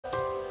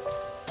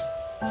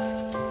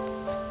Hello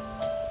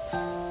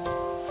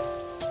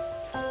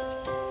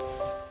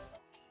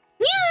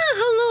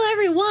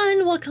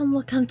everyone!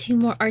 Welcome to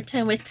more art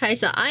time with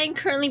Kaisa. I am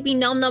currently being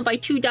nom by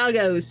 2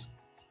 doggos.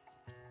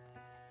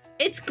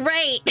 It's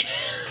great!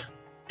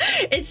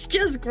 It's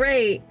just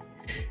great.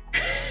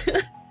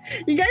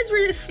 You guys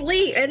were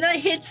asleep and then I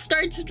hit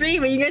start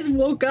stream and you guys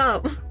woke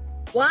up.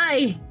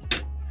 Why?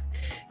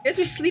 You guys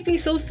were sleeping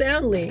so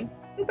soundly.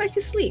 Go back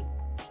to sleep.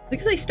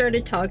 Because I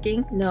started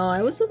talking? No,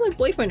 I was with my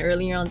boyfriend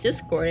earlier on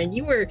Discord and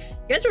you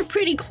guys were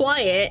pretty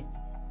quiet.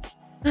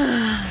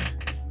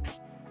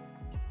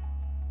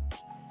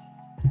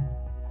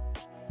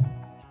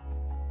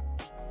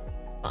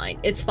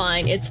 Fine, it's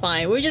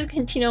fine. We're just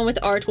continuing with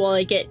art while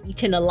I get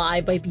eaten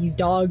alive by these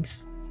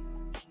dogs.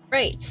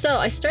 Right, so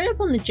I started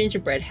up on the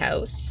gingerbread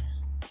house.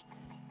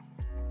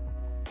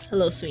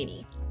 Hello,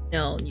 sweetie.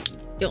 No, you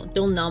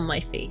don't nom my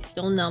face.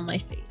 Don't nom my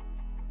face.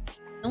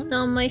 Don't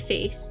nom my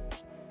face.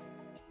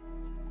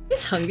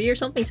 He's hungry or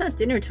something? It's not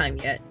dinner time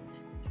yet.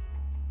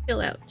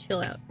 Chill out.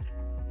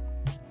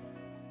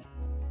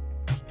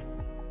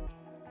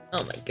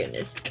 Oh my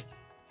goodness.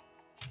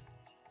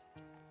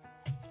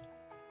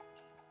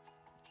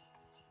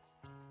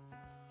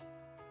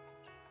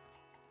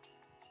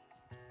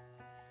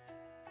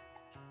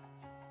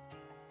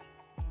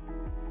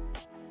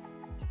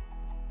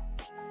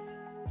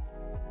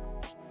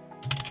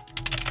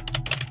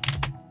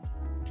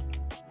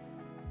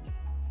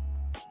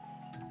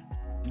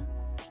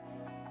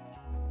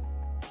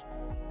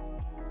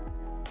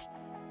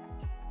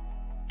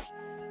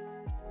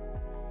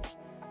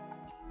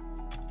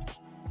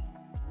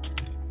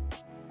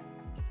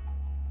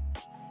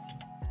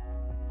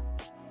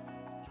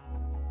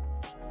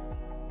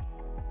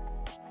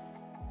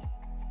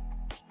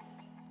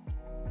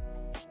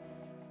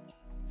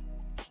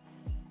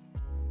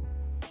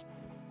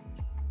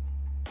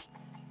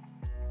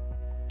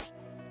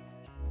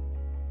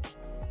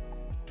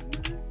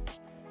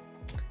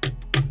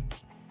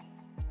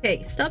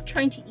 Okay, stop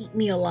trying to eat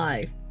me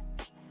alive.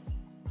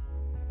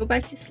 Go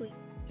back to sleep.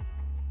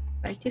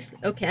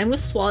 Okay, I'm gonna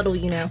swaddle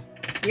you now.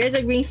 You guys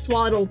are being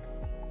swaddled.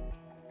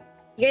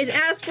 You guys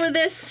asked for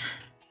this.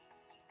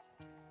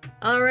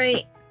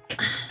 Alright.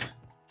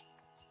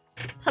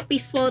 It's puppy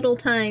swaddle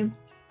time.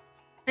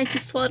 Time to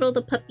swaddle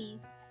the puppies.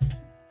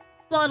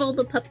 Swaddle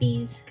the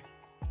puppies.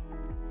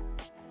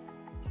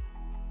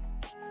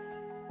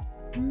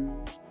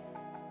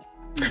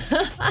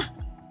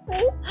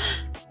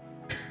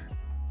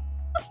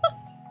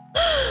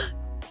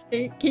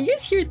 Can you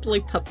guys hear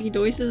like puppy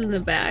noises in the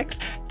back?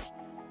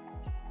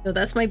 No,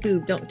 that's my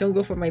boob. Don't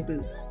go for my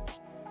boob.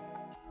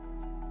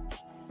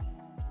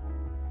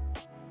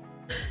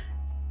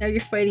 Now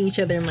you're fighting each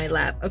other in my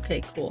lap.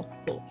 Okay, cool.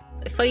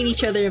 Fight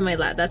each other in my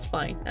lap. That's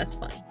fine.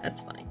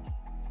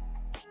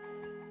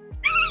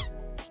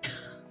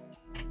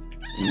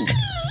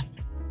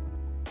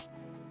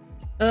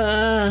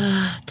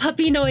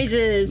 Puppy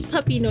noises.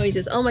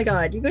 Oh my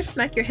god, you're gonna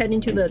smack your head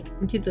into the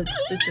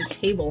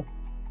table.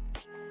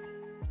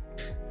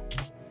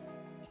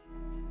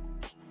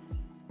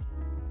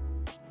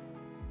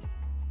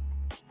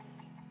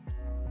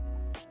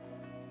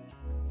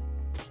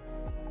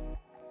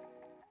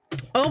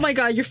 Oh my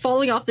god, you're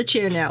falling off the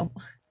chair now.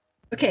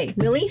 Okay,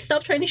 Millie,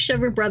 stop trying to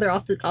shove your brother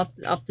off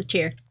the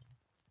chair.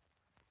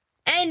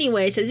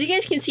 Anyways, as you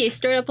guys can see, I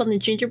started up on the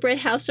gingerbread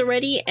house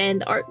already,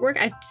 and the artwork,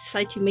 I've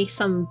decided to make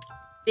some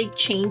big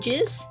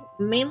changes,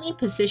 mainly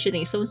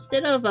positioning. So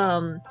instead of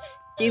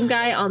Doom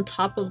Guy on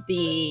top of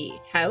the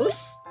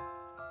house,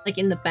 like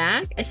in the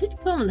back, I decided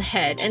to put him on the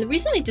head. And the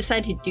reason I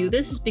decided to do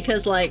this is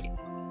because, like,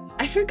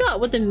 I forgot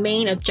what the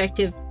main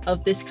objective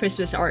of this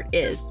Christmas art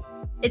is.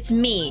 It's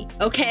me,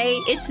 okay?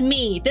 It's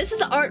me. This is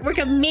the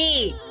artwork of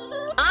me.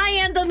 I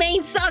am the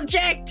main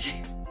subject.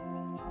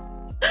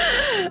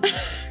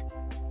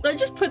 So I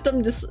just put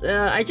them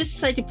I just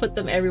decided to put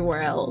them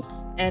everywhere else.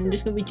 And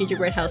there's gonna be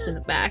gingerbread house in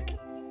the back.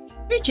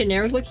 Very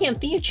generic looking. I'm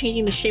thinking of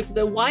changing the shape of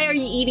it. Why are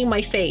you eating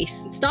my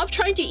face? Stop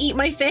trying to eat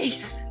my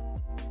face.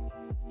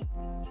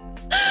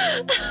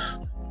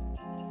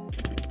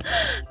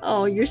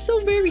 Oh, you're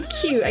so very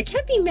cute. I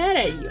can't be mad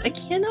at you. I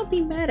cannot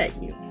be mad at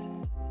you.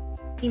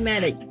 Be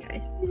mad at you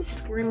guys. You're just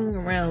screaming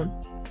around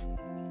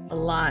a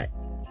lot.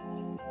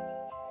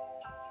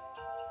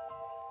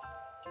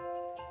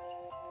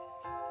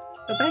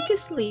 Go back to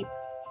sleep.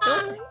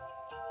 Don't.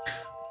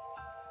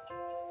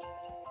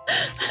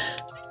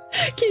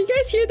 Can you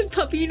guys hear the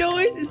puppy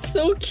noise? It's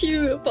so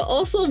cute, but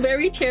also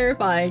very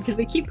terrifying because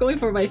they keep going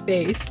for my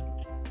face.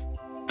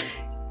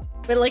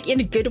 But like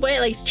in a good way,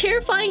 like it's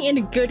terrifying in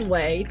a good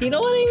way. Do you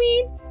know what I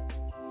mean?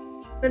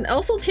 And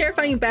also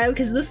terrifying bad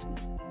because this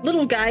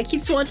little guy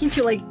keeps wanting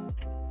to like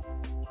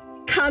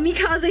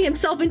kamikaze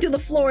himself into the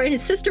floor and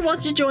his sister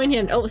wants to join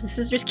him. Oh, his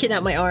sister's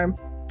kidnapped my arm.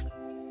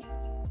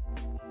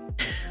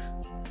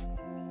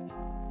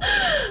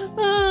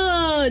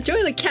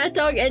 Join the cat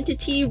dog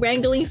entity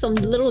wrangling some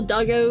little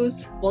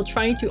doggos while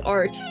trying to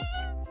art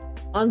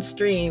on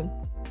stream.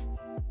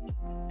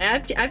 I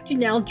have to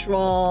now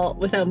draw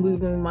without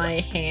moving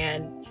my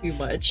hand too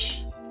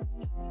much.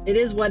 It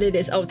is what it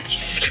is. Oh,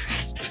 Jesus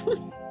Christ.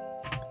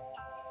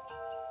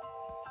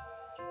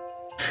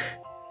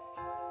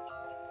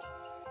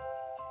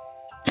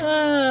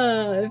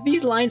 If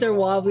these lines are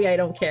wobbly, I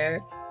don't care.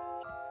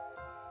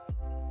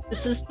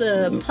 This is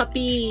the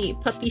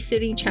puppy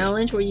sitting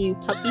challenge where you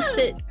puppy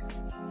sit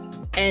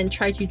and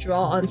try to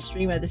draw on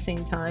stream at the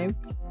same time.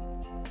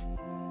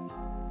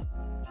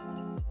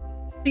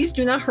 Please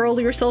do not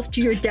hurl yourself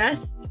to your death.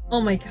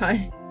 Oh my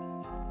god.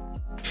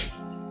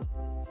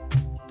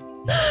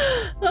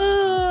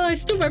 Oh, I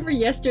still remember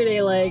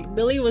yesterday, like,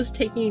 Millie was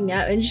taking a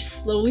nap and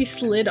just slowly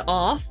slid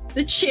off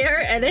the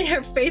chair, and then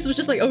her face was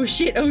just like, oh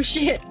shit, oh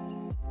shit.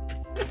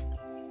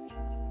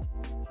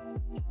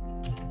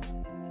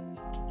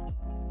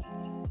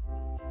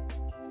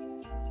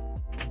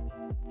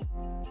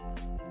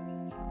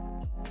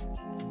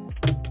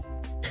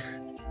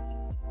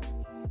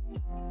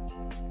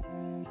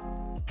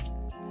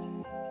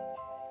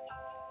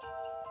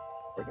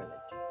 We're gonna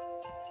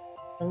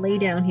lay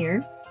down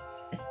here.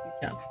 Yes, good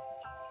job.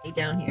 Lay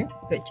down here.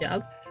 Good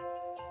job.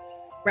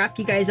 Wrap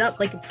you guys up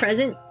like a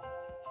present.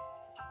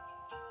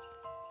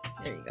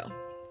 There you go.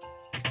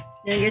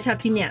 Now you guys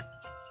have to nap.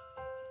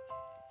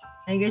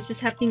 Now you guys just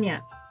have to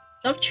nap.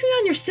 Stop chewing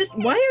on your sister.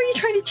 Why are you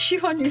trying to chew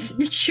on your...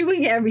 You're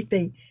chewing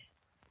everything.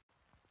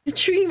 You're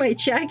chewing my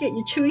jacket.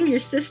 You're chewing your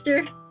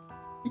sister.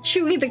 You're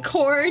chewing the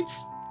cords.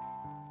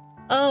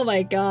 Oh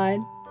my god.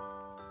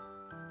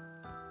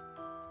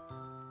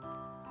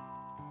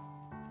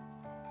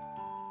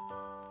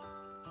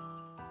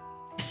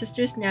 Your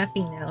sister's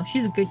napping now.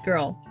 She's a good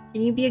girl.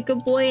 Can you be a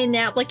good boy and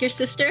nap like your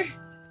sister? Can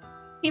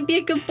you be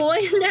a good boy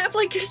and nap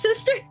like your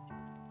sister?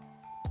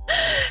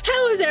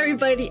 How is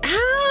everybody?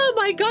 Oh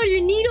my god,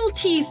 your needle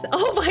teeth!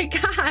 Oh my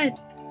god!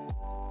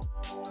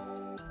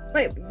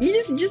 Wait,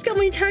 you just got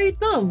my entire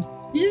thumb.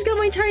 You just got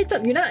my entire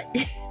thumb. You're not...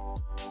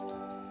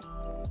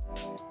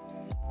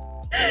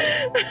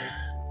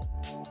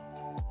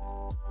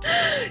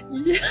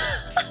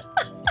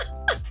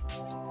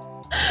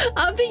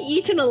 I'm being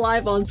eaten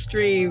alive on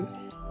stream.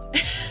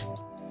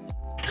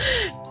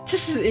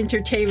 This is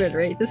entertainment,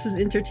 right? This is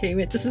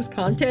entertainment. This is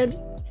content.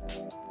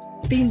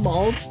 Being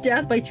mauled to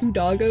death by two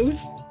doggos.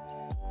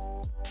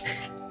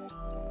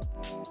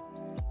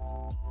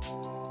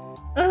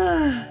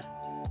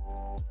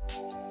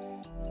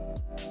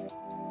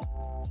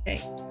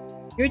 Okay.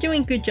 You're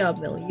doing a good job,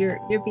 Millie. You're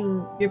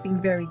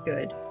being very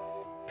good.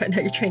 But now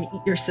you're trying to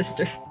eat your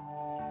sister.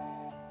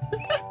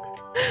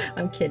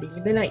 I'm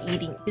kidding. They're not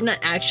eating. They're not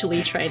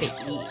actually trying to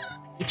eat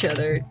each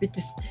other. They're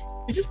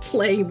just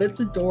playing, but it's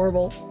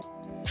adorable.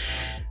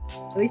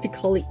 I like to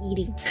call it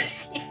eating.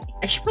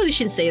 I probably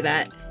shouldn't say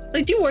that.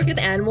 I do work with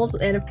animals,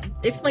 and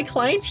if my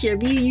clients hear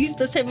me use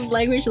this type of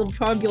language, they'll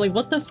probably be like,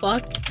 what the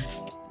fuck?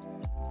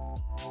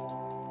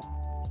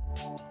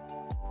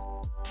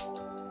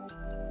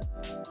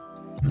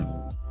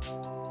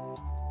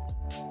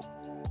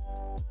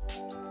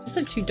 Just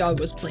have two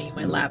doggos playing in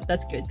my lap.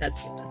 That's good. That's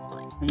good. That's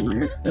fine.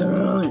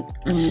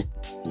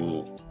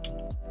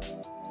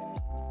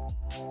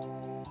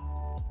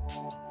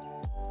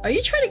 Are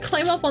you trying to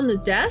climb up on the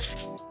desk?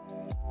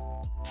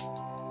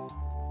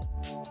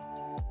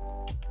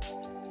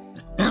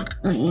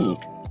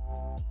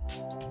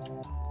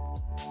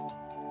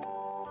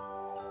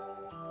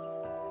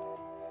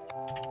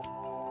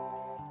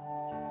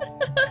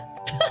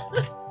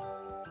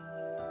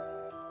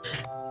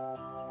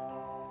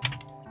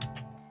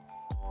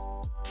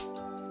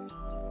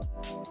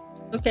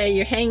 Okay,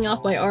 you're hanging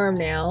off my arm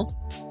now.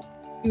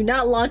 Do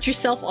not launch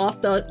yourself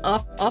off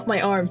my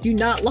arm. Do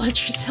not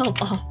launch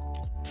yourself off.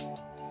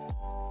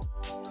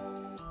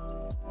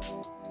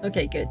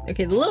 Okay, good.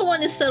 Okay, the little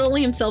one is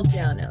settling himself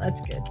down now.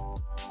 That's good.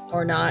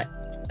 Or not.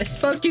 I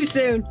spoke too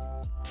soon.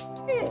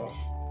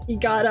 He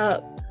got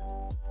up.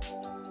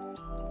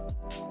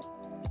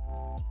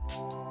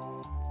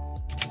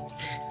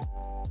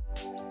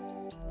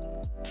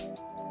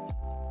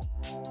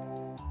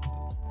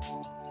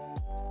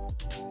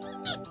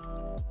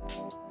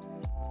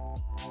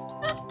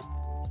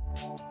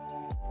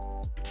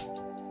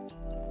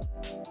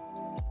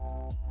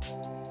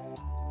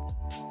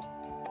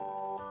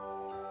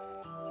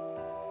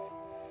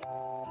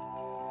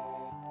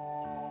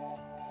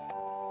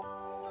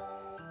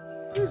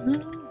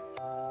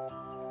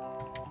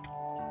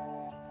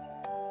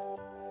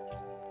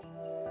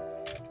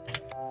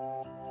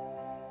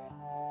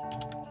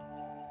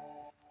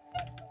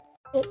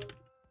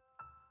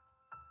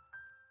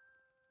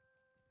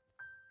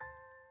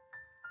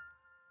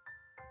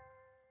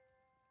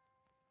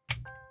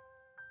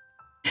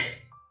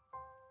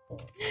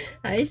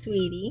 Hi,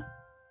 sweetie.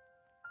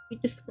 You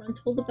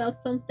disgruntled about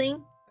something?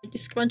 Are you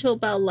disgruntled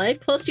about life?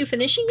 Close to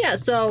finishing? Yeah,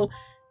 so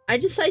I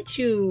decided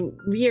to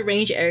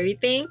rearrange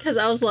everything because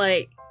I was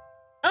like,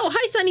 oh,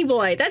 hi, Sunny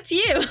Boy. That's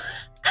you.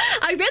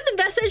 I read the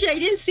message and I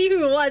didn't see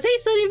who it was. Hey,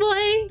 Sunny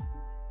Boy.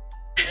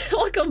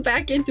 Welcome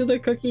back into the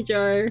cookie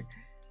jar.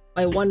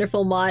 My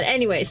wonderful mod.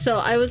 Anyway, so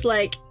I was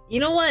like, you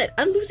know what?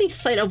 I'm losing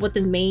sight of what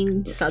the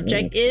main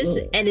subject is,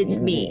 and it's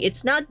me.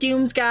 It's not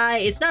Dooms Guy,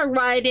 it's not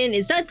Raiden,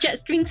 it's not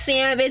Jetstream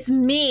Sam, it's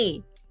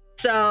me.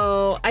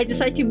 So I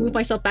decided to move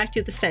myself back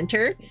to the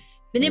center.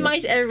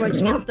 Minimize everyone,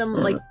 just put them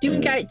like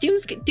Doom Guy,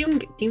 is it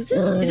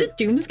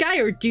Doom's Guy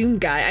or Doom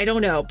Guy? I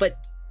don't know,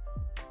 but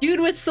dude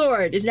with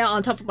sword is now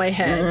on top of my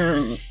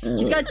head.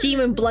 He's got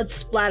demon blood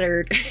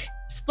splattering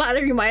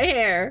my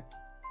hair.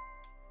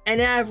 And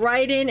then I have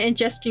Raiden and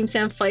Jetstream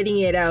Sam fighting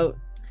it out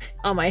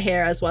on my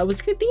hair as well. I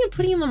was thinking of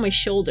putting him on my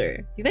shoulder.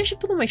 Do you guys should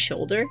put him on my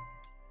shoulder?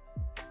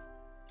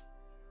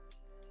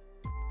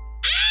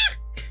 Ah!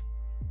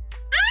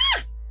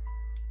 Ah!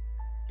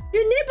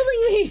 You're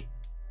nibbling me!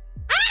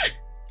 Ah!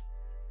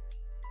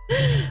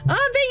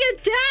 I'm being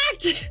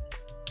attacked!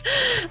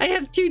 I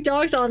have 2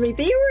 dogs on me.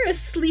 They were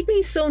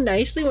sleeping so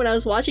nicely when I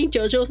was watching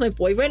JoJo with my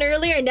boyfriend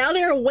earlier, and now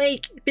they're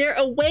awake. They're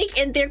awake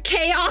and they're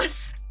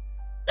chaos.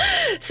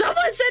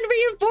 Someone send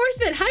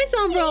reinforcement. Hi,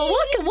 Sombro.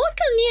 Welcome,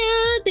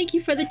 Nya. Thank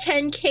you for the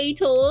 10k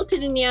total to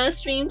the Nya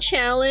stream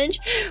challenge.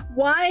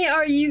 Why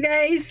are you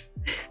guys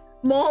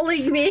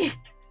mauling me?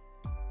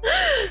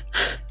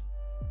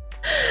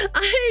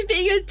 I'm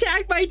being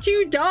attacked by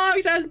 2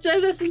 dogs as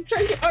I'm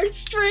trying to art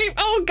stream.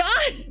 Oh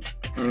god.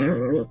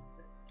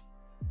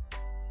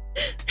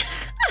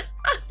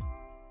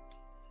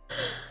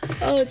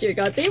 Oh dear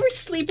god, they were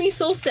sleeping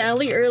so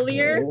soundly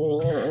earlier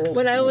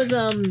when I was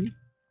oh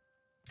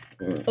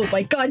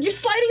my god, you're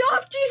sliding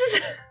off,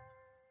 Jesus.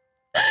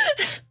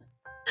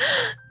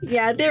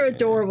 Yeah, they're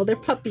adorable. They're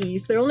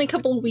puppies. They're only a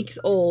couple of weeks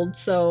old,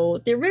 so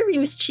they're very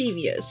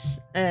mischievous.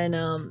 And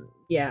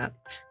yeah.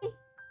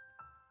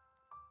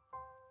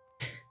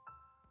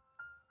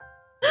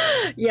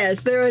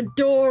 Yes, they're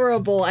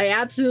adorable. I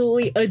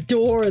absolutely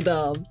adore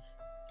them.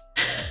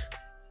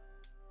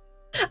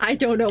 I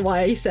don't know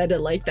why I said it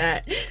like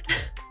that.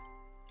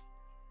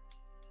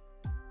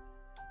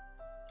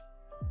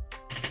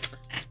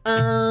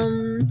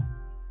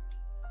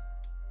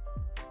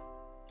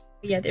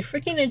 Yeah, they're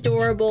freaking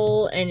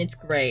adorable and it's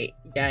great,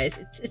 you guys.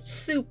 It's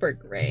super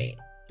great.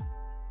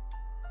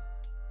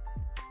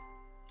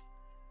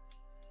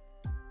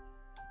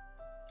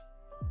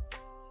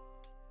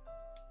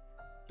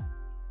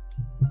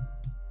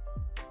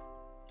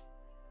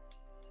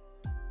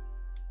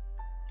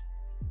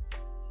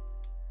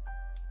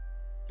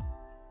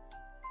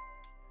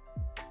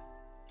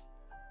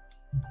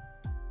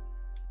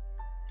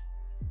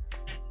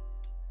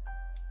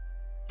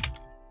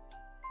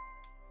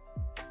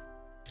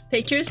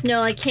 Pictures?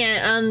 No, I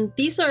can't.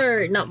 These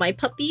are not my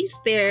puppies.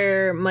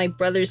 They're my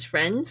brother's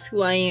friends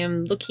who I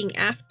am looking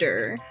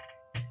after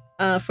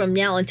from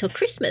now until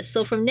Christmas.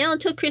 So from now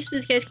until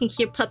Christmas, you guys can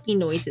hear puppy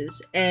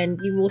noises and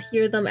you will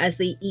hear them as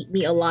they eat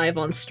me alive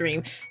on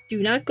stream.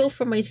 Do not go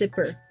for my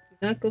zipper.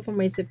 Do not go for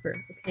my zipper,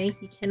 okay?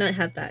 You cannot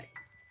have that.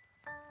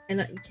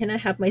 You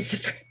cannot have my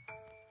zipper.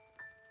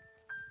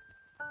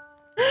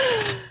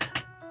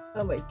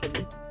 Oh my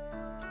goodness.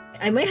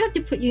 I might have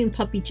to put you in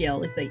puppy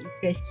jail if you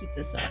guys keep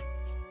this up.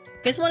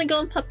 You guys want to go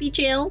in puppy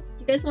jail?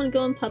 You guys want to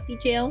go in puppy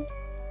jail?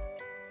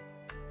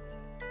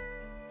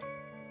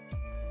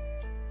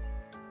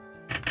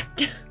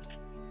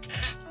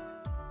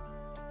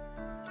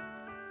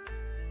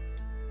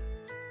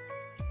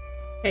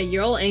 Okay,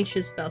 you're all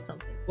anxious about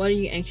something. What are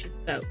you anxious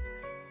about?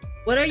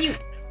 What are you...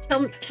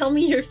 Tell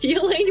me your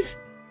feelings.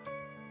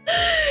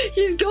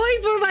 She's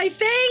going for my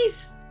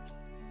face!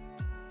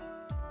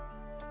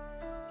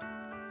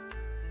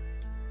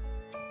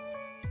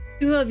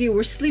 Two of you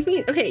were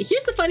sleeping. Okay,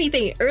 here's the funny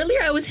thing.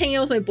 Earlier I was hanging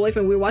out with my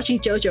boyfriend. We were watching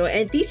JoJo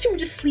and these 2 were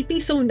just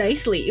sleeping so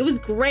nicely. It was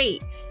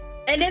great.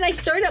 And then I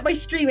started up my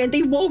stream and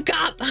they woke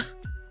up.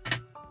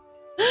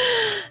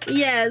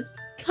 Yes,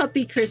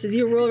 puppy Christmas.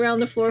 You roll around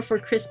the floor for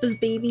Christmas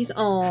babies.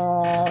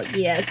 Aww,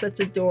 yes, that's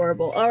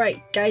adorable. All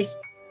right, guys,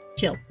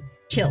 chill,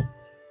 chill.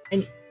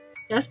 And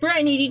Jasper,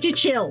 I need you to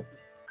chill.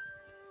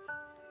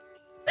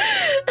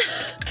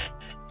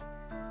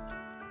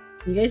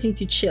 You guys need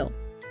to chill.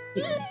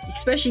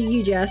 Especially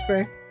you,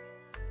 Jasper.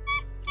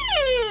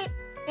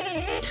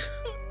 You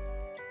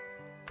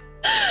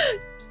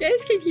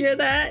guys can hear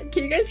that?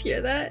 Can you guys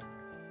hear that?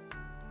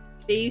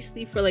 They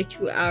sleep for like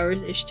 2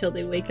 hours-ish till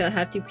they wake up,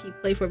 have to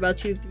play for about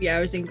 2 to 3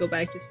 hours and go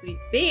back to sleep.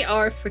 They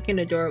are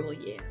freaking adorable,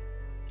 yeah.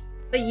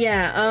 But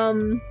yeah,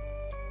 what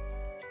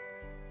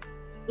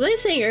was I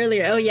saying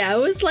earlier? Oh yeah, I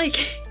was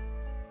like...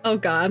 Oh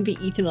god, I'm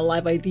being eaten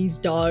alive by these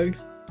dogs.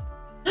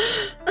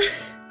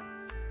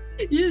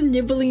 Just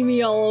nibbling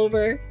me all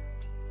over.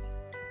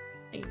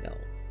 I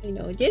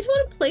know. You guys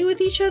want to play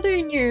with each other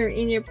in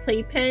your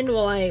playpen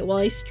while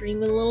I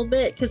stream a little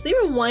bit? Because they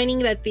were whining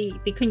that they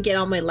couldn't get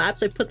on my lap,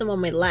 so I put them on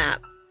my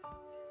lap.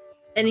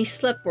 And he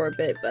slept for a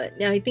bit, but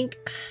now I think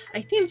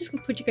I'm just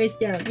gonna put you guys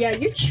down. Yeah,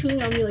 you're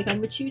chewing on me like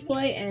I'm a chew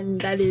toy,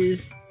 and that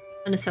is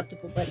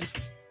unacceptable, buddy.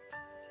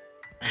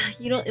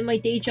 You know, in my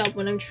day job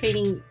when I'm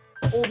training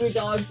older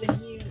dogs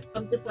than you,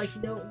 I'm just like,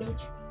 no chew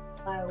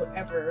allowed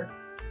ever.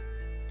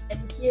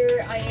 And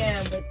here I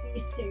am with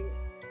these 2.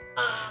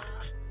 Ah.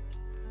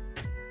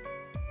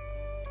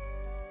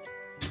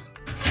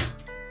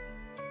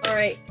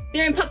 Alright,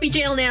 they're in puppy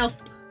jail now.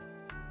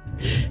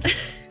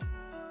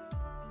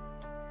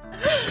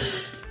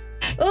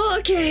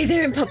 Okay,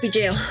 they're in puppy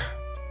jail.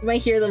 You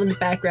might hear them in the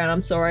background,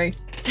 I'm sorry.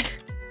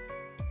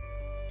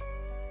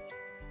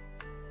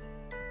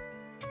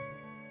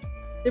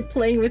 They're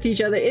playing with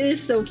each other. It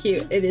is so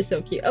cute. It is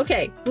so cute.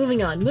 Okay,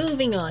 moving on,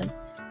 moving on.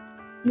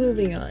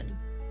 Moving on.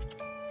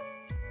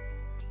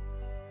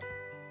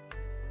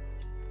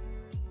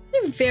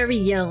 They're very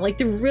young, like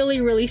they're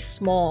really, really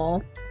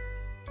small.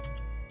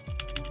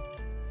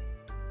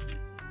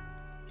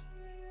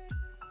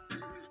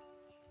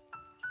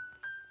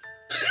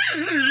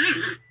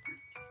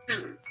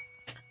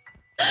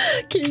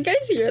 Can you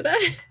guys hear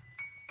that? Is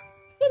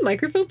the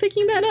microphone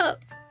picking that up?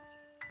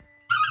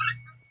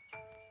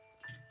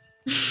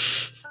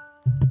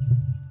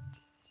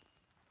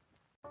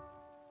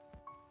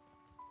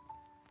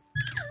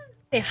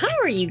 Hey, how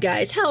are you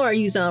guys? How are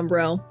you,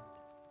 Zombro?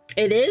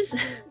 It is?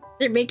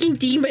 They're making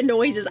demon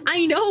noises.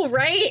 I know,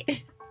 right?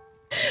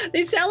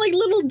 They sound like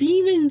little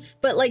demons,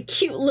 but like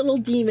cute little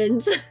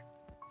demons.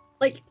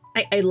 Like,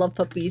 I love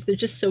puppies. They're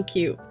just so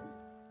cute.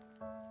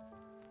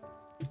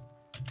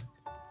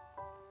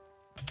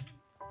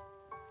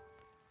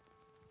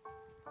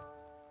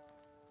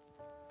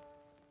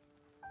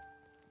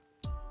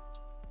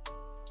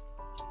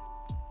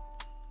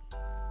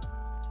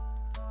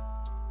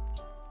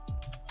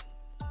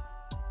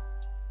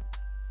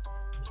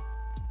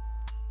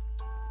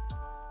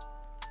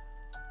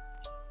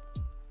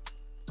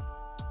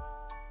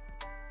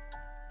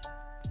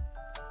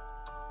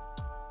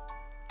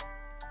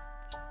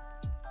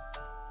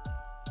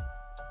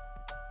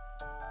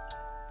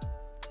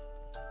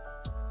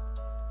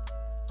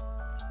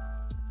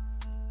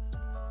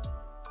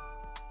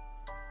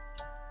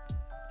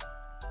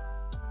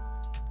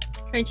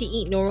 Trying to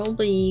eat normal,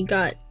 but you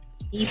got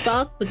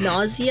debuff with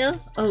nausea?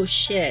 Oh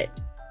shit.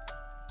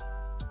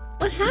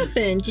 What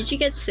happened? Did you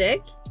get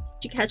sick?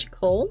 Did you catch a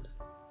cold?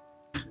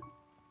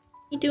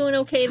 You doing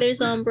okay there,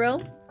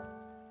 Zombro?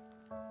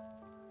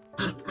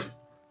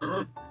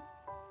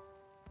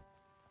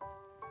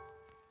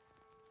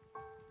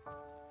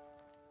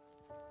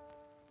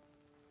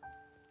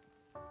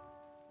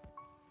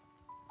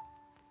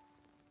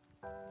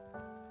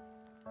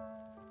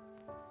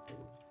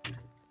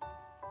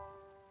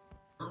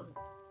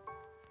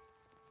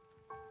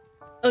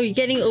 Oh, you're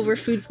getting over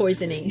food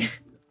poisoning.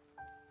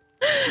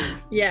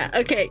 Yeah,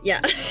 okay,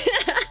 yeah.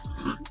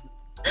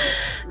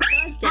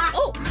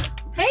 Oh!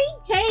 Hey,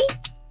 hey!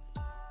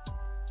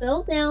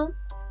 Settle down.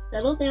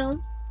 Settle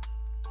down.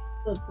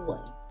 Good boy.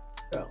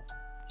 Girl.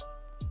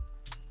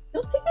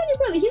 Don't pick on your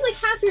brother. He's like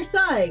half your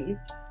size.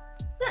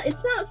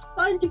 It's not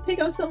fun to pick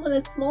on someone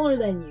that's smaller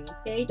than you,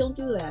 okay? Don't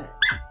do that.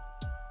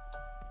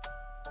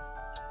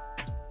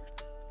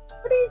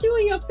 What are you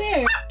doing up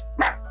there?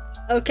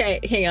 Okay,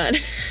 hang on.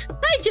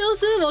 Hi,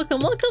 Joseph.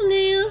 Welcome, welcome,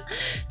 Neil.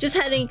 Just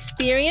had an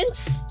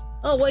experience.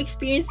 Oh, what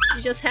experience did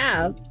you just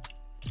have?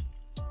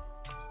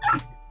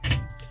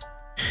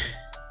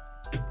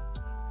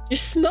 Your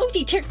smoke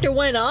detector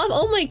went off?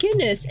 Oh my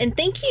goodness. And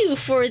thank you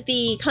for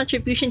the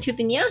contribution to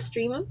the Nya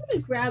stream. I'm gonna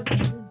grab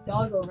this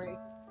doggo right.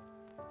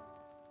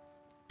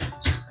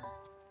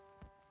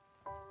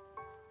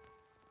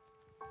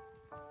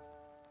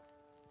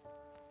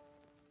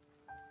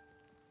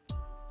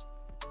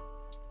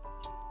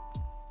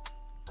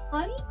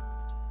 Honey?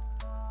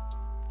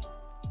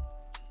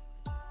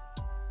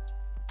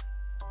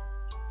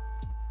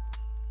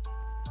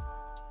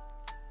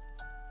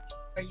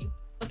 Are you?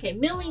 Okay,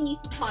 Millie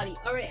needs to potty.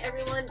 Alright,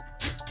 everyone.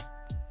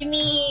 Give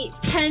me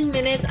 10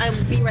 minutes. I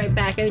will be right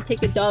back. I will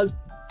take a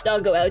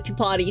doggo out to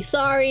potty.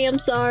 Sorry, I'm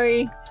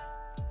sorry.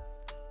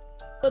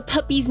 But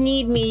puppies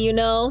need me, you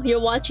know?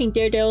 You're watching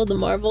Daredevil the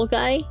Marvel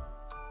guy?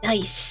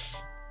 Nice.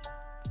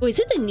 Oh, is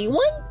it the new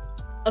one?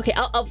 Okay,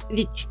 I'll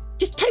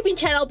just type in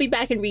chat, I'll be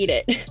back and read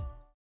it.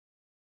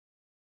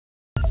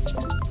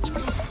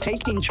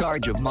 Taking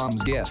charge of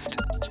Mom's gift.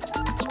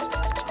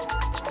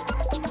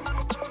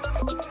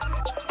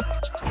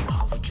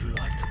 How would you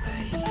like to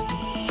pay?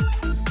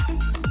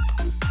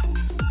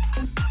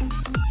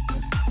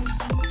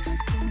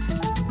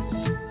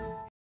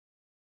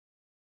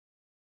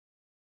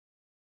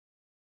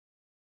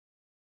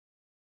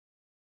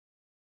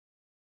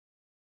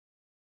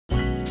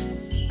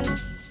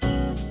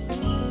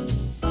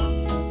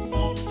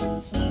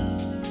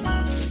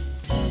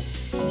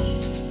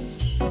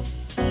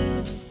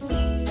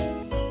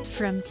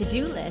 From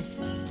to-do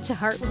lists to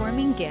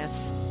heartwarming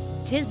gifts,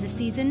 'tis the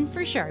season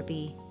for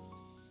Sharpie.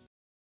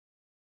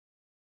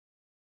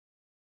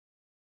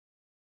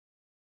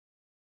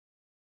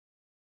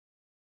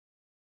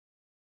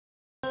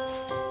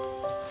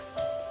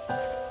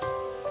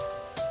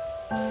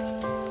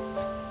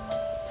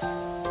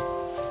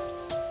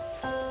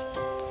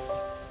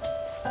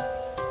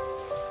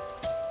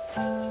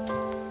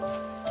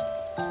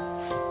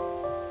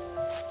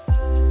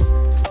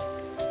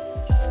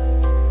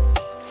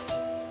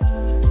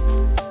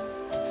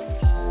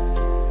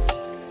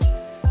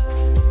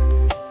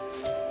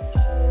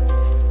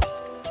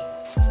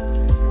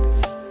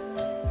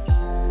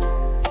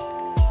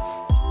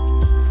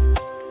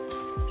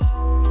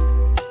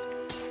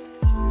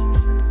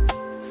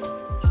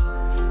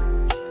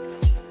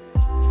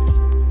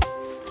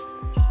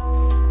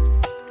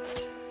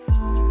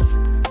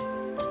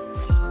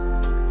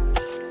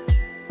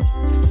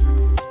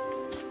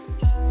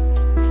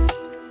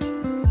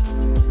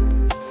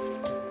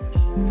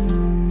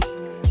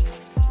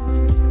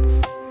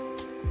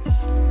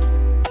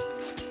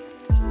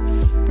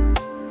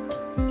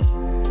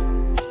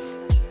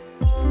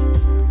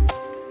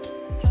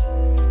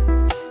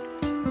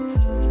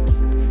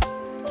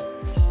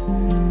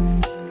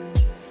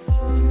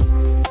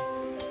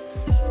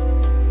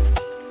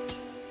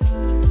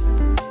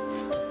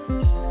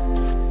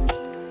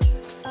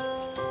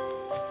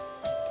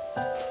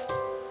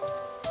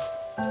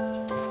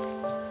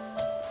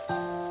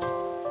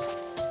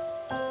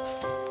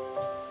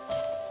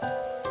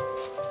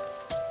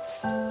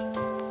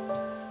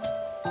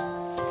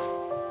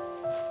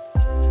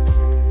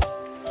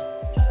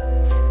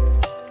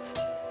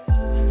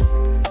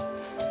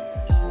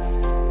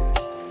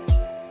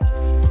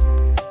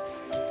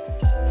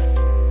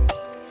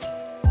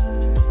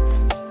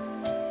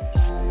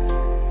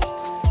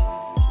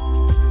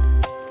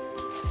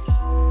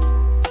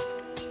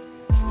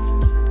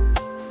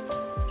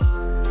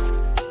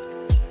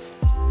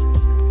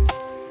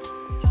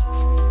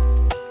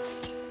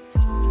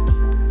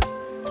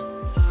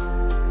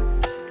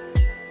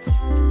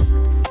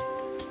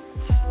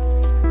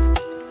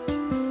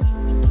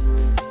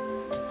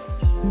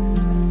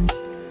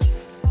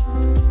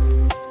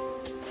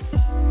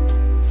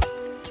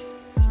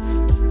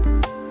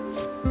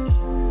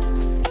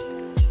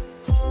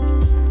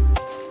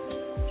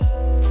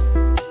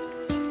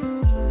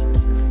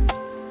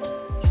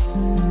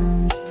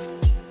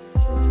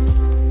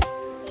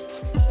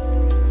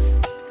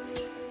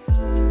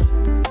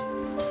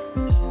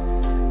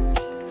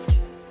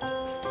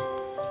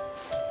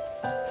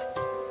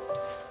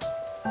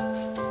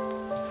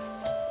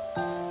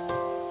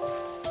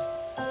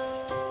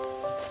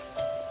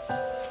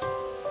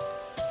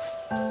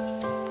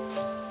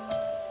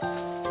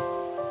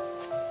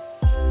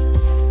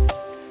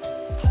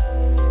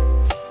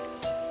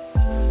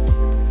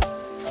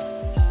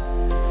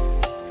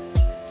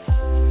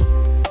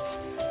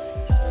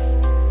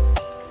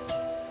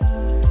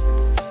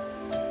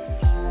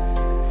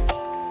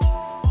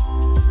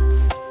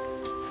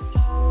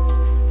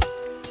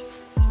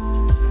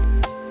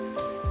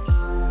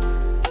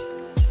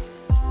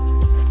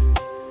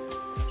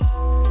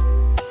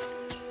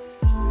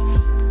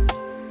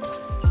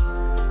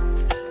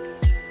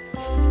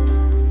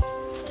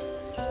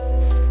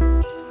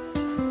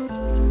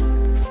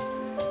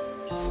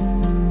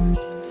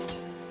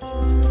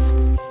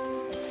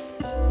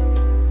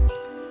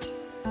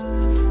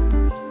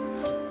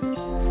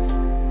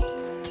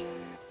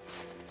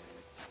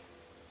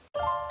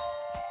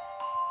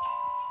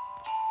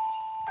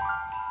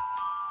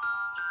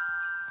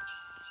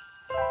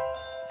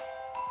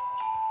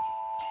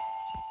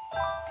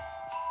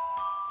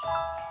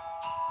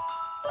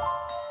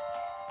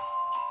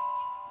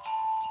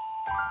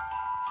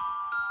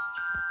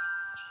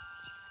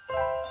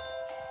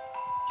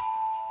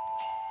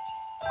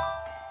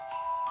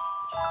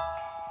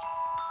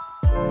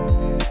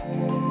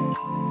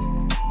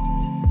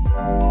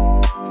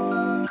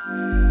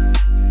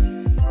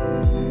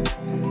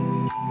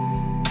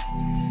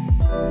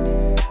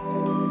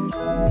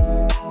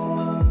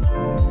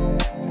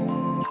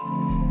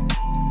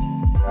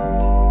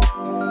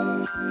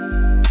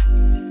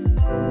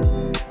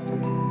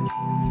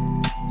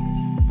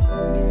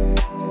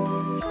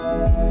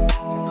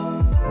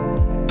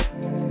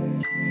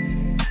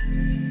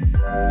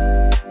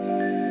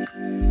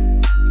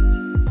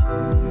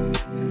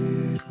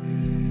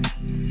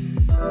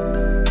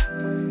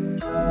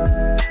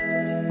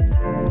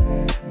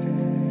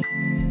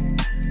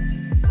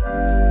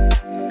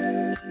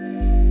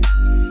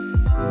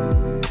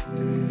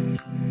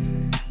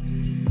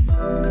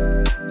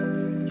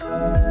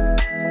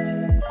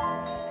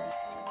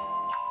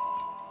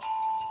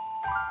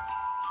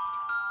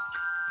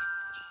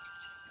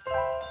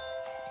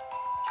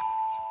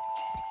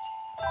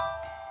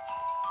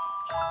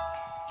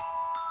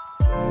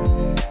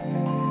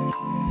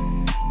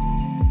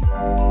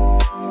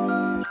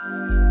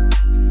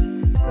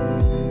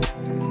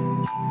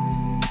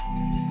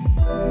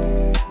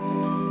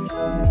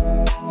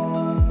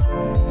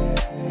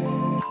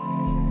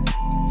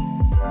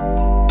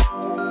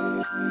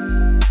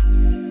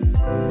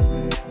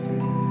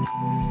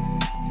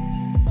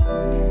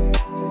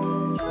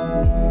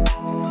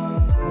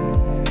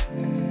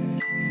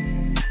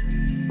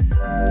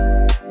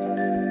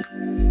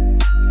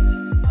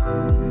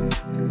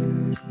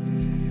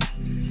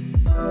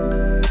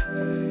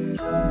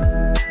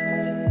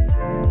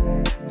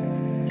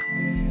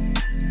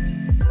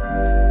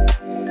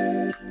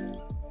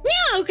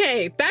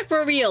 Okay, back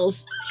for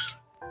reals.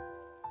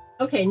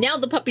 Okay, now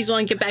the puppies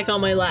want to get back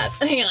on my lap.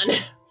 Hang on.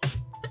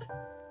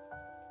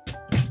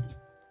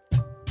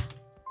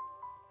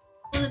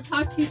 Want to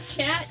talk to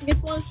chat? You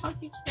guys want to talk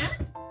to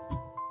chat?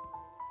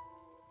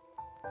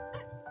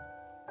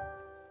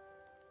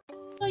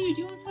 Oh, you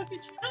do want to talk to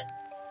chat?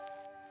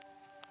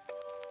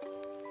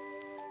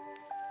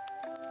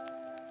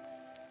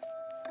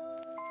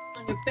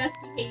 On your best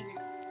behavior.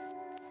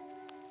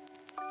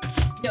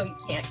 No, you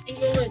can't. And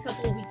you're only a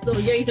couple of weeks old.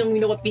 You guys don't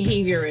even know what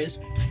behavior is.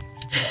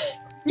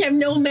 You have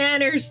no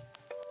manners.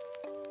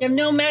 You have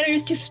no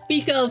manners to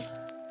speak of.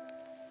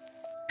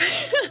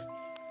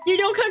 You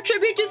don't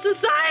contribute to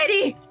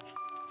society.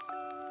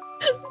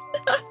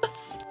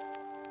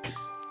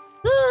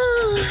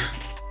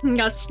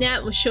 Got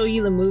Snap will show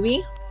you the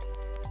movie.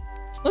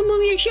 What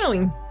movie are you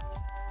showing?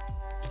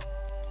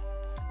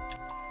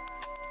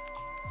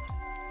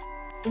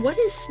 What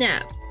is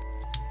Snap?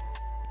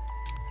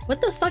 What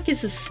the fuck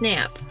is a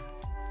snap?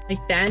 Like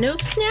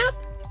Thanos snap?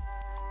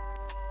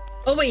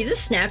 Oh wait, is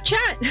this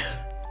Snapchat?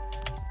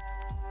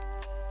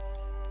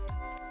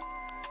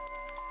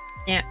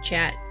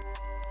 Snapchat.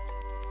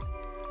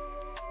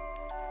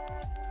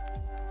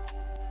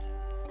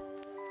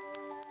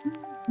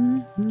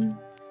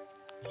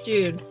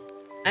 Dude,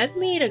 I've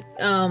made a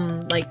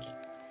like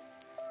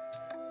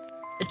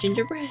a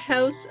gingerbread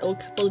house a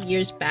couple of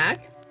years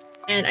back,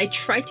 and I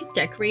tried to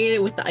decorate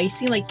it with the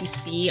icing like you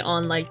see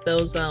on like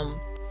those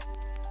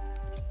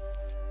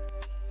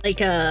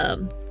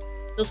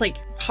like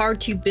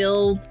hard to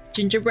build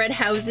gingerbread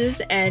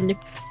houses, and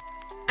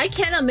I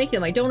cannot make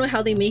them. I don't know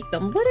how they make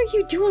them. What are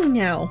you doing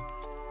now?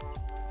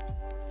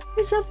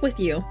 What's up with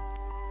you?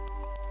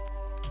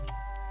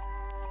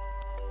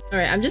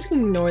 Alright, I'm just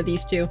gonna ignore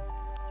these two.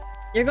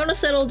 They're gonna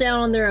settle down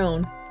on their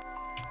own.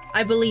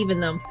 I believe in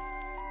them.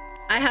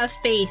 I have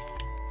faith.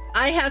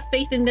 I have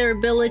faith in their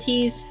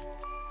abilities.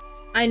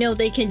 I know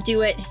they can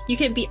do it. You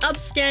can be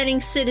upstanding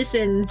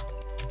citizens.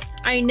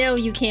 I know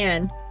you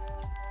can.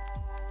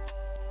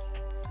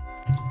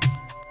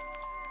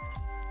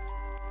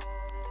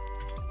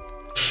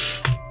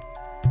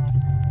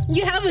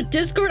 You have a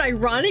Discord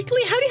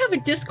ironically? How do you have a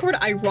Discord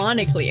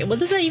ironically? What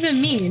does that even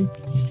mean?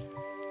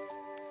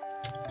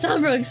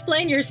 Sombra,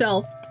 explain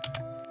yourself.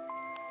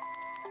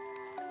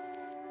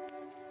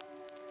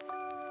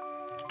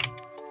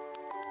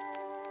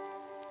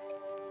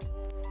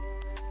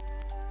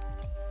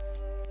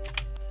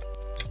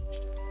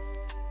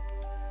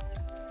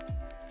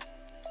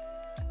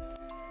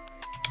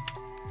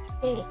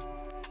 Oh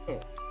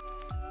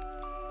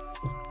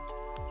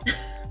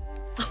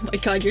my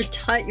god,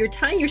 you're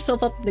tying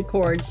yourself up in the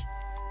cords.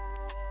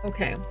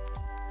 Okay.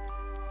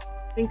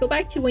 Then go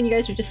back to when you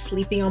guys were just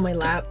sleeping on my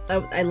lap.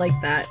 I like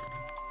that.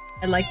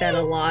 I like that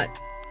a lot.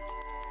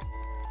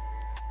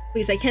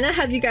 Please, I cannot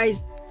have you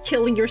guys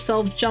killing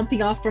yourself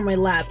jumping off from my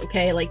lap,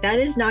 okay? Like, that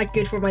is not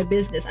good for my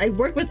business. I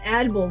work with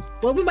animals.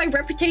 What would my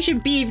reputation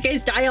be if you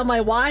guys die on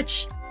my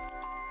watch?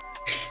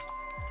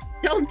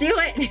 Don't do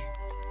it!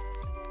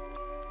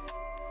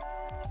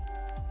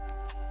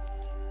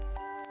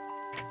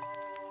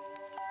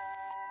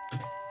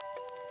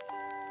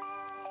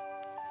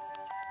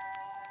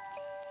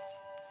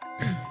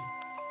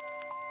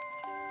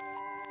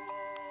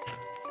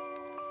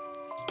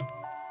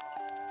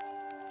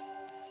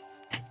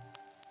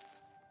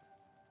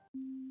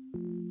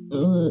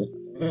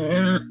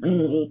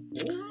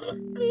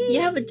 You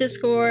have a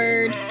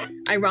Discord,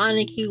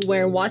 ironically,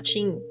 where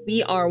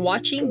we are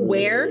watching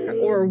where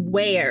or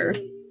were.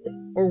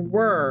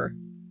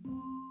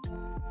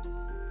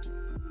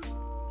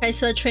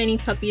 Kaisa training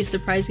puppies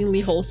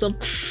surprisingly wholesome.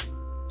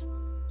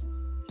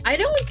 I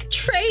don't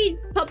train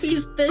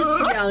puppies this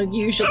young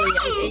usually.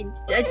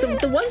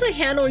 The ones I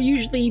handle are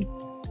usually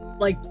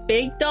like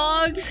big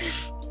dogs.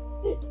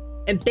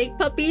 And big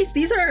puppies,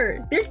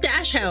 they're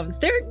dash hounds.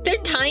 They're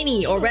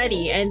tiny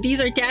already, and these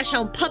are dash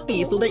hound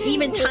puppies, so they're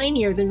even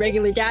tinier than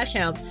regular dash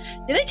hounds.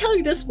 Did I tell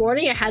you this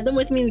morning I had them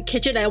with me in the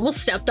kitchen? I almost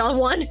stepped on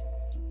one.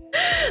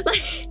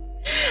 Like,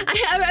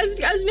 I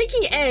was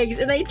making eggs,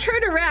 and I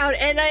turned around,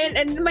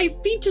 and my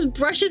feet just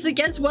brushes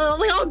against one. I'm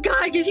like, oh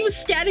god, because he was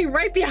standing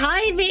right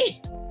behind me.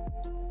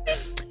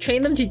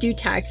 Train them to do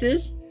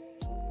taxes.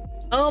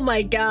 Oh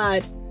my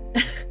god.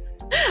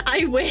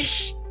 I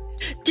wish.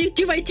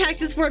 Do my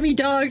taxes for me,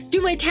 dogs.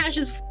 Do my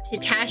taxes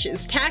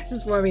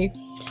for me.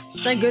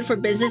 It's not good for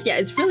business. Yeah,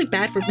 it's really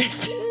bad for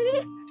business.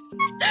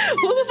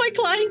 What would my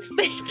clients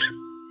think?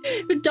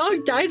 If a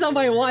dog dies on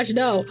my watch,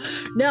 no,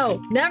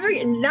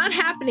 never, not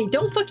happening.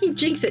 Don't fucking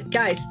jinx it,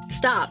 guys.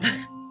 Stop.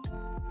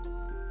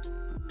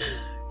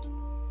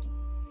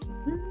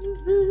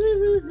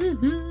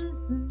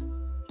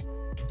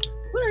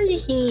 What are you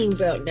hearing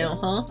about now,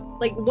 huh?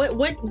 Like, what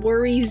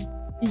worries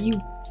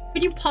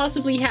could you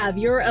possibly have?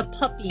 You're a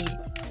puppy.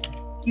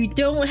 You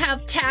don't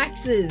have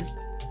taxes.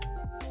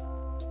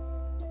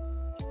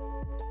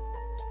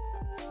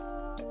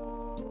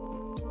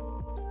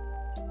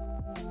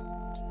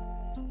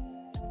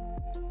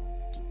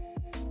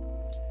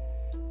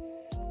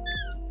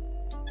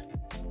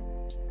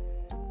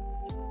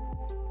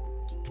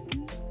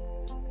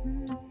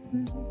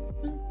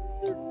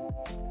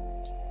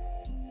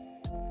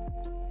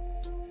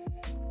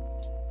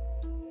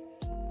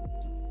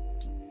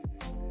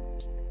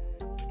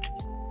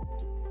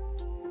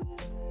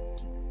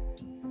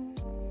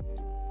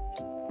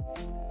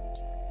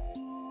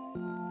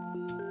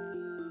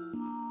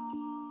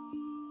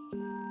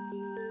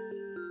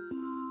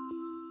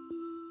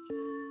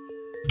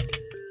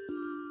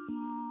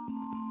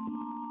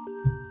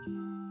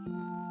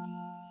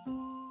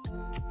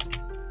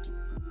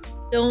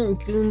 Don't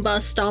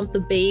Goomba stomp the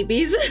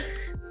babies.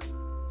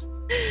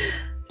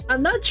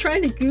 I'm not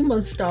trying to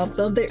Goomba stomp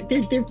them.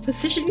 They're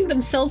positioning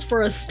themselves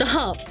for a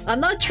stomp. I'm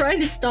not trying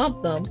to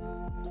stomp them.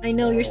 I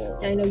know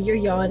you're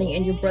yawning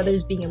and your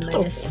brother's being a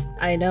menace.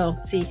 I know.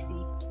 See.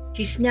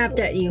 She snapped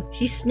at you.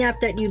 She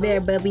snapped at you there,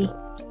 Bubby.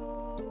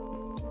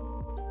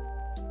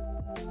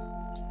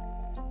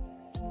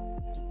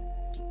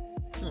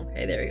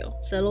 Okay, there we go.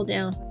 Settle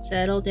down.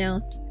 Settle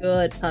down.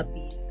 Good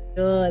puppies.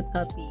 Good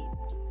puppies.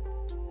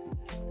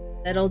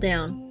 Settle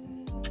down.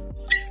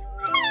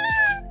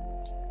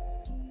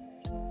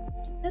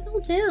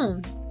 Settle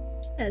down.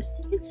 Yes,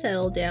 you can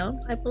settle down.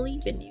 I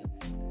believe in you.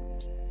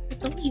 I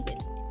believe in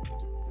you.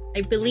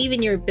 I believe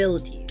in your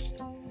abilities.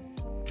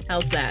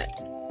 How's that?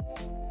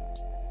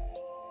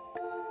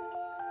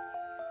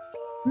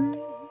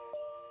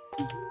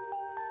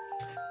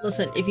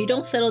 Listen, if you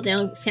don't settle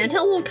down, Santa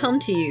won't come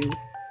to you.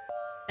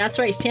 That's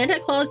right, Santa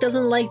Claus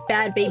doesn't like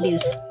bad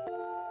babies.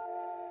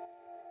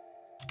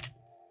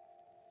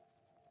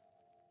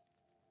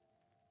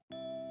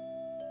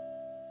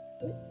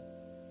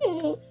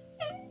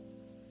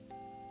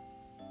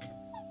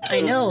 I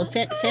know,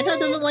 Santa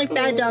doesn't like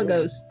bad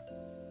doggos.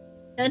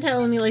 Santa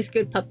only likes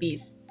good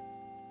puppies.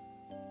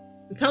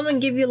 We come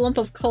and give you a lump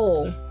of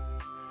coal.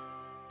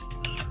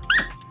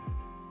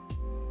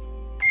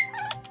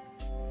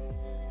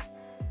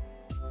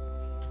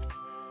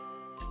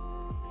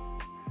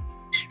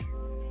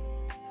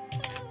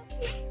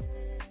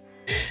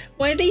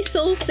 Why are they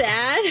so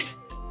sad?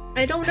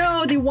 I don't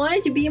know. They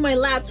wanted to be in my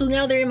lap, so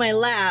now they're in my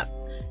lap.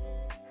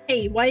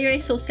 Hey, why are you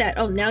guys so sad?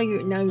 Oh, now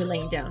you're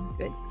laying down.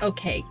 Good.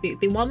 Okay.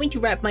 They want me to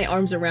wrap my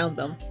arms around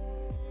them.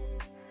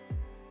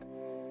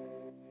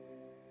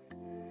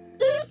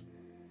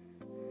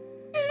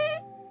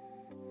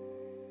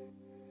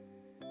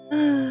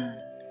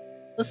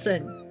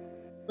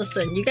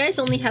 Listen, you guys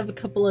only have a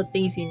couple of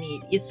things you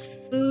need. It's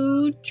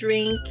food,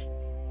 drink,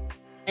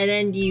 and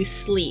then you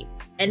sleep.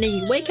 And then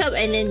you wake up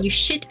and then you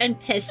shit and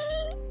piss.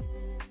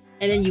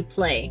 And then you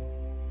play.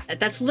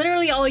 That's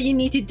literally all you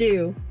need to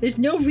do. There's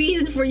no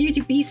reason for you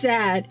to be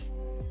sad.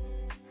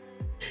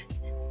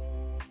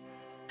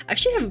 I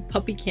should have a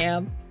puppy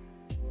cam.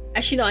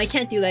 Actually, no, I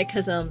can't do that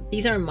because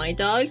these aren't my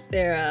dogs.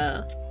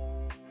 They're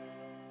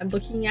I'm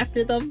looking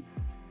after them.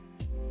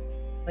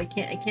 I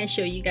can't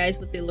show you guys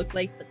what they look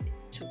like, but they're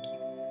so cute.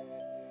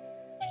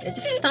 Yeah,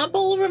 just stomp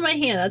all over my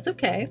hand. That's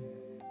okay.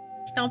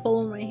 Stomp all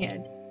over my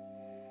hand.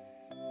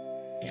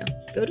 Yeah,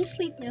 go to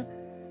sleep now.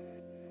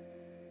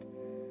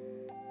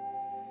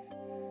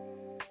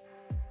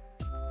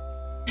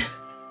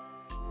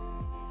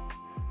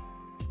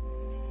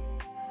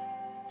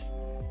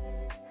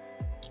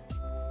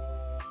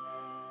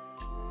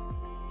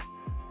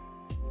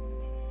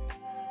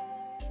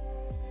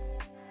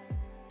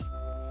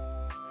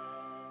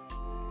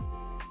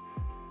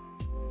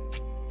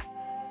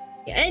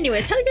 Yeah,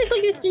 anyways, how do you guys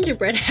like this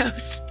gingerbread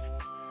house?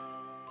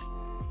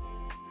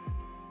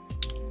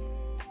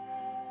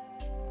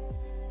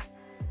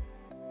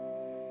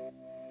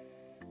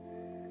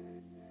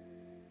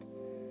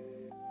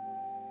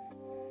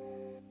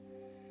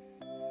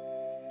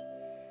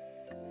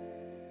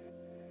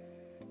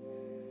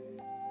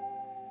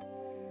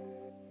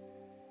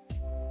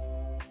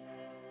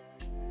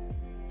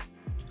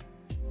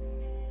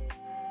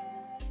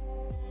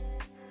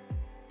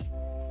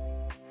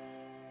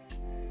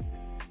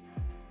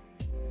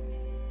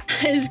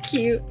 It's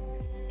cute.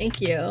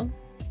 Thank you.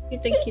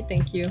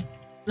 Thank you.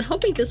 I'm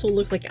hoping this will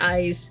look like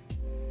eyes.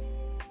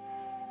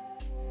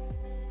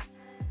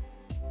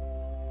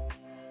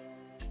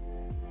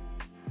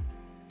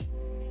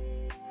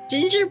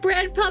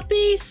 Gingerbread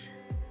puppies?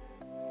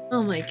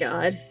 Oh my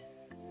god.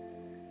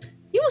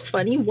 You know what's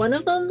funny? One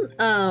of them,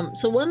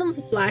 so one of them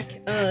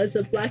is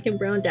a black and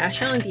brown dash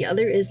hound, and the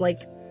other is like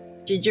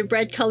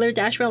gingerbread color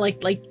dash hound,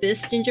 like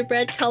this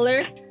gingerbread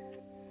color.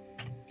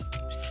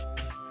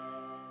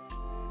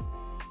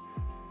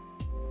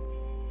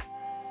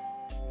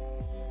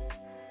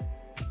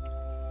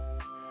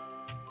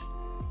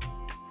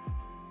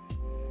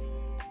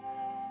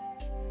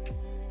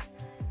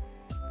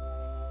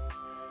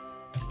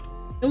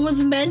 It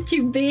was meant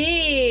to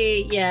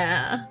be!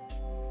 Yeah.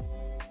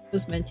 It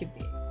was meant to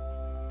be.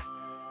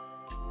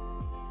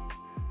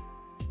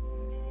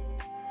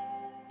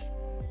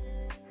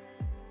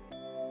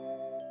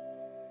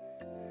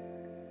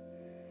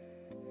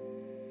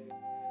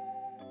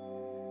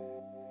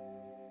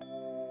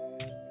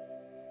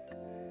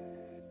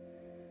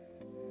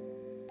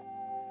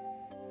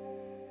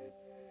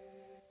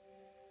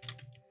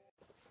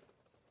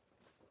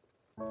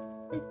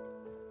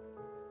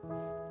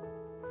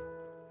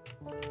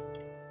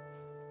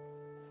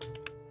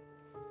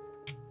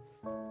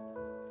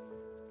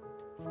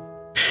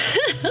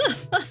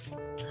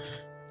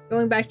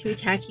 Going back to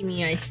attacking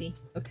me, I see.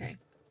 Okay.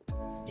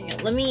 Yeah,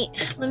 let me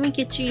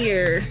get you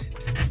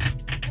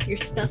your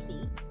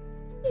stuffy.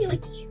 You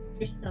like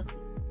your stuffy.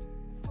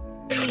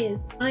 Here he is.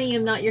 I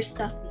am not your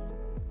stuffy.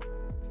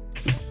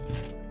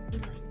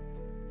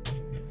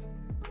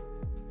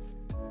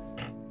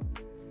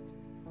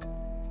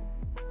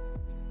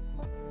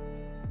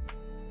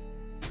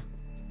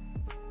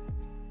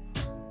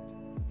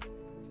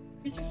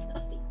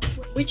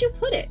 Where'd you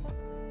put it?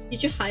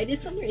 Did you hide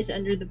it somewhere? Is it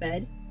under the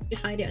bed? Did you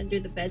hide it under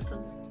the bed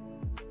somewhere?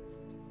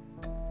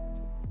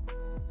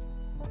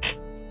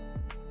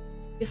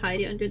 Did you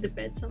hide it under the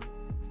bed somewhere?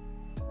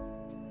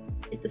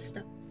 Get the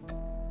stuff.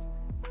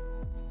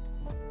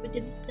 Where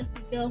did the stuff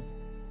go?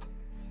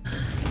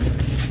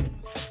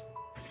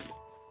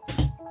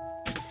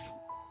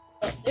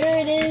 Oh, there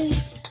it is.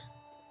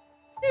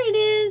 There it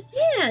is.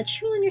 Yeah,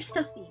 chew on your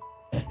stuffy.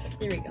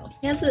 There we go.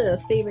 He has a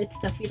favorite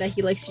stuffy that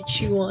he likes to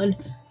chew on.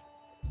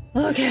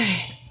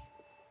 Okay.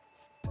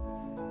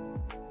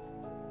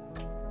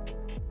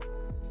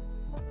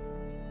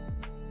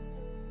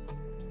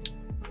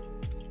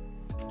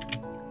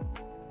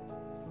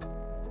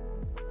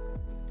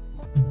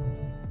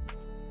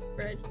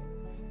 Bread.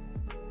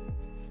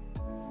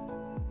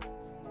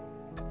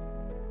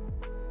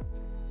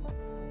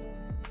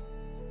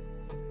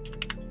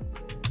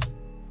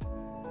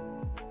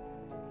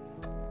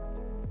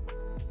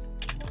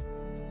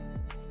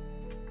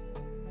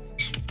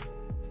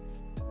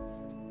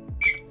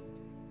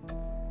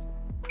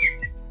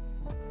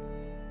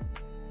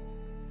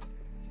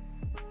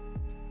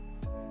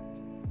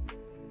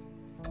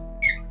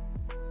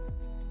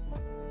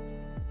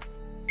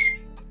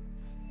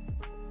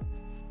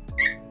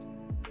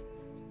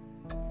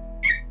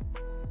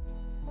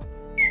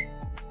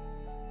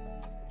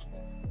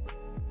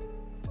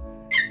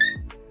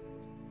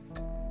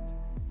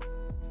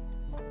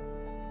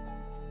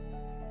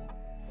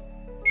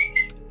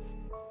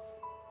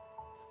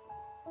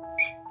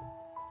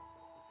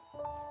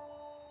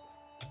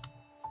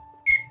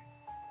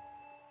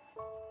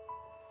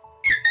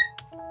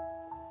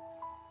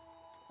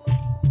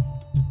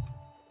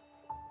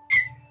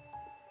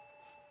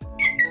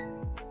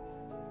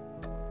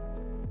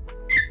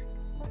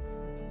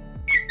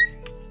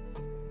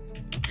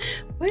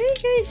 Why are you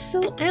guys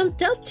so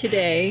amped up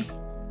today?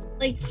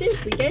 Like,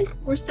 seriously, guys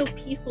were so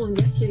peaceful in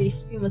yesterday's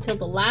stream until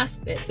the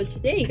last bit, but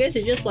today you guys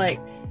are just like,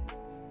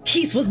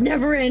 peace was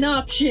never an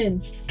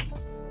option!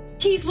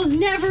 Peace was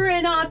never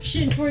an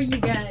option for you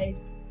guys!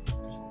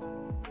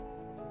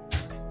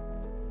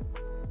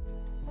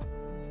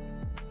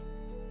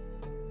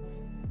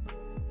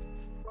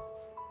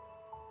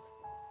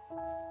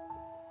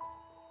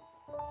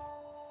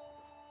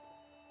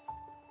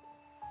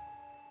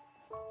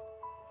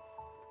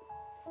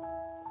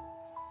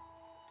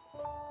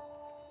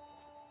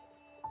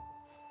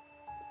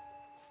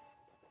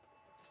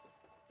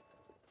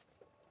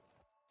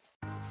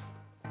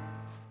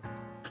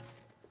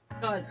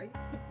 God, are you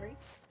gonna break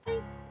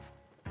something?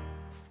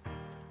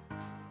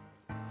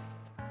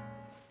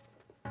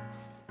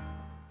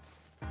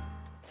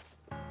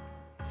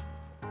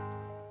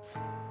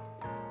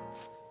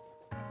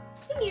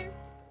 Come here.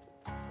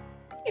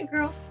 Come here,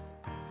 girl.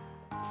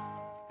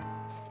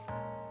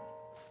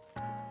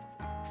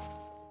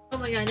 Oh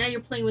my god, now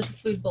you're playing with the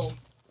food bowl.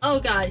 Oh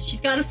god,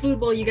 she's got a food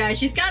bowl, you guys.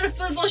 She's got a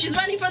food bowl. She's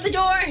running for the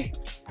door.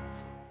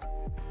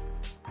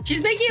 She's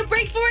making a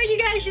break for it, you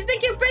guys. She's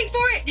making a break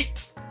for it.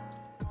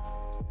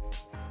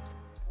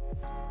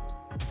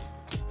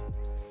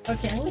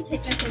 Okay, I'm gonna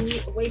take that from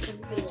you, away from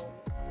you a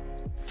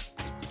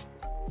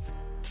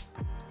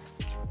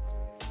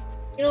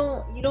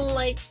little. You don't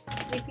like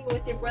sleeping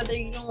with your brother.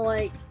 You don't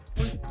like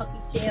going to puppy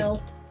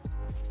jail.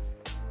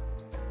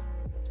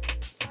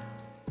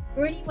 You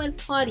already went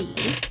potty.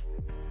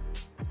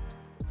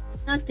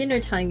 Not dinner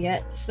time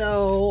yet,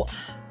 so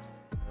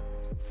I'm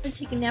gonna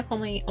take a nap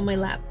on my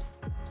lap.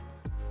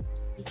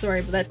 I'm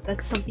sorry, but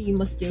that's something you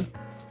must do.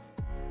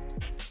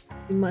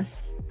 You must.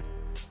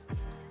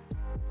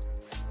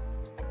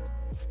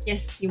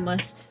 Yes, you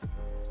must.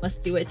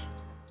 Must do it.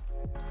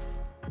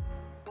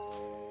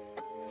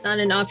 Not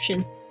an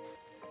option.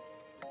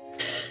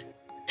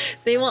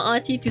 They want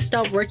Auntie to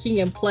stop working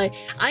and play.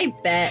 I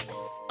bet.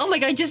 Oh my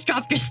god, I just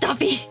dropped your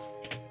stuffy.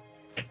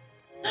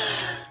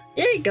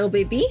 There you go,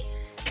 baby.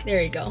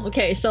 There you go.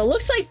 Okay, so it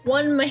looks like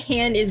one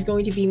hand is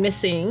going to be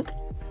missing.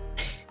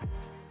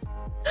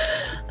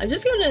 I'm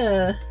just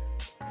gonna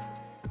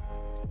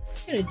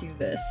do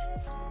this.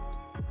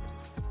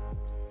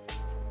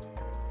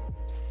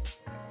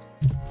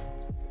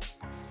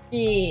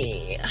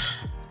 Yeah.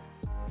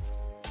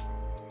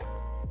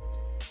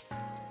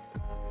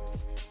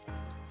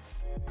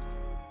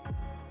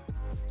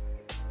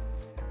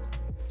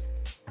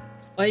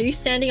 Why are you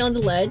standing on the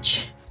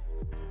ledge?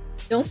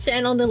 Don't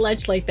stand on the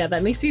ledge like that.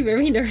 That makes me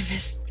very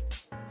nervous.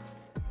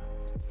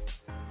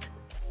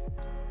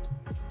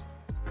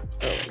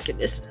 Oh my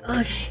goodness.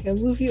 Okay, I'll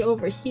move you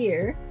over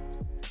here.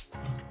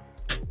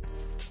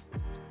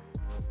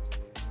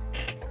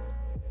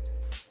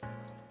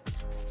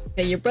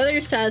 Okay, your brother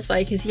is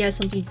satisfied because he has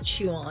something to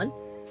chew on.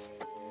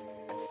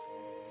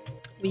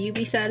 Will you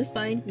be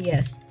satisfied?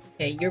 Yes.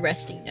 Okay, you're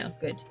resting now.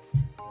 Good.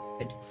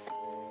 Good.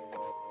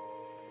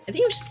 I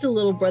think it was just the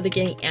little brother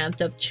getting amped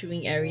up,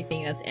 chewing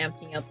everything that's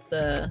amping up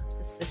the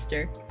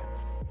sister.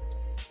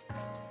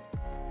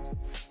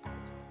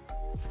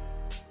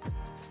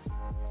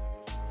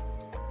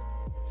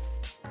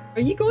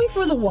 Are you going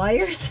for the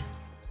wires?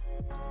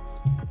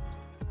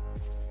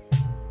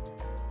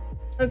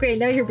 Oh great,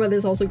 now your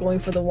brother's also going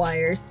for the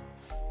wires.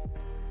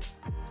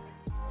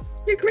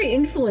 You're a great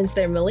influence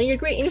there, Millie. You're a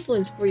great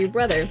influence for your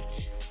brother.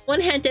 One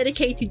hand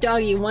dedicated to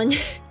Doggy, one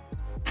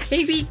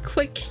maybe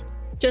quick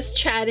just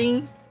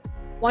chatting.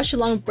 Watch a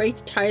long break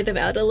to tire them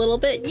out a little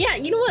bit. Yeah,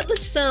 you know what?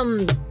 Let's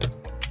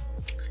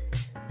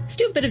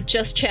do a bit of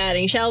just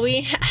chatting, shall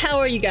we? How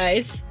are you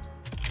guys?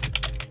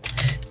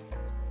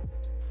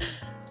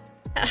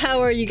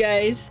 How are you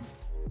guys?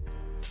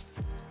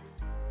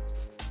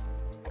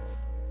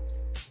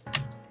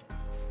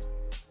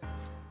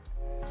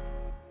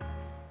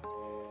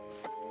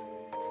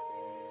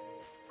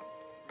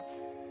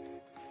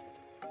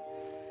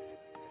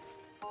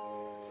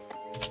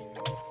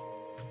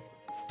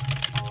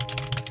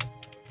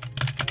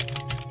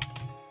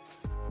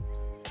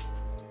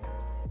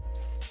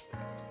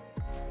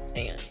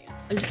 Hang on.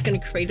 I'm just gonna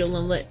cradle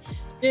and let.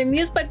 You're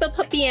amused by the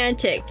puppy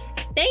antic.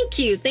 Thank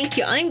you, thank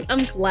you.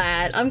 I'm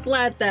glad. I'm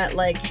glad that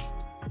like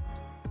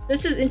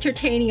this is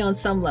entertaining on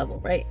some level,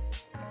 right?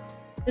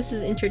 This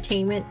is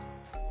entertainment.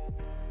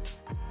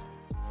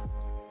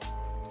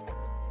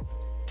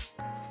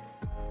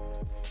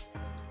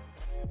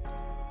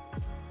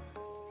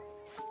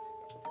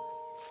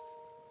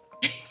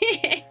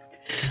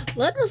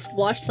 Let us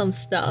watch some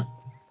stuff.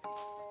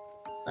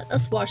 Let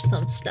us watch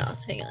some stuff.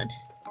 Hang on.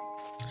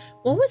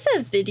 What was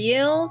that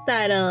video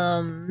that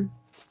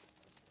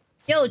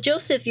Yo,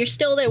 Joseph, you're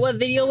still there. What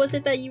video was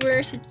it that you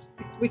were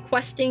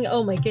requesting?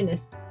 Oh my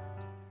goodness.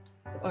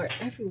 You are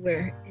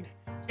everywhere. And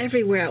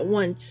everywhere at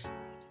once.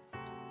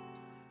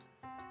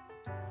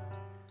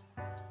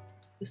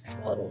 You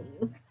swallowed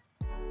you.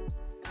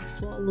 I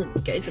swallowed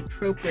you guys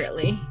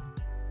appropriately.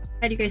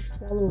 Had you guys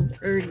swallowed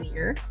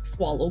earlier?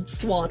 Swallowed,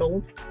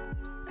 swaddled.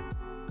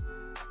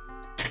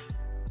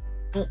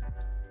 Oh.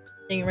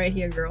 Staying right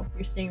here, girl.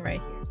 You're staying right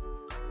here.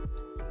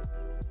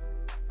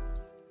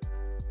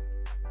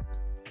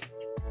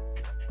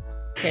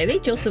 Okay, I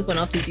think Joseph went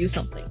off to do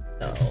something,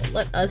 so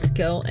let us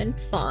go and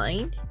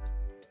find.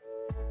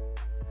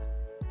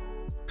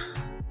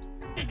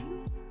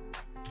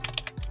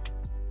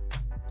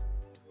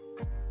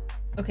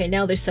 Okay,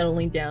 now they're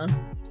settling down.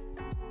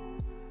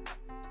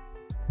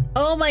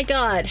 Oh my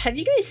god, have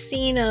you guys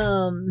seen,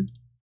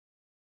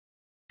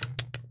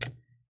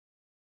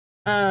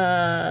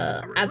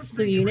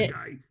 Absolute Unit?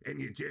 And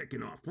you're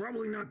jacking off.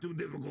 Probably not too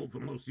difficult for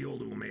most of you all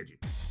to imagine.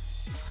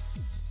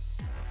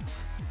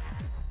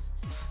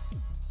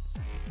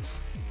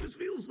 This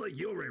feels like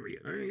your area.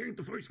 You ain't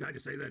the first guy to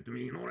say that to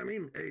me, you know what I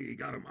mean? Hey, you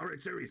got him. Alright,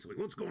 seriously,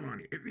 what's going on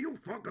here? If you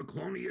fuck a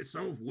clone of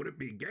yourself, would it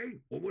be gay?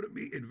 Or would it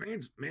be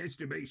advanced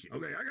masturbation?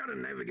 Okay, I gotta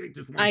navigate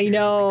this one. I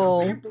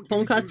know.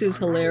 Tonkatsu is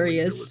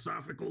hilarious.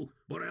 Philosophical,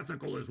 but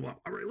ethical as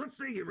well. Alright, let's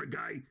say you're a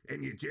guy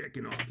and you're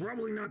jacking off.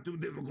 Probably not too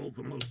difficult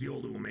for most of you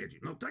all to imagine.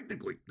 Now,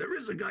 technically, there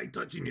is a guy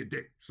touching your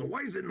dick. So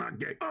why is it not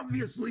gay?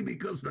 Obviously,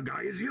 because the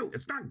guy is you.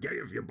 It's not gay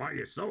if you're by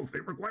yourself.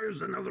 It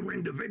requires another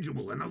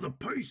individual, another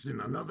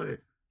person,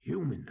 another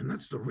human, and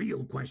that's the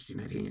real question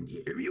at hand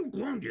here. If you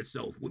cloned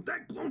yourself, would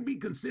that clone be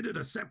considered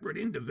a separate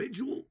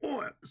individual,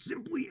 or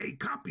simply a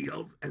copy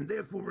of, and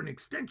therefore an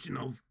extension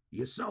of,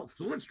 yourself?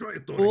 So let's try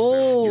a thought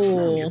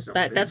experiment.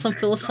 Oh, that's some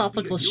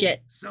philosophical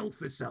shit. Self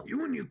is self.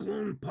 You and your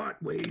clone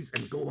part ways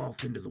and go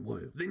off into the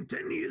world. Then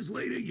 10 years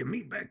later, you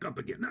meet back up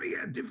again. Now you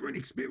had different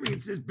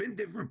experiences, been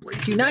different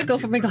places. Do not go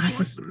for my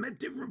glasses. Met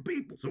different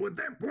people. So at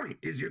that point,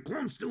 is your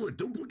clone still a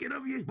duplicate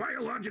of you?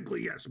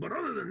 Biologically, yes. But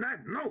other than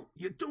that, no.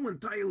 You're two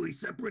entirely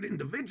separate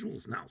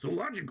individuals now. So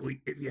logically,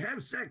 if you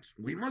have sex,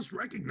 we must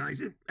recognize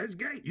it as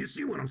gay. You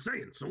see what I'm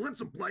saying? So let's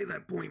apply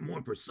that point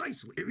more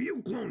precisely. If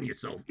you clone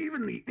yourself,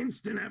 even the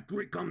instant after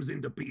it comes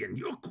into being,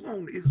 your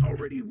clone is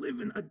already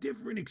living a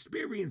different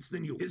experience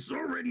than you. It's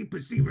already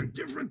perceiving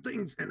different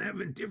things and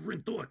having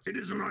different thoughts. It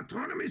is an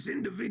autonomous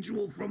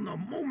individual from the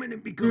moment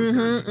it becomes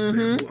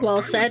conscious.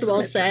 Well said,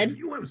 well said. If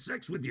you have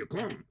sex with your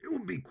clone, it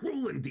would be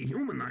cruel and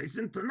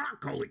dehumanizing to not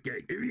call it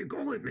gay. If you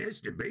call it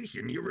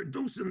masturbation, you're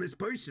reducing this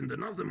person to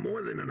nothing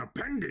more than an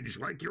appendage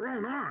like your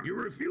own arm.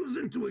 You're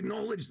refusing to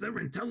acknowledge their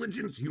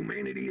intelligence,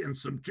 humanity, and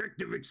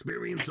subjective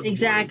experience of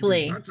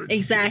exactly. the world. That's a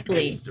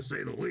exactly. to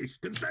say the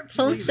least.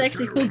 Some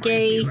sex equal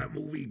gay,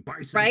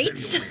 right?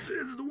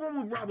 The one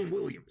with Robin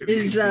Williams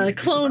is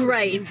clone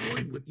rights.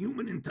 With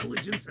human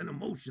intelligence and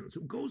emotions,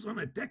 who goes on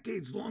a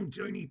decades-long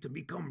journey to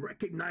become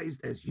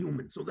recognized as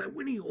human, so that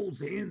when he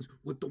holds hands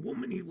with the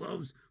woman he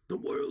loves, the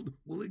world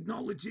will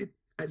acknowledge it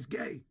as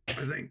gay.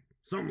 I think.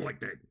 Something like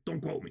that.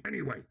 Don't quote me.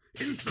 Anyway,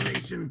 in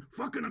summation,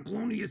 fucking a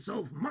clone of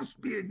yourself must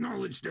be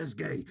acknowledged as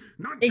gay.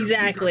 Not just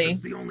because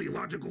it's the only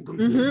logical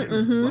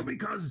conclusion, but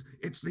because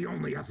it's the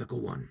only ethical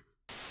one.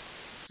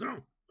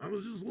 So, I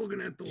was just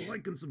looking at the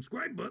like and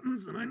subscribe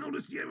buttons, and I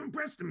noticed you haven't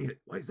pressed them yet.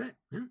 Why is that?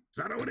 Huh? Is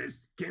that how it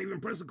is? Can't even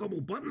press a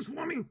couple buttons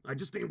for me? I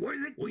just ain't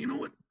worth it? Well, you know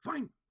what?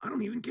 Fine. I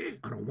don't even care.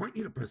 I don't want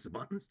you to press the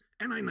buttons,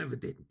 and I never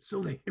did.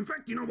 So there. In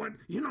fact, you know what?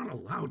 You're not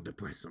allowed to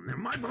press them. They're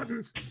my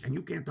buttons, and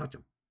you can't touch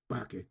them.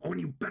 Okay. Oh, and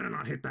you better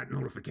not hit that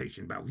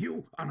notification bell.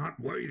 You are not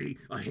worthy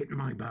of hitting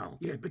my bell.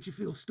 Yeah, but you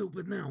feel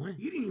stupid now, eh?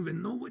 You didn't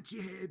even know what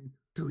you had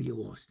till you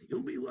lost it.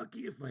 You'll be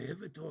lucky if I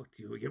ever talk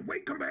to you again.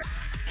 Wait, come back.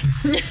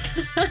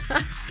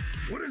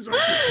 What is up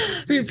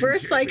with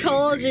Reverse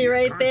psychology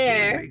right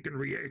there. Making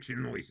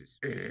reaction noises.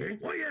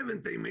 Why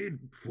haven't they made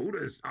food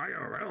as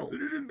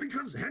IRL?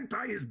 Because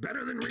hentai is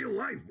better than real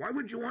life. Why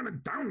would you want to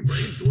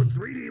downgrade to a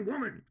 3D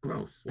woman?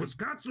 Gross. Was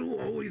Katsu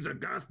always a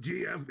goth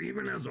GF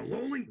even as a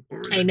loli?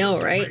 Or is I it know,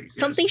 just a right? phase?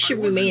 Something Yes, should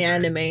I was remain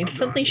in fact anime. a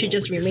Something goth should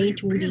just loli. You remain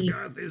see, being 2D.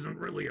 goth isn't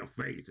really a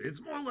phase.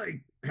 It's more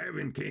like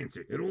having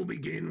cancer. It all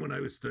began when I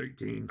was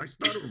 13. I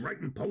started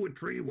writing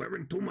poetry,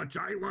 wearing too much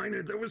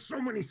eyeliner. There was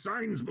so many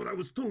signs, but I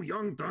was too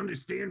young to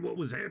understand what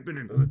was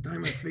happening. By the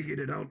time I figured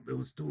it out, it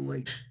was too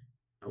late.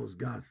 I was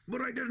goth.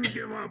 But I didn't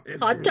give up.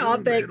 After Hot a long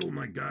topic. battle,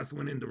 my goth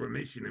went into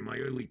remission in my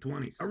early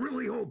 20s. I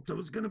really hoped I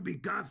was going to be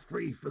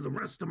goth-free for the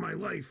rest of my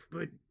life,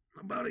 but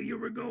about a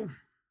year ago,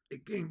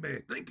 it came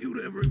back. Thank you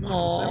to everyone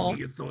who sent me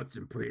your thoughts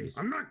and prayers.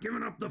 I'm not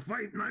giving up the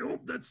fight, and I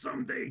hope that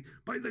someday,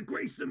 by the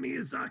grace of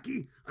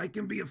Miyazaki, I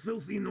can be a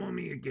filthy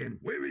normie again.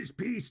 Where is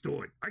pea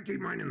stored? I keep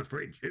mine in the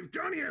fridge. If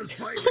Johnny has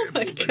 5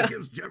 apples and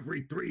gives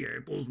Jeffrey 3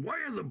 apples, why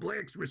are the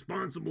blacks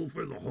responsible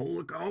for the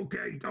Holocaust?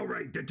 Okay, all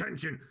right,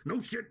 detention. No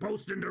shit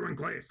posting during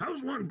class.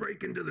 How's one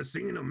break into the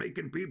scene of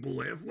making people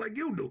laugh like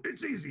you do?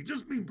 It's easy.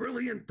 Just be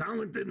brilliant,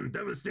 talented, and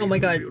devastating. Oh my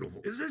God.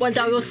 Beautiful. Is this One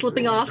dog was statement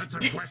slipping wrong? off.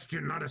 That's a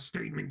question, not a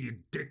statement, you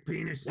dick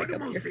penis. Why do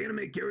most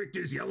anime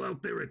characters yell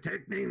out their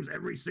attack names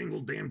every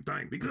single damn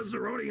time? Because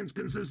their audience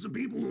consists of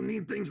people who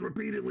need things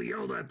repeatedly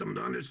yelled at them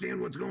to understand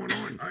what's going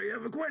on. I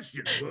have a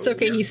question. Well, It's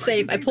okay, he's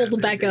safe. I pulled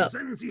him back up.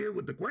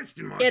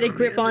 He had a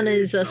grip on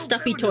his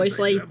stuffy toy,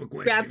 so I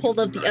grabbed hold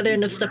of the other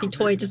end of stuffy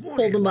toy and just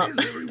pulled him up. Why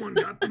has everyone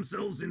got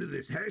themselves into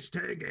this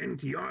hashtag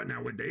NTR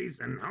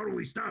nowadays, and how do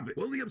we stop it?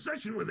 Well, the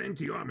obsession with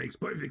NTR makes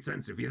perfect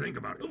sense if you think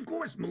about it. Of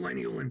course,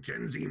 millennial and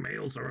Gen Z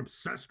males are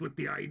obsessed with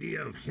the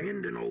idea of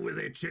handing over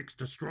their chicks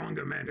to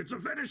stronger men. It's a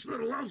fetish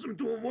that allows them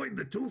to avoid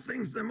the two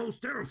things they're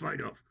most terrified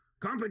of: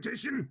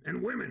 competition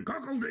and women.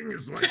 Cuckolding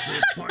is like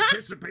the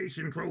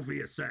participation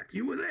trophy of sex.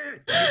 You were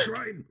there, you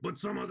tried, but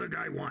some other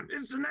guy won.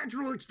 It's a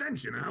natural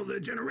extension of how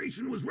their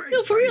generation was raised.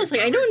 No, for real, like,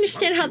 I don't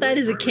understand how that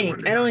is a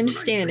kink. I don't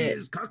understand it.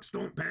 Cucks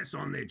don't pass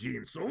on their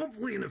genes, so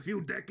hopefully in a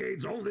few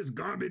decades, all this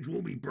garbage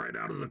will be bred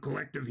out of the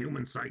collective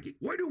human psyche.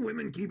 Why do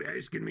women keep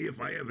asking me if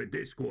I have a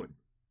Discord?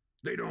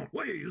 They don't.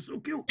 Why are you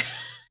so cute?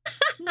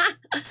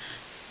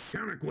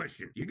 Counter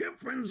question. You get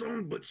friend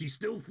zoned, but she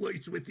still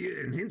flirts with you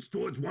and hints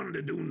towards wanting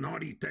to do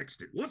naughty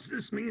texting. What's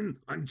this mean?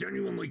 I'm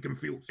genuinely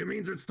confused. It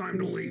means it's time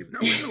to leave.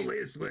 Now, in the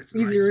last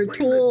lesson, I explained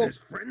that this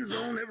friend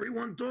zone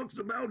everyone talks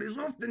about is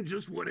often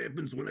just what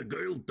happens when a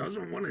girl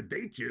doesn't want to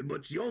date you,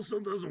 but she also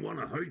doesn't want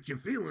to hurt your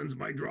feelings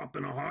by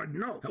dropping a hard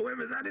no.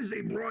 However, that is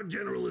a broad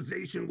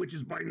generalization which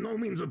is by no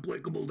means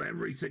applicable to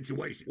every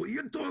situation. What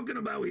you're talking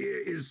about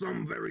here is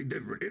something very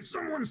different. If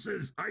someone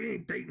says, I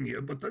ain't dating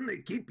you, but then they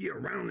keep you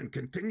around and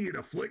continue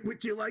to flirt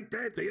with you like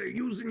that, they are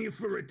using you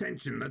for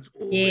attention. That's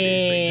all it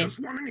is. They just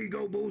want an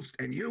ego boost,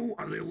 and you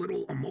are their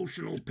little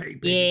emotional pay.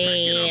 Pack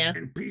it up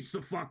and piece the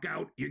fuck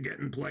out. You're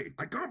getting played.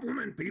 I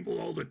compliment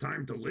people all the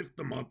time to lift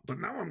them up, but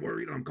now I'm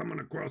worried I'm coming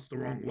across the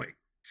wrong way.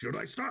 Should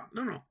I stop?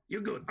 No, you're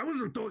good. I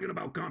wasn't talking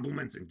about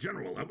compliments in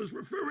general. I was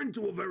referring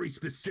to a very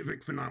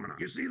specific phenomenon.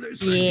 You see,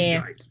 there's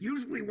certain guys,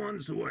 usually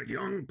ones who are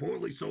young,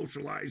 poorly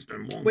socialized,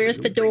 and lonely. Wears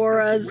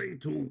fedoras. The way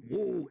to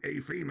woo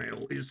a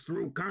female is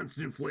through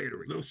constant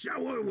flattery. They'll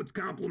shower her with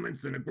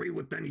compliments and agree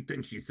with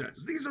anything she says.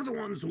 These are the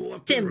ones who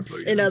often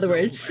refer to in other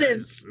words,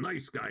 themselves as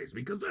nice guys,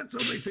 because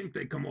that's how they think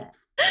they come off.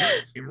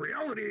 In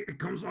reality, it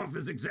comes off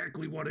as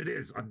exactly what it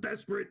is: a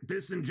desperate,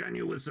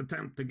 disingenuous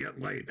attempt to get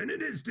laid. And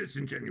it is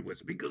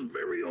disingenuous because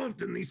very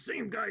often these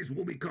same guys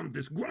will become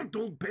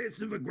disgruntled,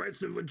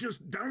 passive-aggressive, or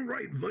just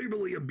downright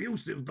verbally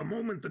abusive the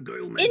moment the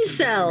girl mentions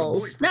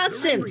incels, not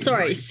simps.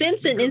 Sorry,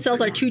 simps and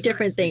incels are two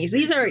different things.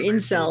 These are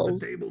incels. At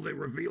the table, they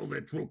reveal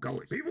their true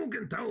colors. People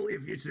can tell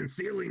if you're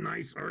sincerely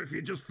nice or if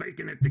you're just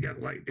faking it to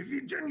get laid. If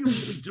you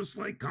genuinely just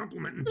like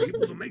complimenting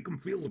people to make them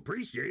feel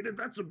appreciated,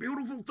 that's a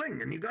beautiful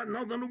thing, and you got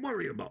nothing to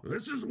worry about.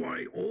 This is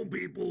why all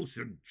people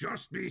should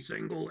just be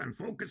single and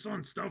focus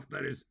on stuff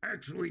that is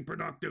actually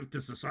productive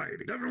to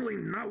society. Definitely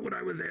not what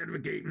I was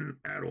advocating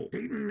at all.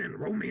 Dating and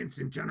romance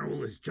in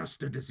general is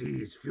just a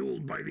disease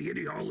fueled by the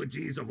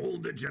ideologies of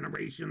older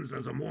generations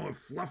as a more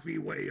fluffy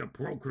way of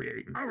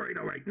procreating. All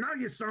right. Now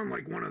you sound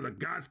like one of the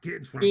goth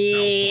kids from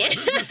South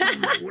Park. This is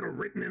something I would have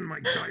written in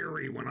my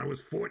diary when I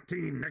was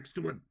 14 next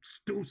to a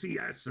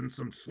Stussy S and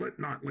some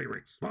Slipknot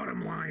lyrics.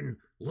 Bottom line,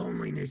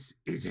 loneliness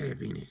is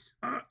happiness.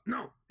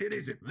 No, it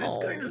isn't. This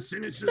kind of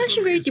cynicism That's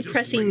a very is just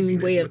depressing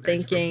laziness way of with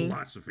extra thinking.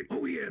 Philosophy.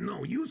 Oh yeah,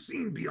 no, you've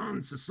seen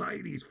beyond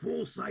society's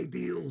false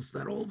ideals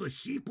that all the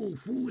sheeple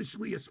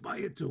foolishly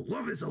aspire to.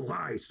 Love is a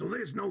lie, so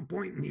there's no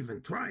point in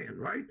even trying,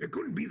 right? It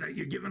couldn't be that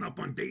you're giving up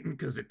on dating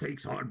because it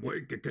takes hard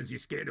work, because you're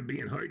scared of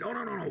being hurt. Oh,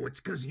 no, it's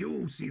because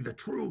you see the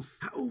truth.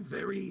 How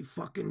very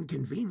fucking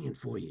convenient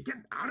for you.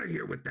 Get out of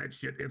here with that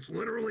shit. It's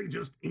literally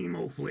just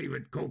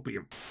emo-flavored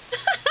copium.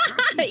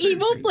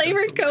 Emo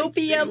flavored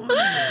Cornucopia. On in the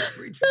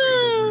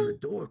refrigerator when the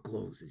door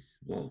closes.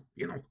 Well,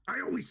 you know,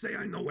 I always say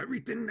I know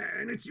everything,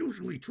 and it's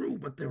usually true,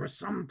 but there are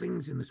some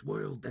things in this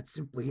world that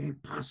simply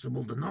ain't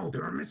possible to know.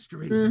 There are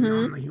mysteries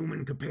beyond the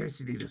human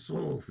capacity to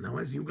solve. Now,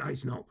 as you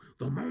guys know,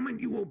 the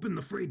moment you open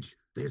the fridge,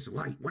 there's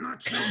light. We're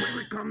not sure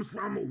where it comes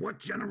from or what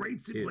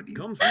generates it, but it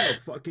comes from a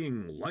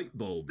fucking light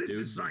bulb, this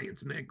dude. is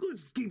science, man.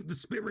 Let's keep the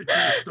spiritual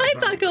stuff Hi,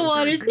 out. Bucket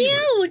Waters. Anyway,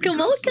 Yeah,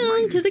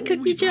 welcome to the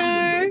cookie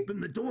jar. Open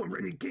the door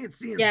and you can't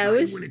see inside Yeah, it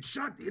was... when it's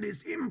shut. It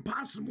is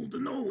impossible to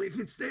know if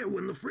it's there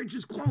when the fridge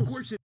is closed. Of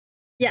course,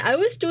 Yeah, I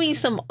was doing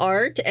some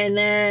art, and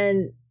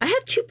then I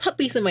have 2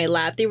 puppies in my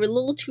lap. They were a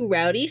little too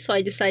rowdy, so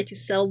I decided to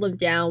settle them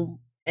down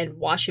and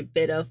watch a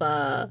bit of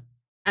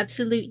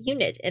Absolute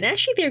Unit. And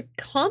actually, they're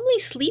calmly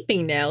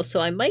sleeping now,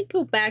 so I might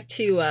go back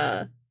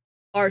to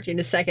art in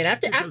a second.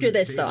 After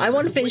this, though, I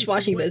want to finish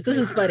watching this. This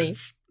is funny.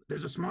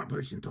 There's a smart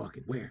person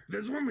talking. Where?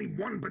 There's only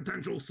one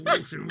potential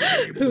solution we've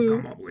been able to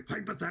come up with.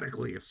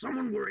 Hypothetically, if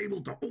someone were able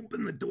to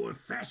open the door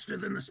faster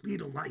than the speed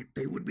of light,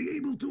 they would be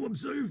able to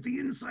observe the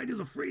inside of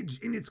the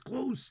fridge in its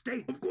closed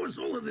state. Of course,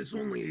 all of this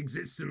only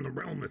exists in the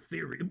realm of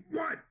theory.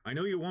 What? I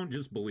know you won't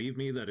just believe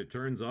me that it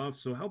turns off,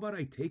 so how about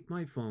I take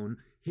my phone,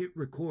 hit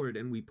record,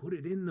 and we put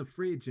it in the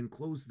fridge and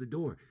close the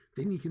door.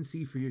 Then you can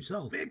see for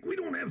yourself. Vic, we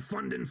don't have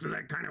funding for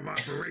that kind of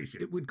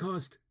operation. It would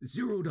cost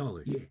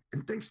 $0. Yeah,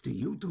 and thanks to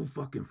you 2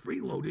 fucking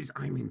freeloaders,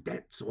 I'm in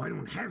debt, so I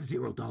don't have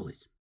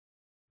 $0.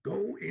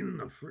 Go in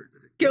the fridge.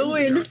 Go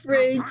in the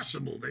fridge. It's not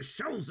possible. There's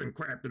shelves and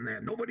crap in there.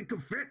 Nobody can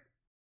fit.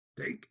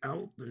 Take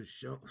out the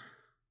shelf.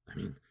 I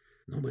mean,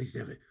 nobody's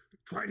ever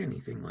tried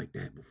anything like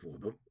that before,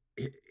 but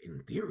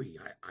in theory,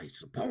 I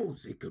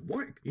suppose it could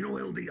work. You know,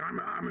 LD,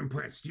 I'm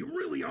impressed. You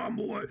really are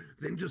more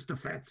than just a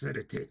fat set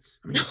of tits.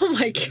 I mean, Oh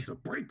my God. It's a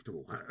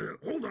breakthrough.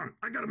 Hold on,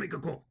 I gotta make a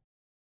call.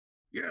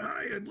 Yeah,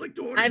 hi, I'd like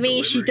to order I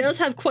mean, she delivery. does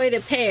have quite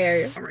a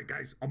pair. All right,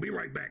 guys, I'll be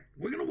right back.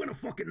 We're gonna win a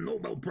fucking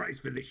Nobel Prize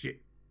for this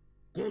shit.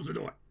 Close the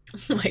door.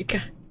 Oh my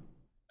God.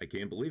 I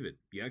can't believe it.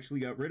 You actually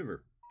got rid of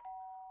her.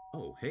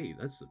 Oh, hey,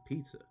 that's the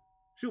pizza.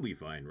 She'll be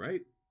fine,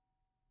 right?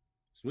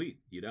 Sweet.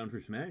 You down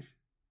for Smash?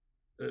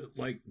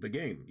 Like the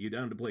game. You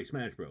down to play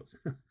Smash Bros?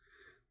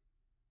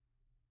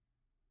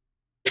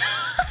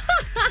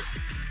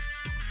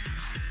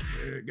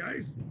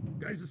 Guys,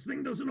 this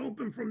thing doesn't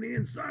open from the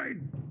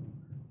inside.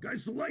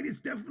 Guys, the light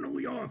is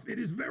definitely off. It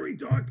is very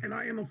dark, and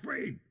I am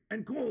afraid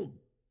and cold.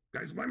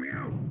 Guys, let me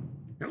out.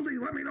 LD,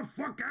 let me the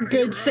fuck out of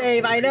here. Good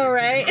save, I know,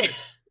 right?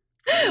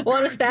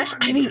 Want to smash?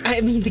 I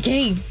mean the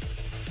game.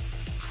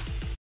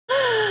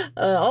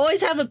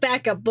 Always have a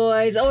backup,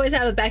 boys. Always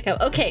have a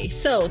backup. Okay,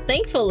 so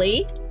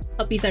thankfully,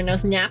 puppies are now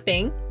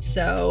napping.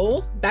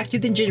 So back to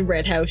the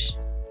gingerbread house.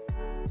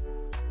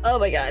 Oh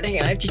my God! Hang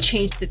on, I have to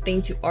change the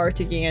thing to art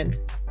again.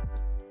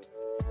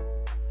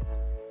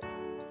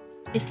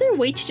 Is there a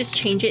way to just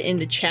change it in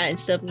the chat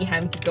instead of me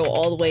having to go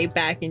all the way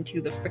back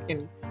into the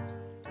frickin'...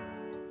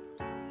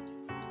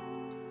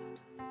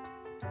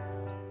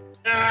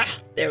 Ah,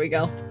 there we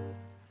go.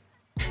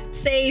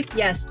 Save,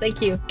 yes,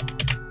 thank you.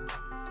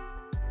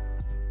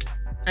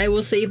 I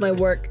will save my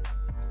work.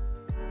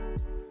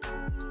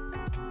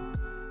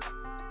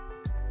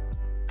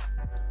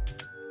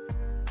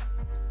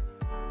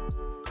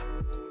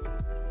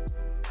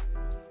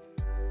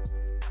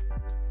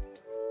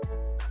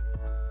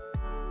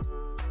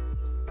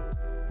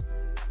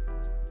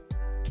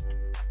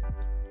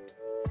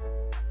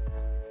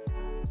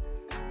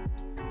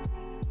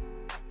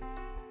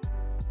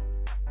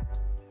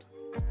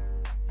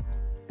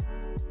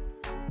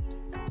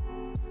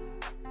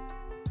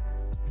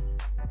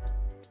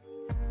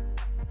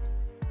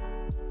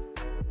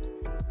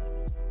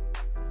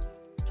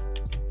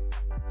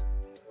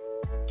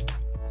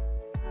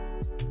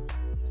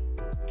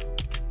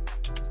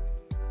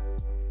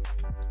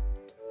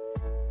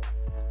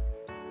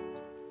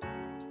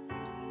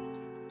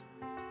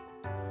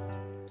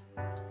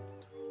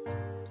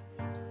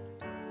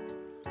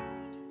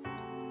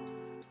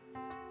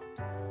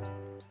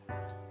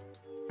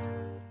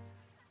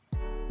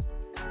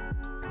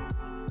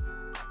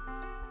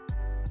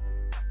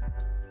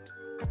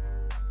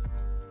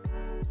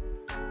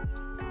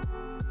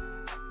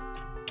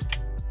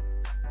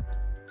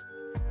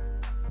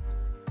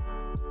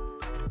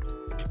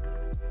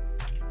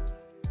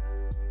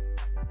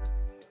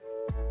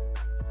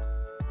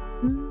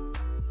 Ooh,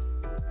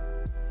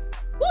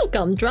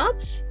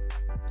 gumdrops.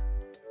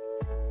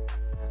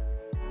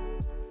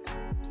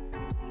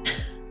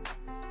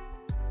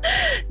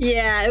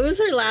 Yeah, it was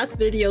her last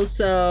video,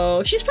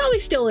 so she's probably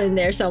still in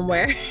there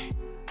somewhere.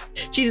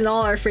 She's in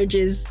all our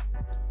fridges.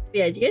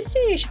 Yeah, do you guys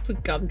think I should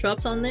put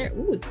gumdrops on there?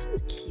 Ooh, this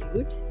one's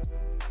cute.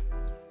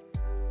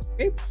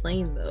 Very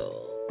plain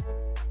though.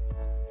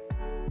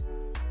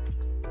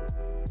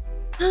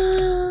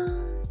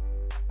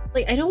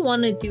 Like, I don't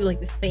want to do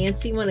like the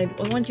fancy one. I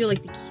want to do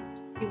like the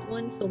cute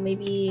one, so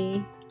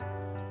maybe...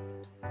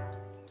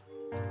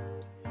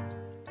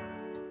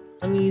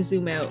 Let me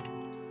zoom out.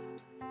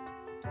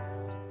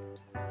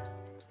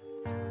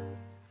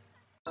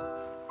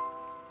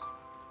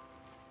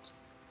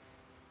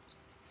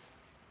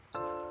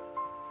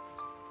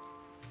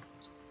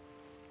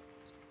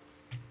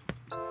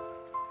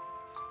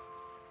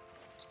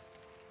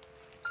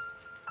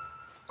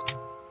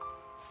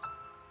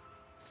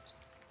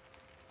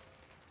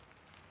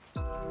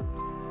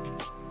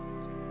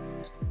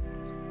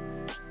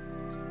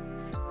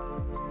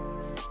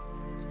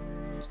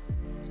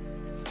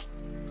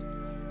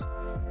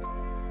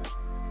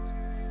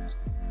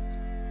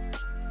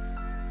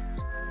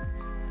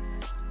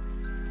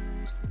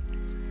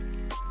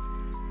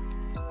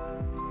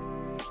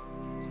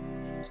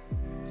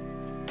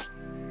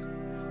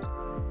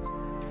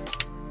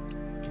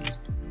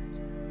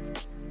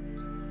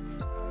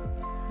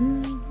 Hello,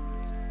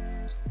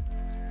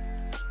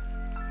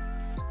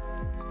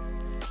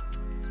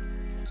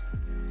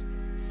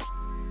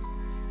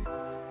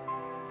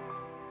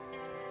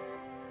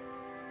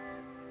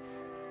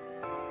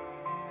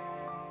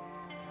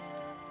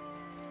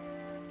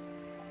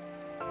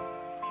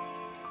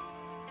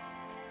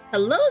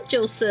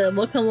 Joseph.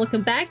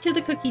 Welcome back to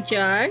the cookie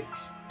jar.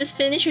 Just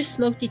finished your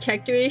smoke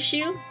detector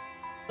issue.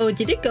 Oh,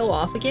 did it go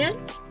off again?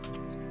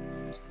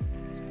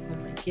 Oh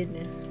my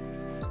goodness.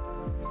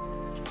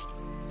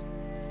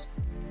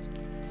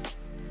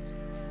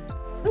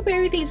 Hope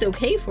everything's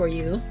okay for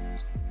you.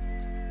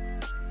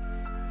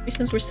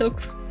 Since we're so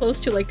close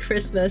to like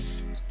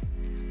Christmas.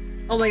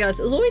 Oh my gosh,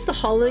 it was always the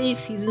holiday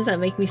seasons that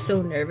make me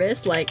so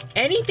nervous. Like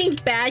anything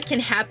bad can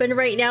happen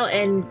right now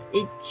and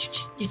you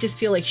just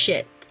feel like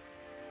shit.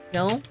 You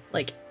know?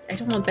 Like I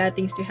don't want bad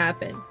things to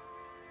happen.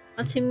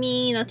 Not to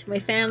me, not to my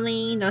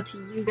family, not to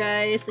you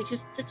guys. Like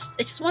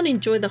I just want to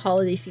enjoy the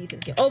holiday season.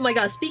 Oh my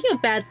god, speaking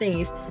of bad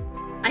things,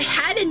 I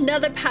had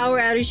another power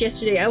outage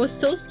yesterday. I was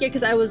so scared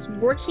because I was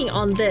working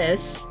on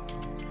this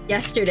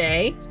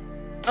yesterday.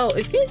 Oh,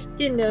 if you guys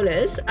didn't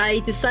notice, I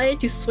decided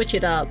to switch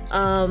it up.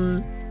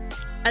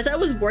 As I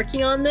was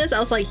working on this, I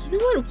was like, you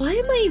know what? Why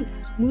am I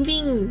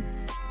moving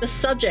the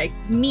subject,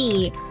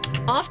 me,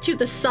 off to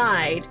the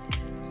side?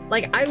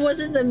 Like I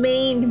wasn't the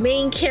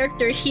main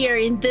character here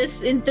in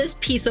this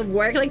piece of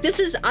work. Like this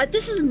is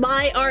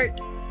my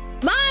art,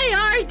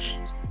 my art.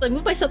 So I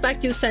moved myself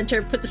back to the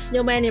center, put the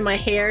snowman in my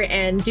hair,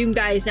 and Doom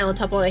Guy is now on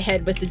top of my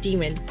head with the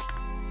demon,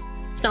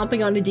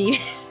 stomping on the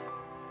demon.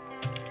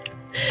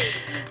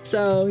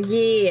 So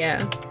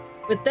yeah,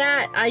 with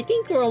that, I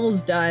think we're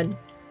almost done.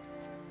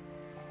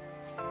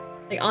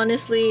 Like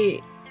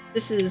honestly,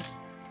 this is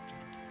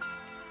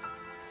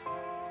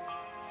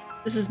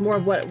more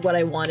of what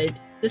I wanted.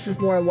 This is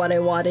more of what I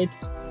wanted.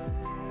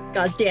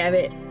 God damn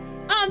it.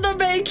 I'm the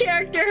main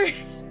character!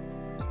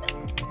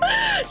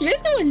 Do you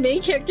guys know what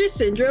main character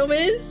syndrome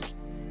is?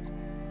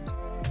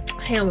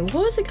 Hang on,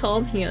 what was it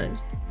called? Hang on.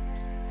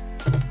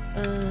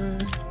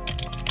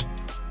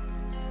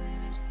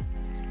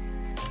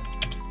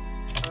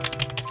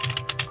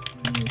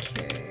 Main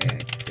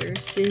character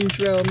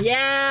syndrome.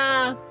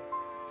 Yeah!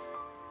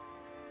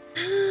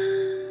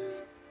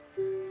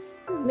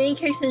 Main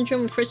character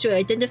syndrome refers to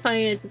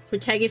identifying as the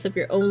protagonist of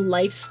your own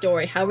life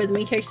story. However, the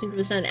main character syndrome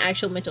is not an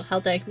actual mental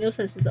health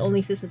diagnosis. It only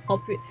exists in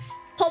pulp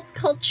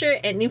culture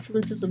and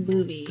influences the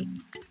movie.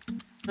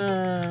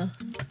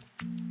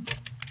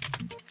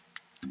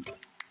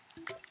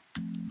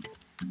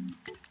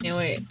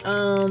 Anyway,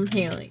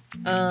 hang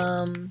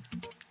on.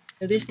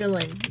 No, there's no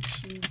one.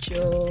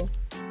 Nichijo.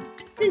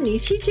 The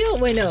Nichijo?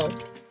 Wait, no.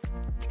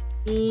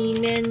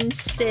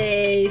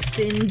 Inensei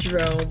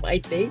syndrome, I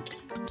think.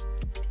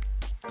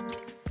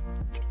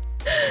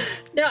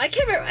 No, I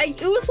can't remember.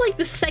 It was like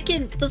the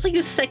second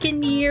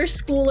year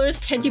schoolers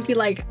tend to be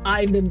like,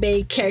 I'm the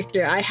main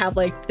character. I have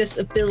like this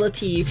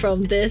ability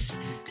from this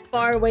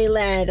faraway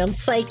land. I'm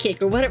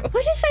psychic or whatever.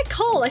 What is that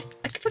called?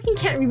 I fucking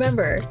can't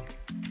remember.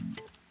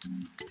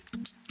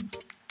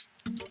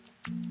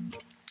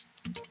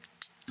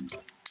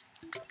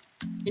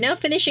 You're now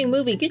finishing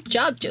movie. Good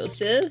job,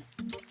 Joseph.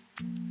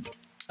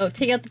 Oh,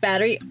 take out the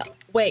battery.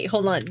 Wait,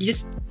 hold on.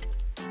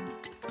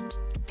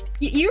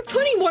 You're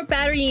putting more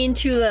battery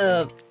into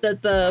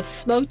the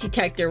smoke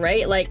detector,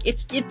 right? Like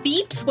it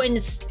beeps when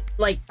it's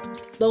like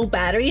low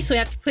battery, so you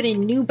have to put in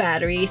new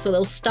battery so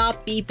they'll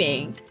stop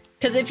beeping.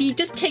 Because if you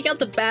just take out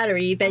the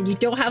battery, then you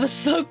don't have a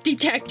smoke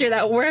detector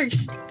that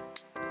works.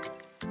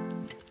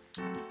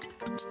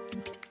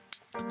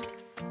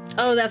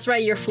 Oh, that's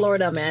right, you're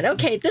Florida man.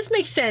 Okay, this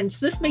makes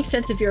sense. This makes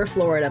sense if you're a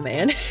Florida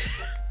man.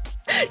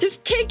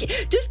 just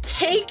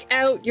take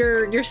out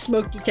your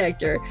smoke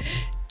detector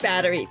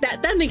battery.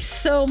 That makes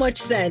so much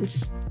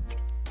sense.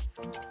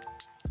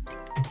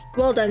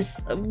 Well done.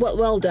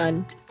 Well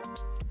done.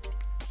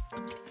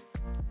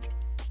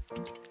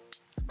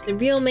 The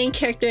real main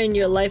character in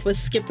your life was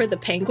Skipper the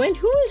Penguin?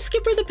 Who is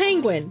Skipper the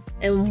Penguin?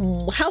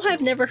 And how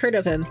have I never heard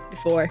of him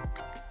before?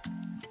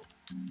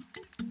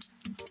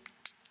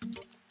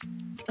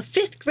 A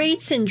 5th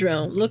grade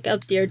syndrome. Look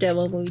up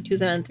Daredevil movie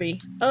 2003.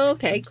 Oh,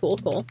 okay,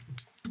 cool.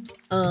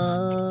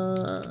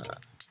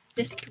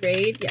 5th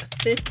grade? Yeah,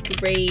 5th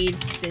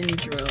grade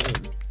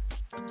syndrome.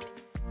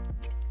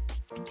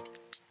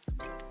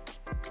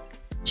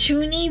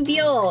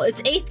 Chunibyo!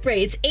 It's 8th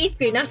grade. It's 8th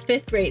grade, not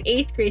 5th grade.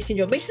 8th grade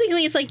syndrome.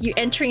 Basically, it's like you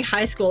entering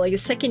high school, like the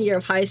second year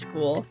of high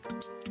school.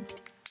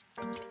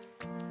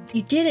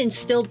 You did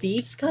instill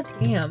beeps? God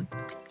damn.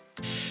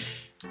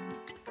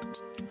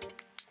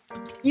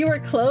 You were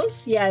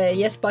close? Yeah,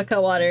 yes, Bucka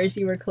Waters,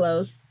 you were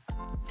close.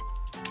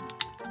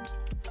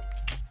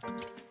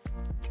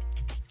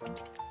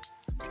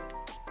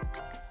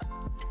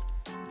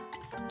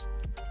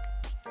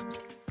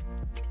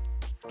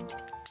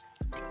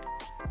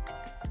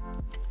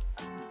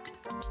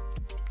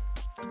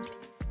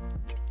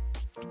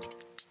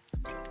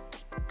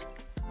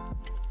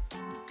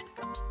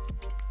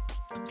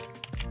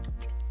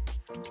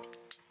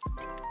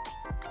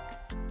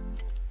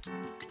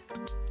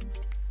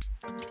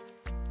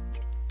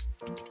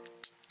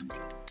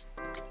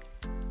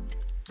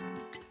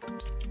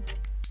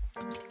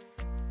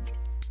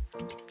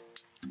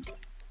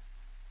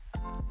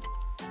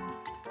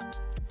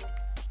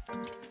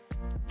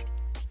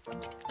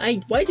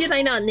 Why did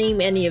I not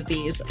name any of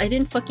these? I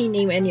didn't fucking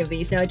name any of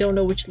these. Now I don't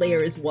know which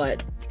layer is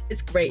what.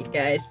 It's great,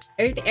 guys.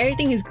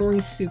 Everything is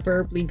going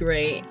superbly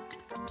great.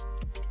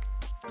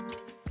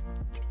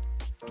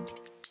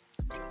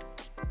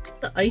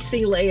 The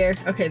icing layer.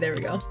 Okay, there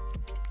we go.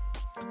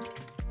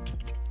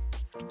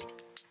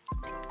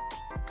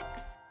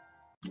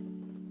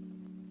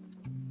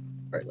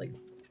 Or like.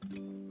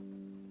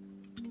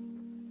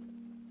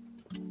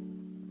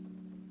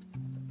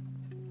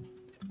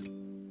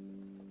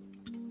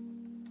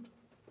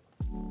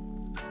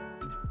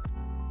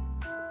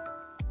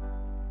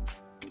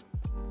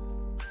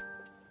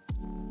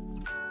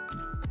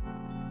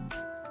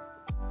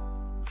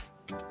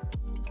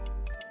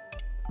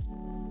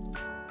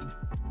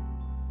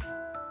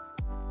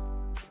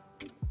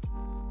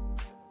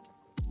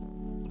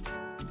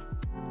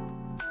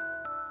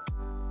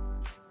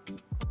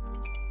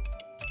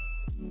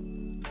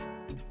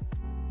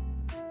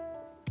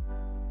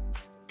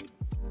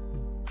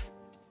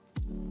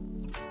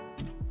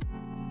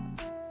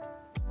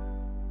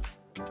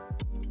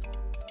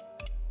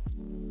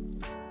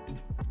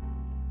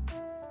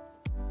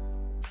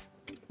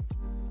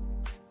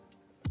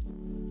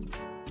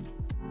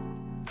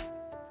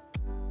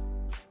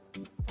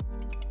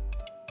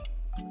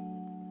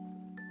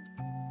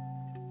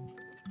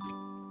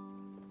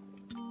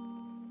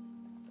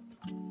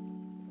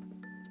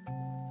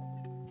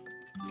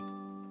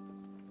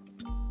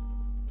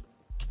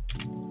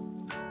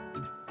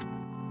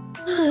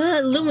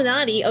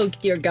 Illuminati? Oh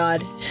dear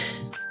god.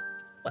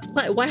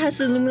 Why has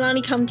the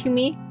Illuminati come to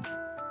me?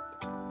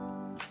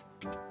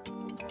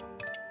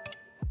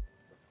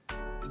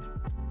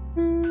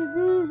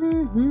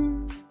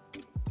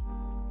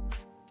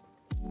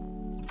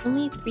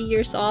 Only 3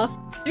 years off.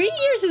 3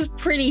 years is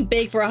pretty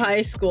big for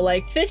high school.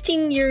 Like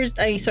 15 years,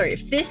 I mean, sorry,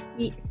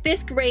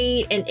 5th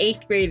grade and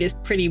 8th grade is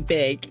pretty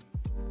big,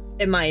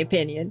 in my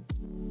opinion.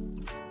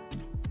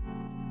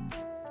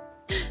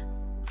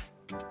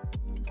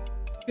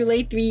 Too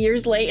late, 3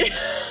 years late.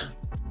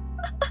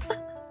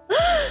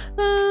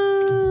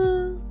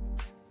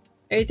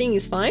 Everything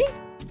is fine?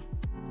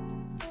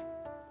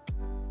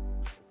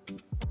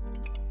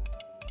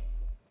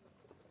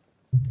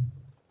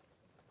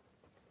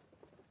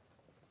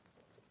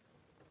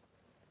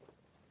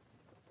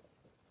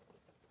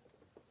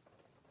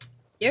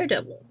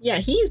 Daredevil. Yeah,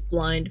 he's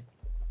blind.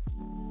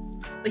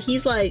 But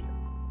he's like,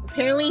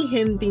 apparently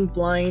him being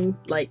blind,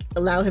 like,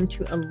 allow him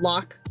to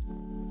unlock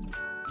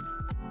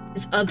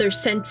his other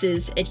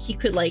senses, and he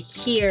could like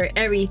hear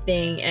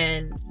everything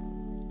and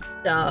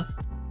stuff.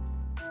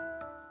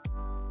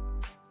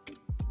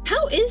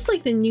 How is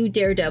like the new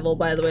Daredevil,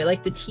 by the way,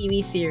 like the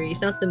TV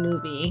series, not the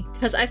movie?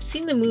 Because I've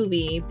seen the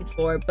movie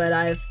before, but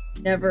I've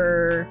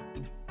never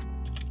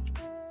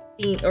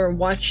seen or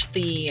watched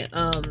the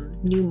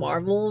new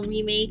Marvel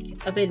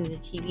remake of it in the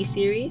TV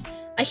series.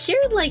 I hear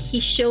like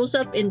he shows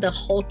up in the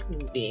Hulk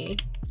movie,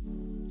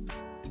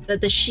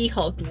 the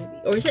She-Hulk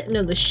movie, or is it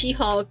no the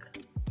She-Hulk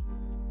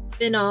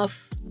spin-off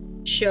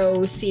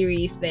show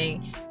series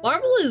thing.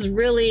 Marvel is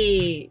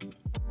really,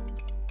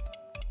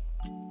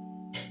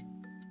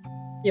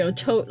 you know,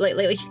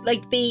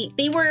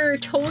 they were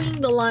towing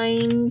the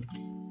line,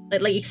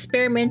 like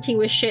experimenting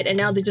with shit, and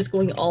now they're just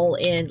going all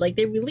in. Like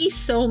they release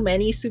so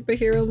many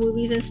superhero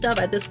movies and stuff.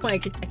 At this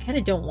point, I kind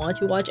of don't want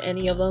to watch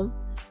any of them.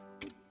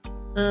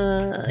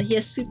 He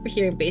has super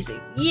hearing, basic.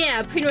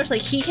 Yeah, pretty much.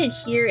 Like he can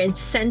hear and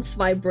sense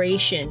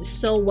vibrations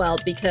so well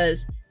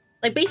because,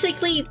 like,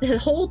 basically his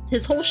whole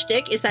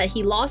shtick is that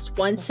he lost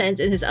one sense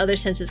and his other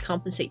senses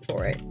compensate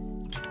for it,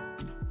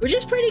 which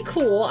is pretty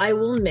cool, I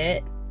will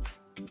admit.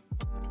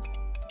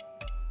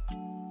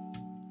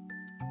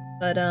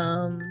 But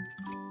I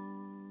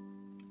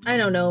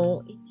don't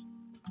know.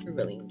 It's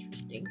really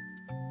interesting.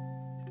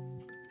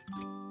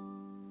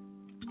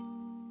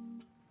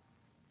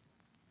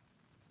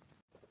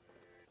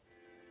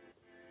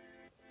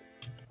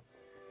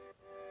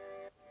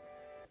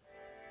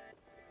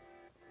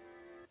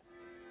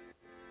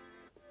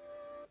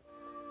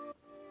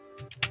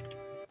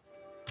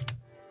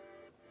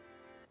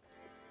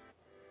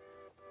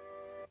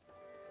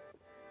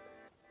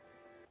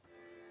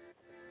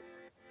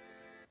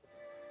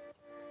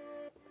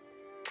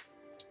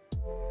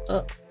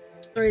 Oh,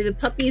 sorry, the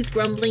puppies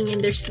grumbling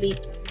in their sleep.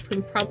 You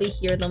can probably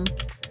hear them.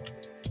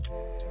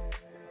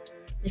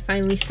 They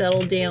finally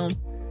settled down.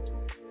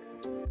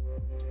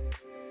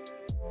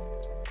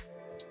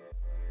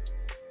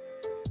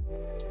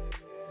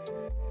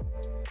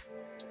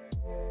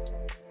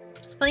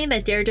 It's funny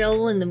that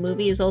Daredevil in the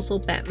movie is also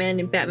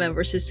Batman in Batman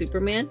vs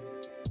Superman.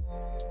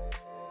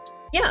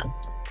 Yeah.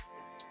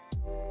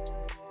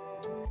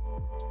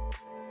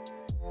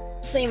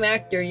 Same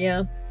actor,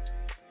 yeah.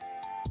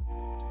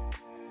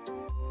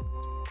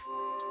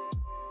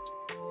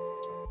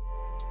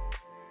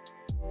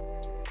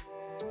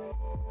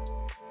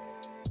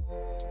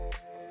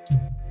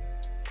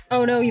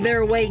 Oh no,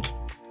 they're awake.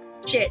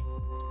 Shit.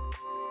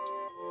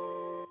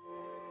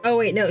 Oh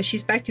wait, no,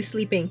 she's back to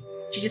sleeping.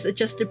 She just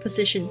adjusted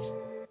positions.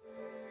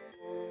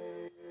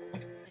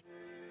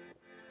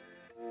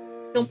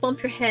 Don't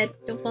bump your head.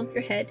 Don't bump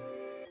your head.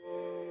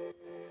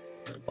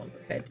 Don't bump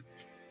your head.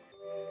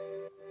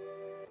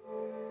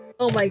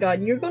 Oh my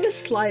god, you're gonna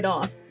slide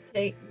off.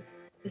 Okay,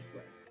 this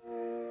way.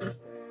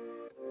 This way.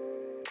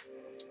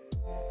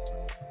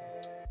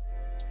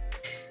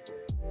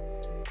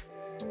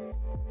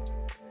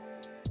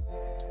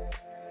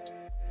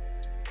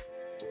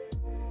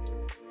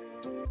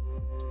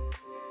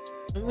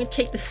 I'm gonna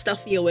take the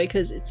stuffy away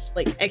because it's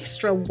like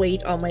extra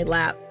weight on my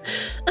lap.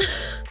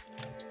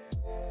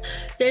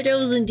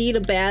 Daredevil's indeed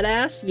a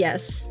badass.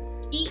 Yes,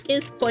 he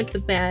is quite the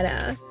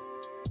badass.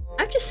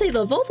 I have to say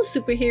though, of all the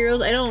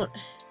superheroes,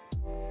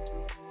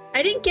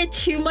 I didn't get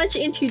too much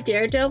into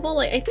Daredevil.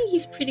 Like, I think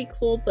he's pretty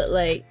cool, but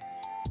like,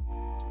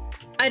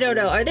 I don't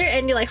know. Are there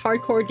any like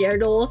hardcore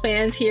Daredevil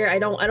fans here? I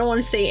don't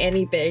want to say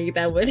anything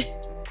that would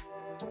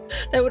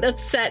that would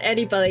upset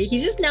anybody.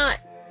 He's just not.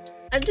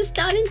 I'm just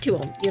not into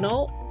him, you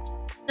know.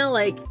 Not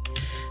like.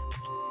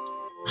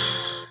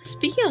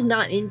 Speaking of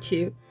not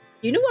into,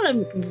 you know what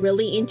I'm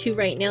really into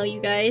right now,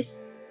 you guys?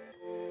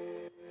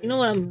 You know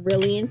what I'm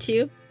really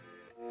into?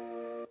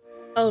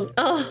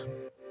 Oh.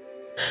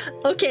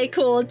 Okay,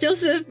 cool.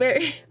 Joseph,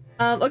 very...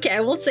 okay, I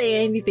won't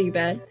say anything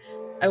bad.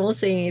 I won't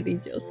say anything,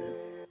 Joseph.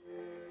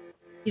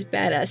 He's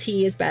badass.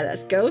 He is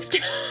badass. Ghost?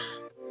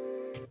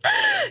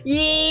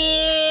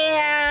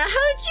 Yeah!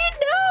 How'd you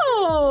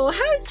know?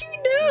 How'd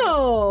you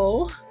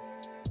know?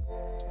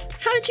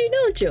 How'd you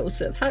know,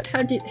 Joseph? How?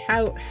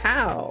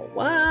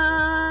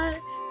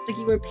 What? Like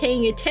you were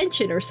paying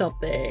attention or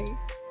something.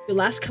 Your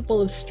last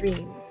couple of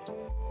streams.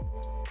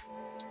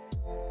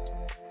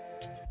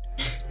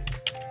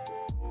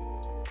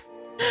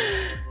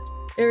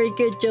 Very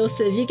good,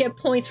 Joseph. You get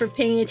points for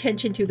paying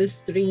attention to the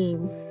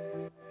stream.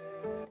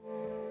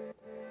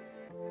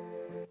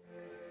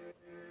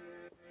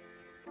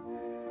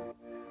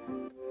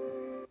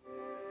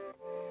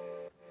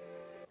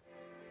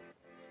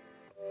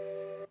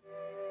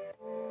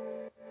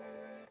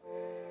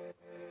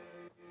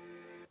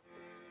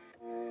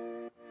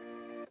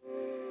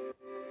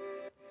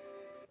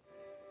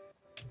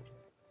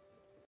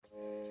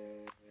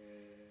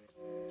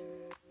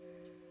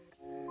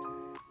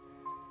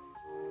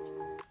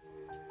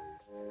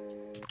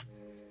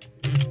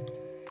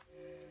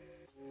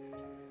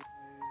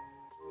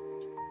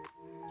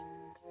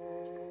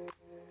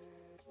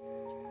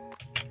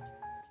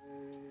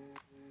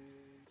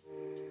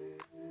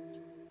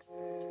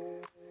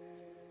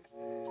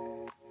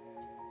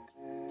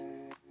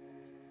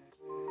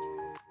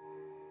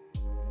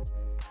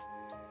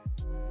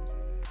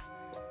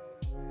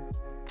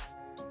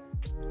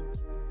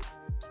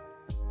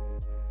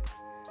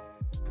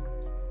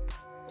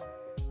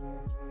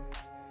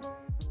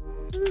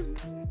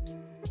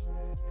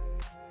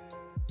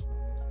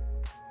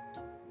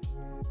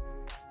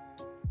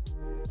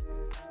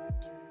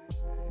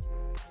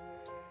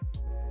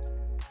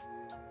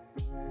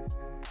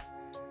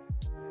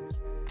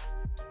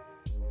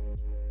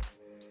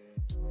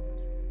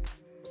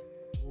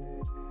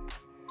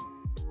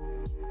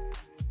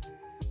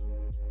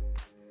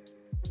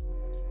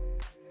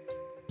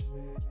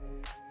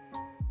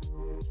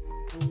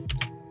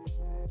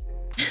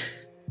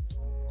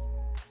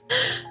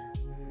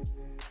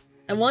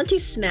 I want to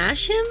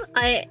smash him?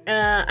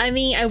 I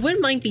mean, I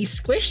wouldn't mind being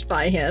squished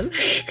by him.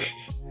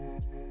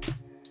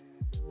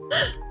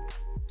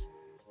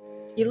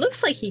 He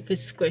looks like he could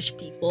squish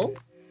people.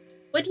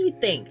 What do you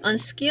think? On a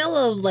scale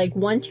of like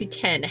 1 to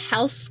 10,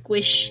 how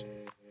squish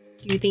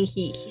do you think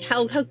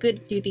how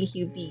good do you think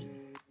he would be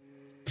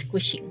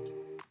squishing?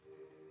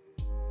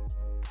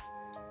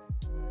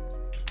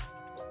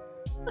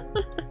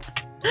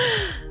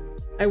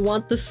 I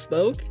want the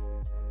smoke.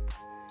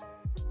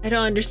 I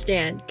don't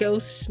understand.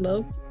 Ghost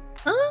smoke?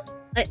 Huh?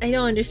 I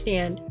don't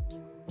understand.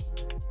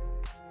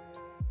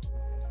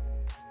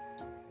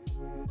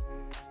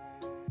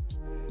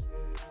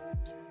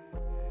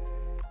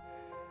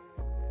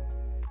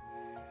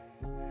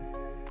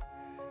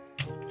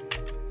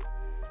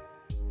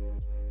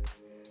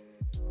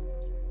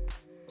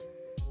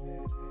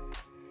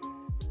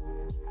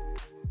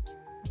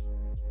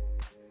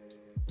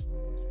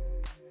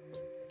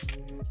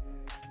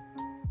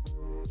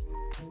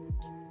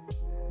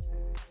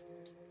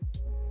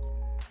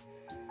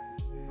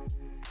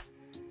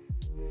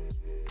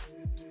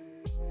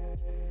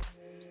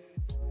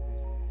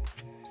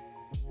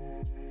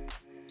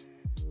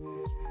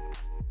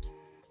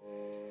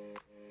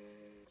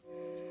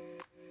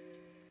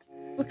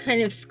 What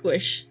kind of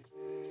squish?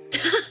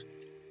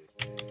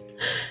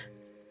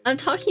 I'm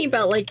talking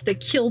about like the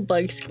kill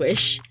bug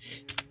squish.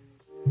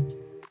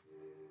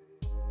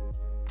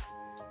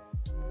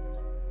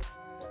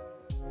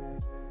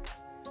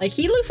 Like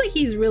he looks like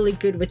he's really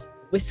good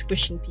with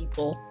squishing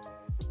people.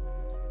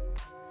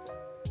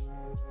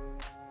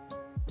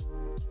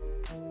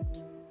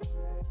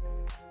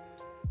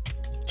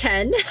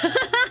 $10?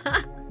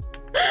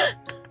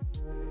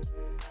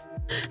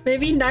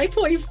 Maybe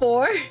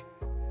 9.4?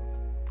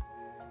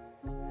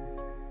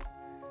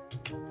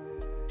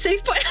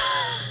 6 point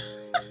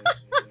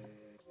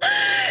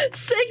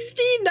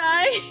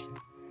 69.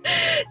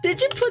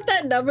 Did you put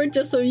that number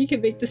just so you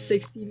can make the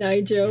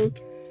 69 joke?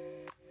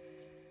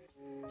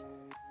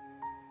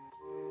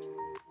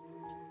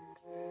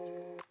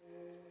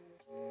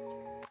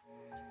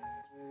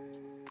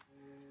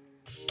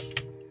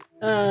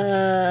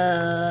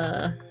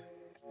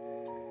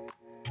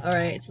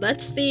 Alright, so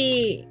that's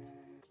the...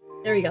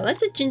 There we go, that's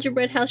the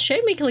gingerbread house. Should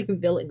I make it like a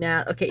village?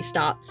 Nah, okay,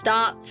 stop.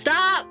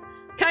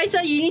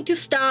 Kaisa, you need to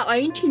stop. I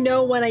need to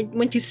know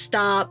when to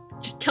stop.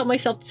 Just tell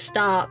myself to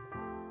stop.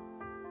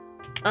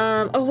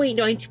 Oh wait,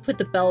 no, I need to put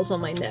the bells on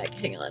my neck.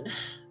 Hang on.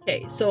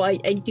 Okay, so I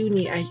do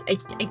need...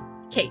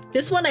 okay,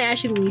 this one I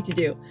actually need to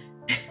do.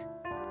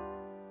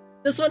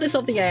 This one is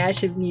something I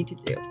actually need to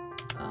do.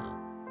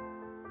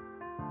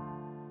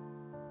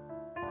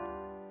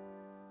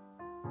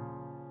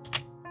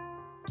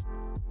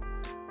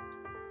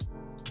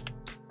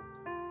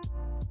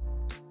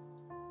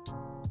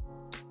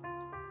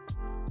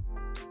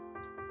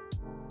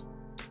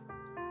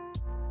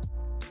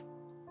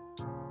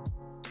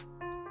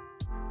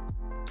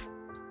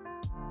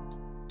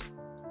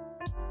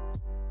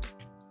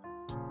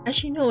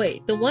 Actually, no,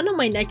 wait. The one on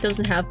my neck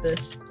doesn't have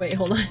this. Wait,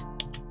 hold on.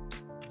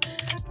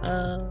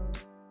 Oh.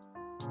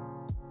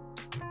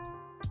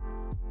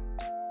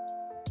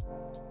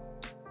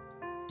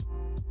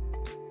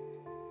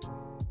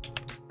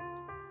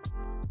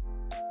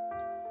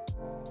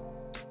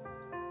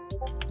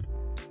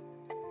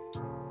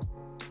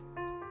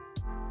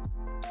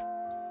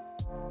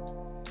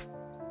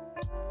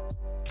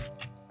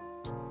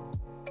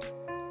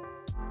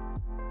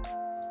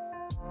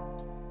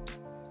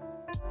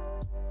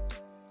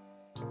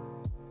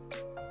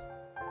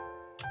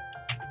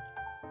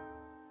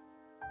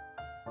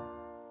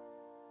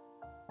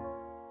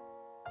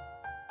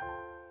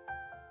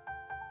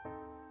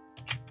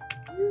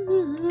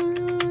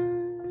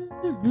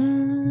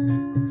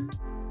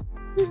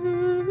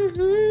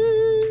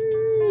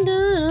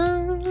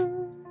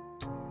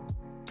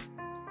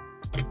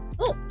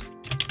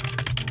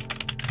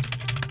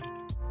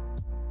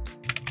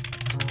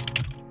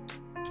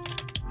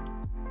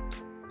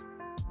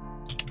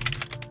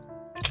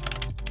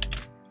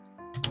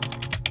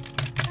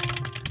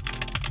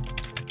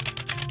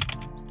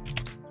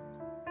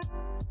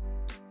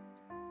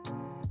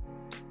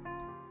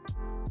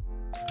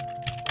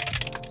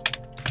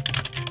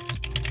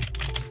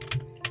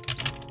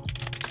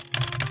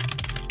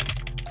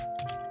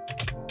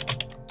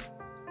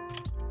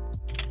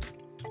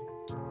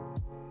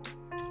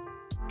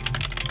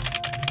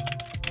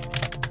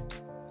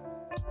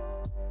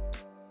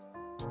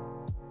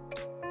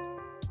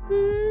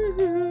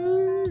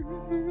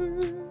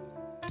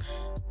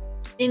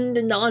 In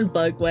the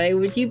non-bug way,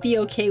 would you be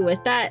okay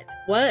with that?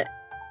 What?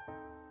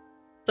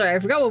 Sorry, I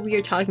forgot what we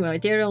were talking about.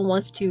 Daredevil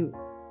wants to...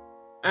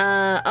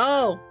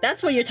 oh,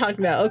 that's what you're talking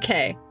about.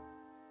 Okay.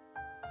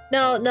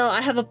 No,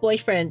 I have a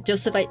boyfriend.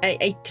 Joseph,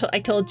 I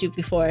told you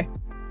before.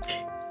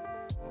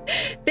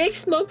 Big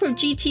Smoke from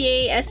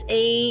GTA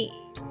SA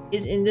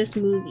is in this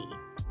movie.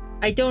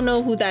 I don't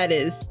know who that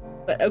is,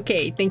 but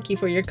okay, thank you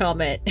for your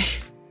comment.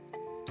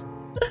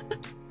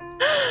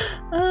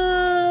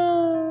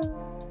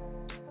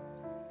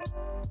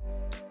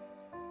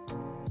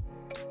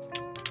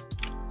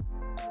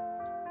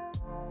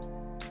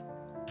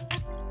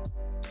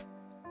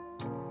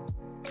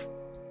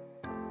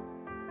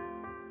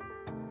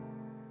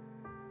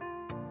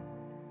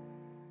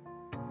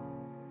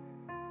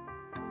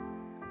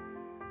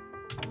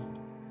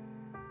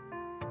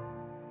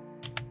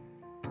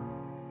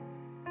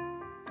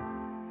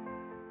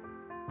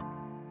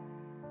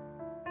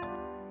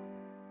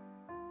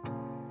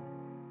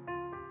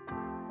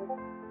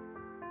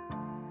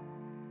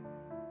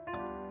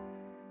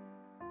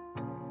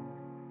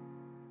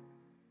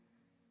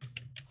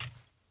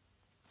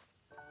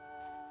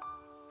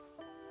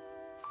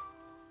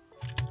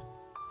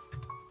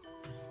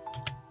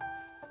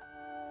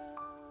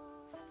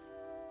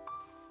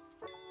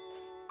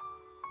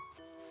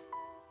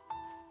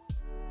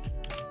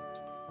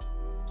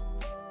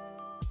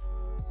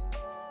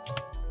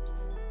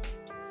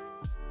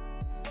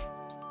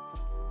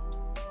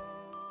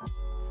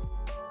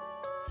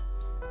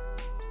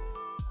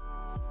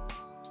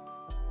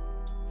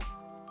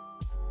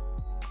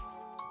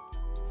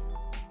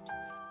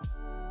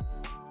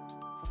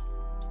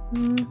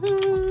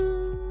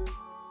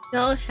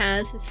 Dog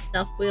has his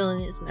stuffed whale in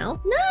his mouth.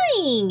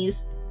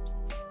 Nice!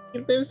 He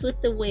lives with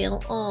the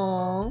whale.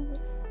 Aww.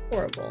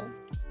 Horrible.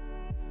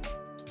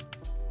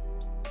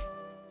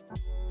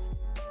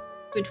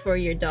 Good for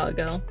your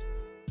doggo.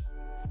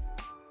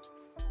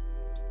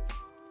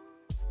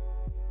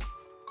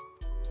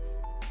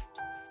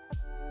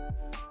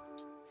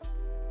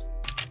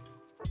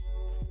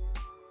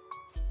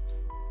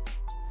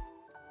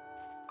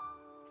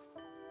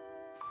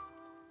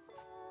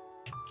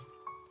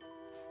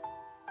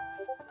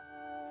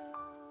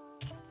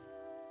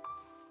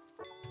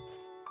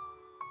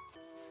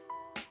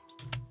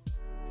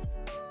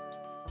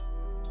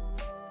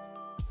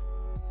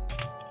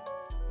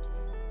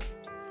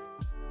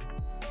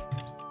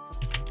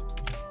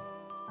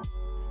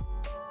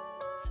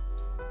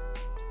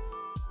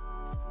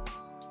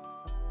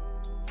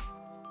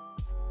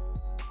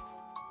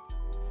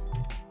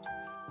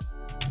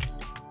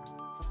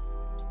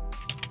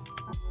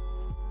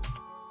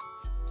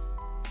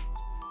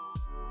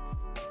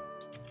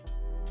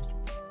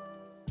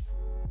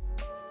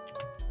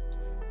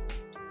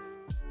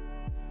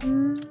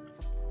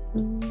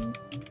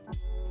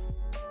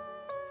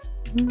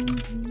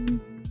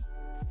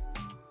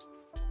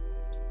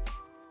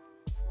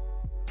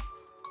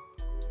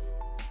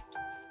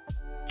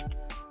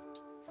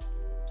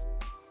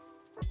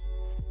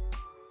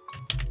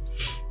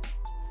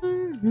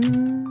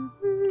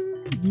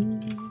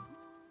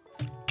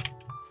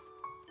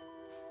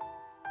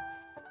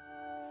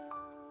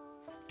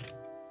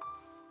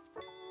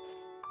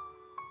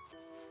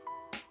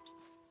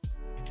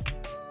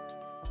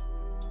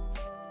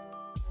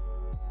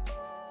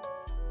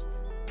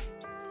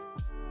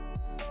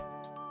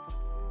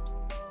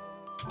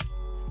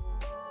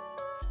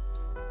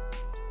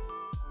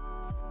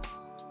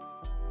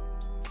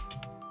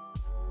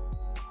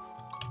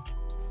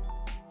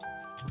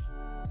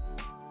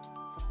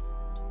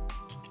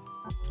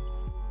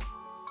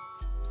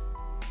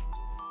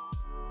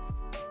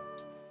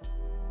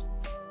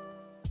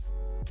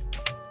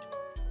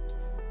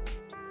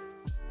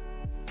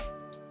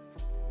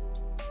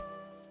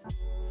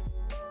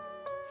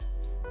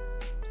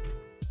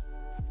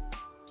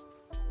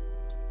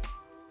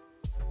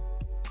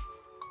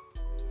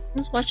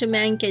 Let's watch a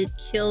man get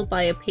killed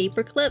by a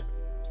paperclip.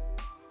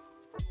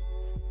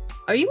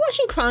 Are you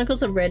watching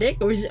Chronicles of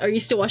Riddick, or are you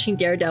still watching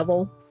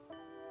Daredevil?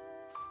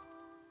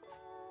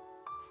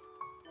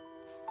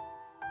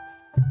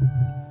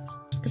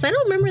 Because I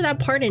don't remember that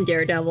part in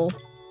Daredevil.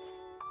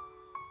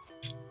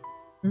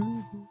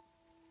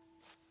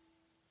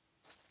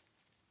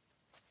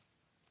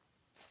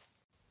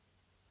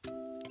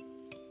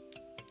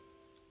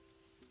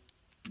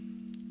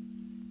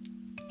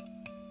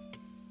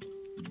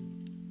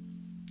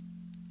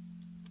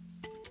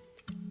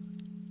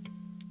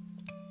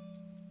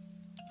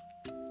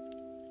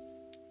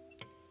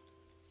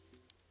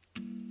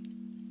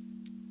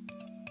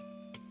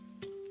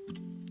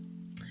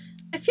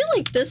 I feel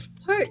like this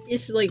part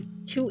is like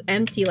too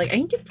empty. Like I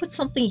need to put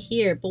something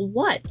here, but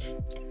what?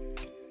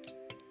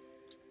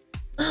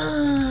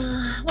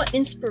 What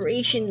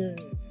inspiration?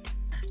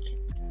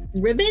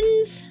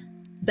 Ribbons?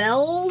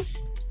 Bells?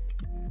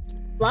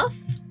 Fluff?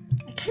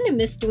 I kind of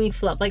miss doing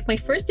fluff. Like my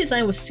first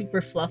design was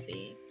super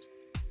fluffy.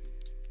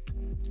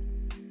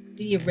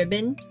 Maybe a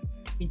ribbon?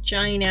 A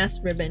giant ass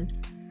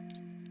ribbon.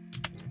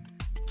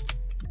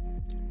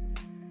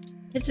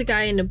 Hits a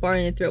guy in the bar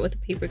in the throat with a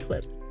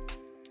paperclip.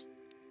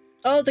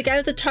 Oh, the guy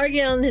with the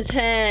target on his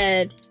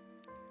head.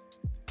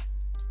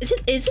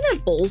 Isn't that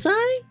Bullseye?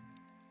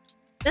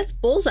 That's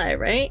Bullseye,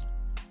 right?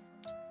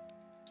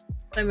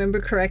 If I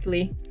remember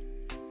correctly.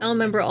 I don't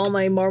remember all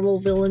my Marvel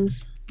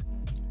villains.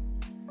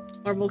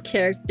 Marvel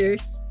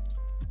characters.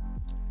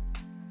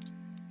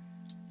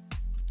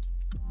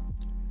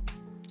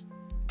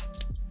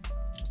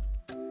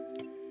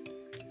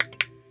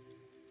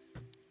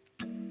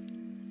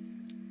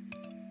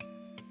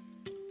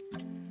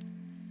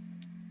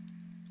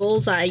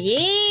 Bullseye,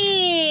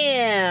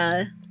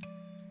 yeah!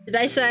 Did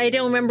I say I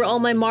don't remember all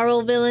my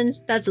Marvel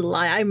villains? That's a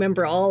lie, I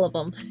remember all of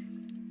them.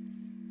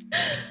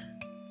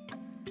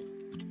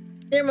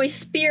 They're my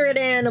spirit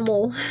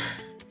animal.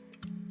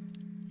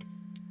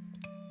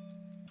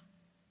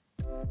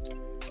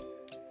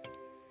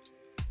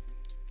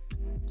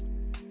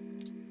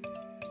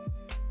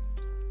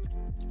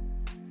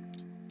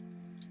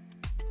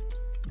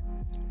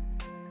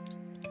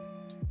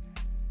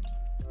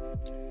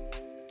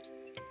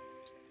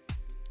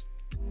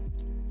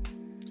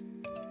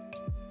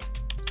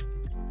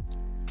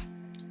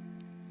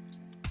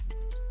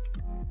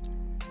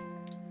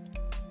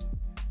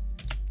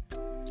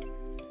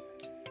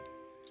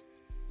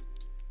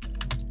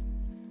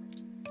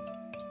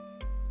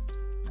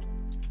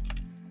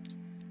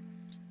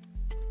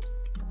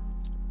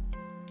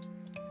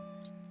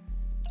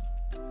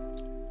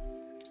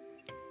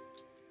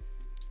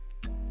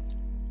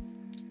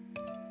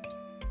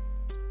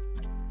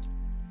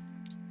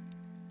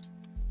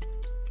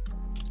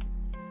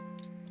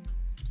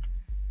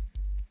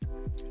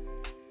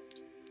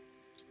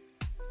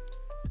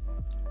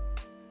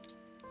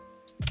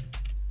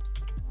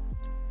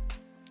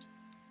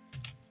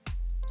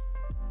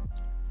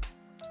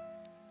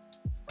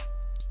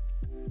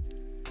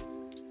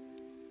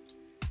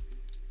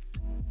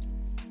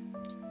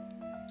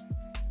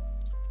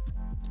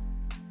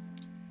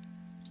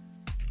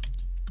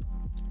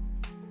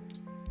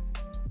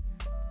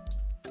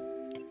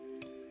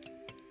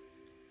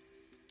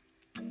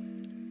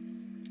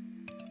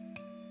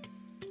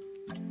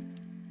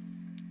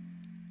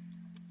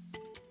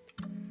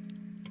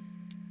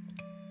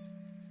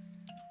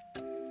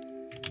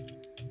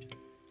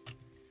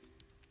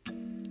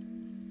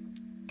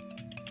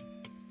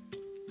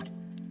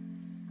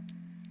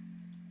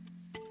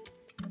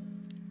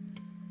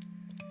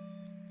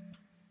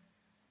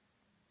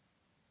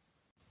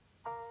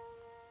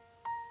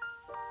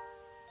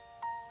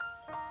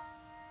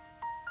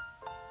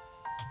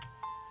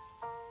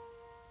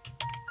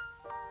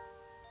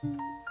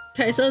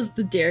 Kaisa's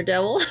the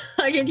daredevil.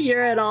 I can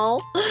hear it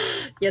all.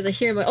 Yes, I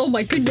hear him. Oh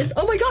my goodness.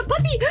 Oh my god,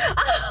 puppy!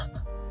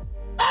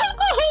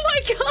 Oh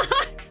my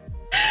god!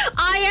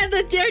 I and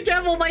the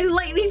daredevil, my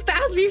lightning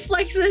fast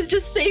reflexes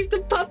just saved the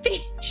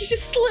puppy. She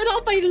just slid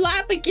off my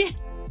lap again.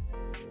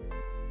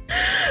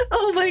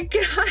 Oh my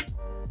god.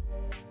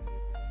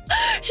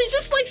 She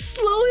just like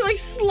slowly like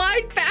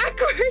slide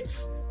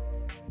backwards.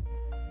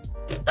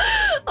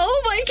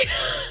 Oh my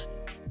god.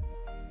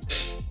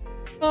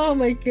 Oh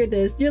my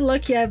goodness. You're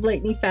lucky I have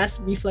lightning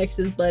fast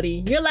reflexes,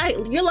 buddy. You're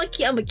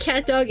lucky I'm a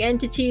cat dog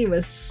entity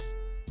with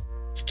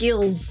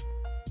skills.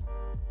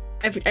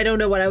 I don't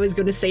know what I was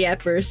gonna say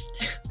at first.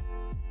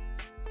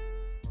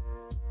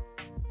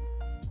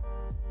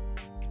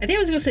 I think I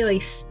was gonna say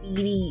like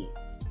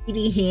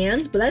speedy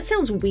hands, but that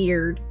sounds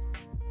weird.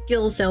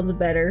 Skills sounds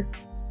better.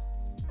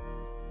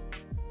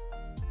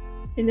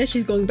 And then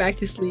she's going back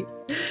to sleep.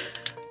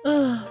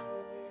 Ugh.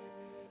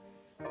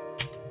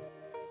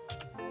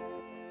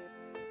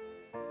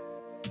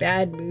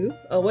 Bad move.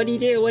 Oh, what do you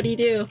do? What do you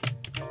do?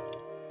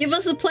 Give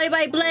us a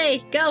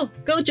play-by-play. Go,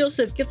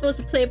 Joseph. Give us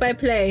a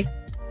play-by-play.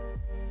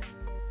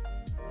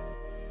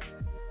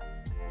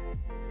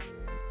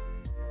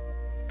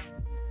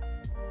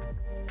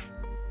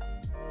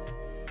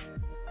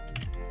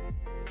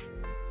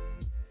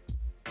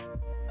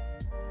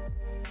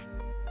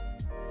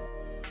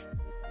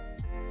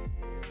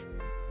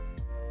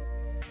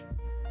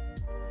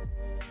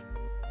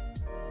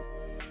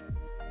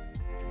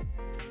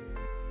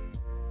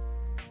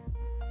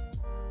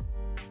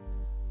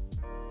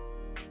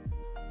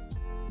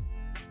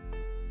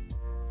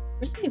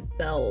 Where's my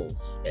bells?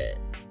 Shit.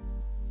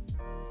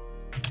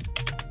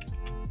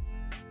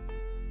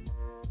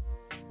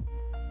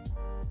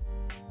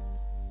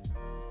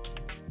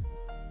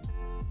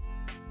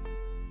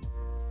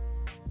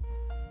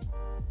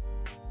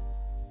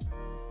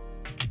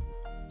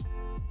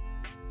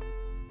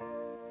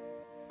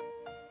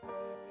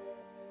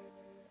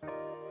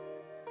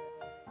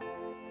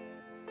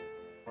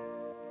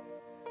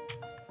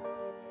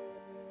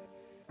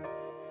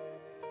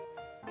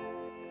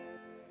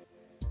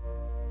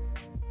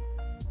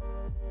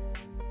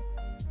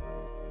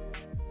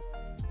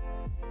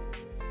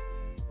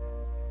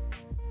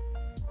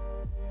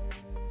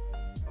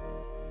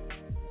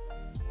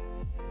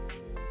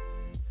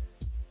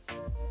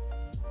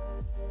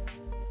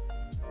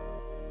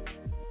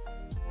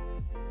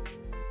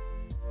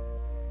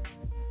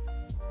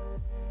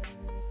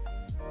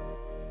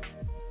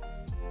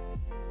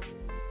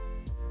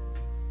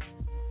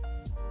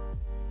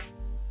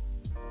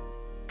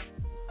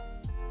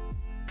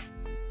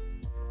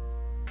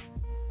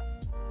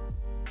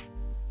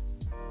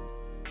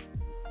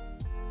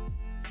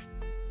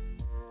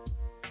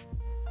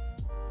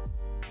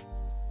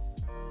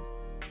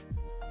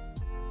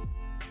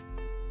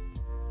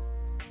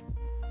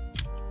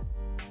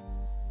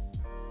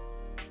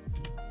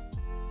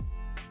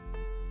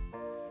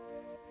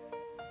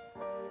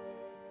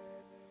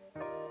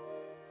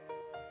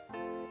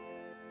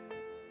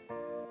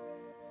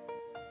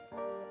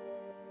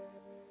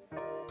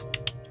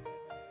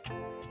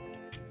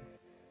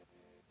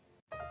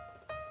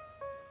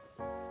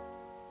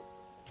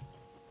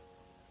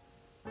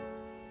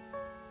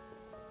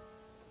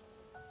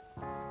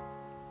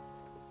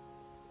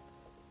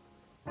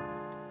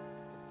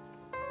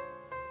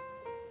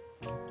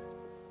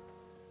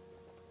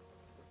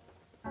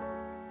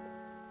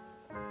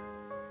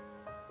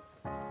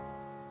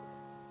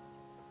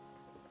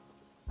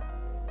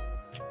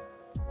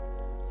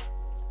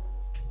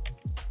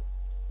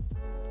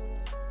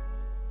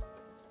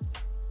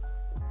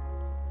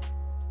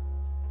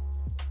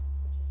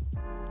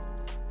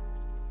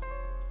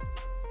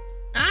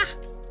 Ah!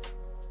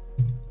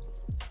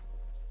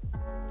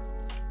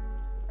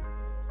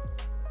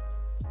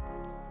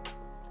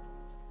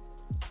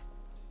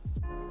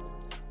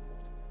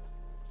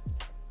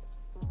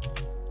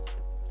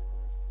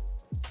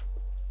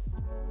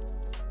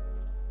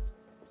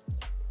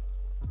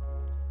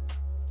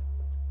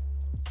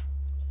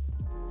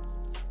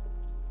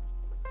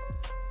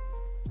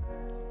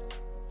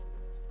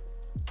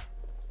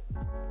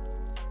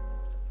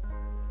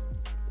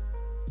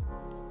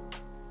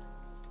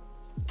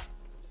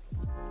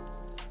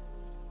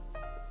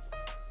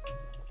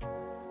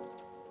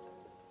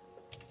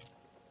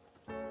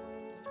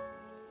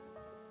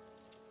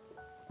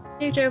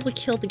 Daredevil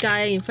killed the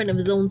guy in front of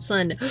his own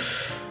son.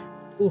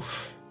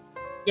 Oof.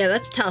 Yeah,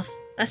 that's tough.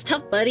 That's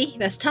tough, buddy.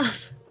 That's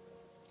tough.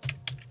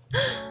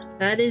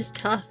 That is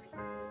tough.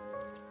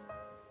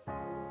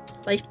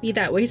 Life be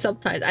that way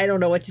sometimes. I don't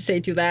know what to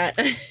say to that.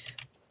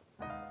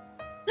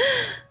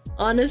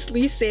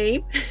 Honestly,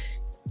 same.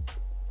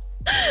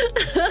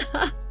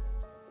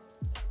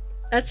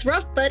 That's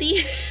rough,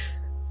 buddy.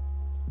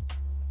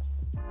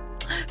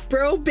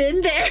 Bro,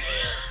 been there.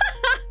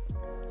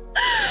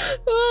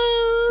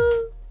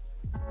 Oh.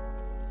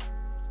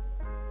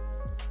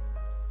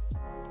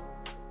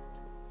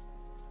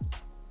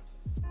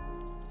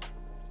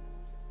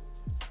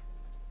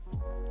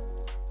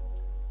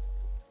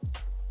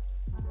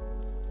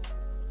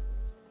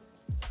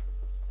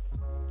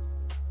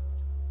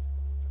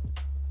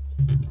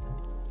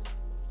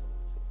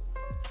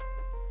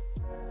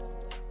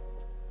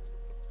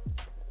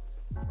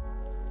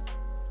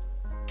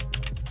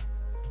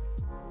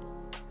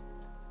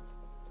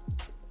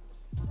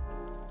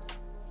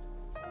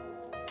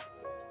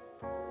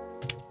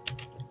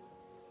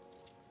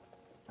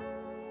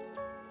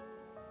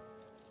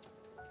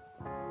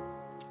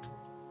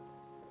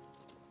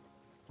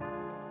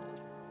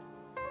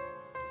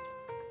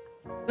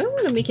 I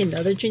want to make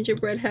another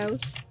gingerbread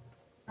house.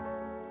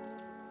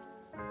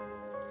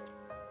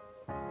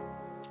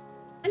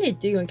 Kinda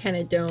do and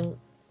kinda don't.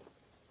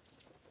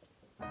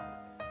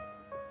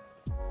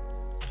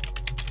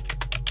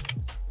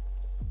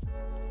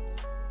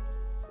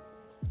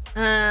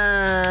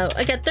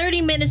 I got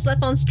 30 minutes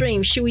left on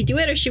stream. Should we do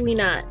it or should we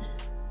not?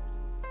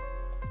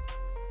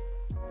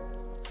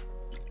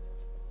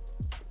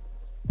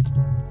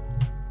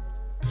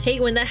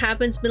 Hate when that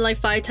happens, been like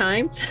 5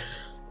 times.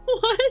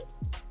 What?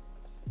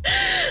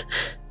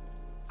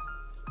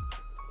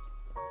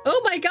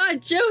 Oh my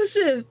god,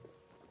 Joseph!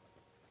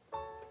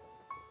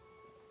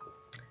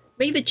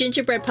 Make the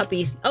gingerbread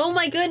puppies. Oh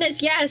my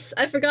goodness, yes!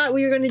 I forgot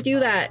we were gonna do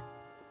that.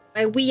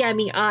 By we, I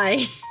mean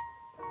I.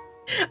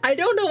 I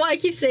don't know why I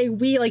keep saying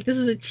we like this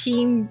is a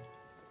team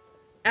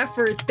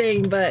effort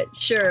thing, but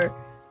sure.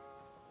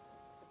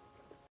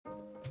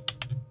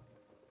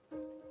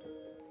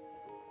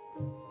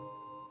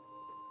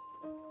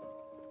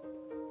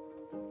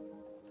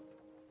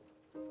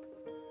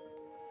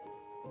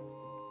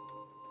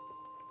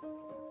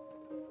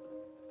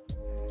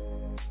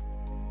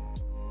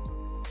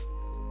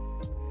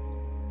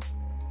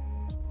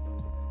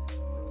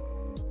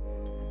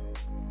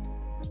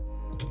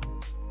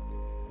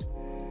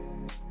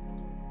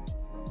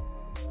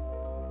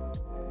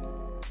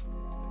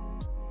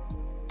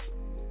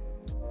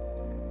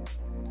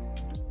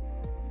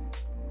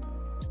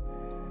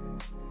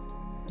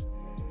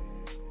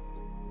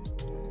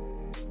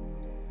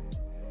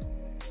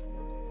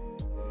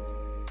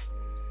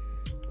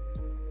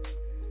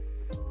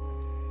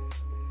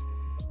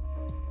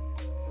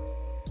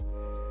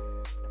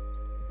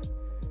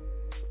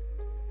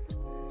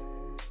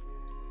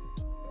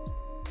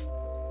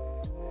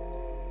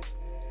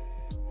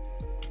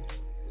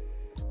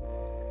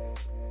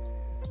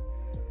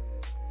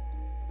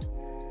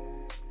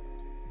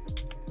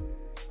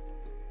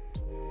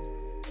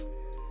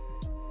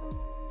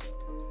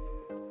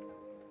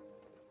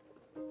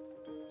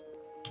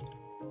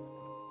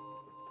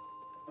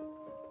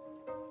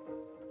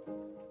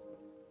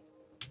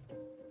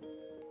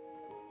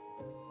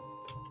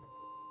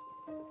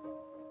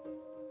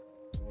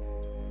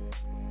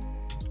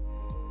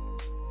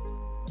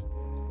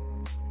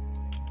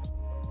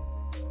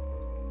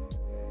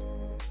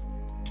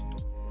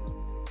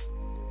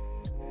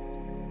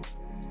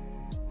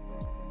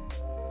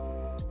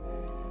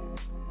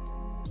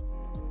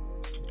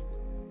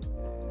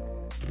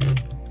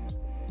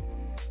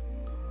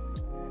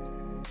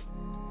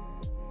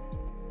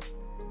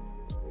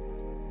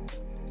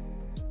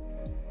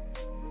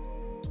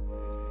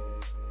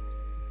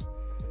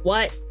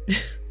 What?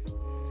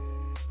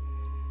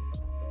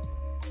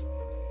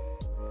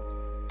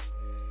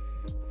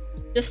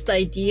 Just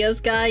ideas,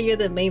 guy? You're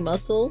the main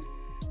muscle?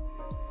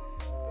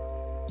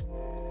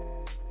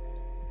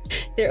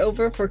 They are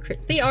over for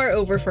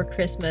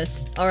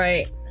Christmas.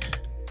 Alright.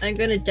 I'm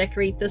gonna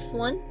decorate this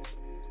one.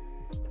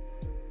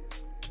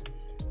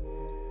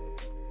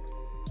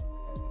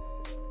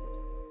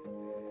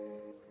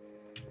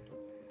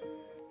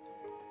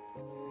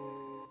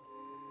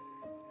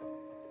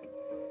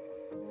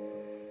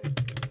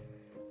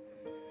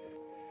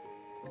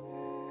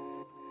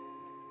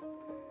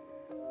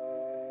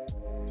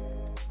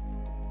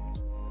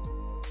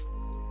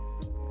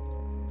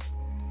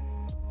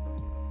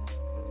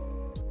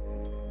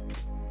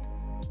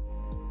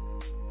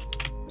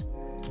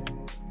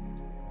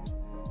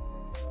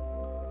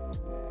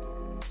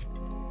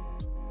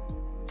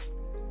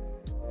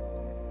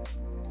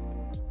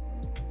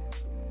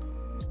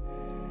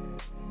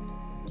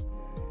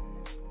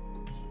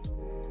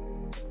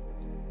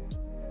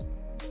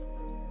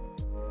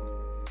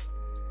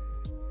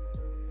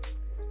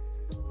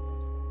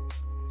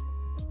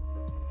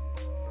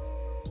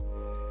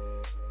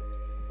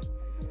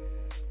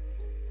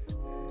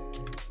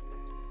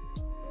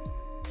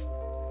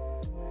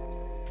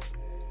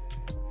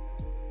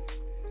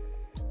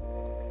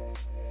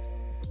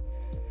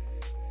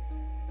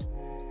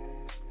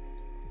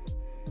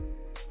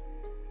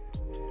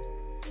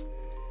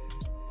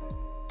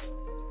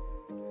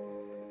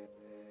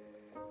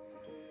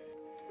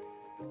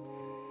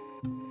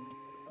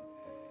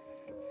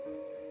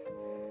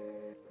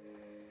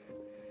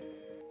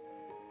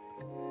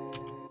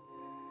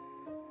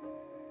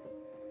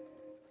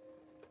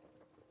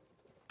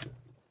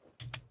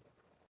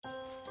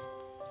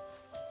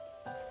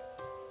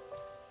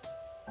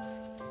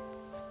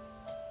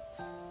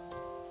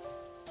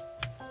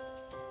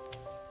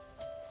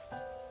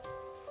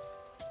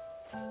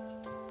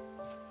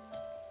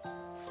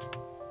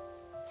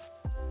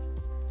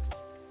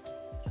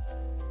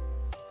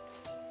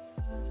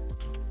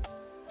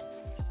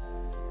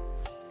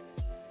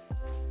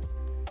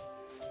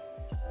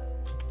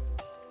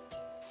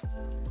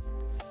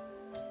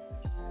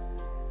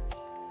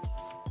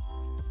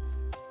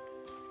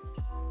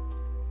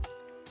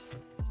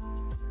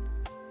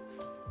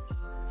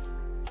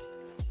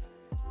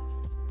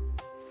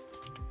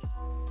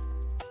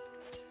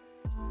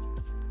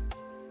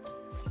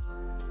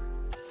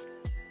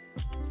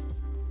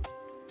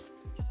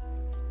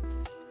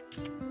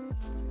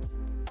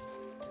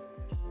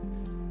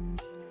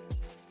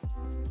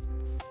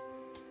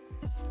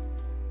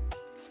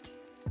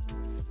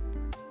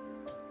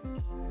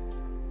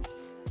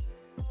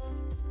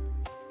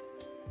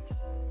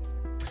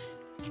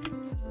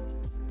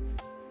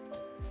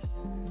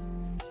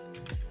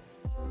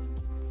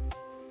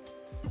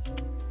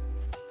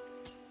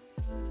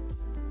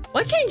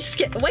 Why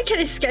can't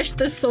I sketch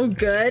this so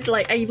good?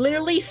 Like, I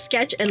literally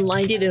sketch and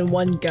lined it in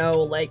one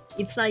go. Like,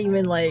 it's not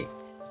even like...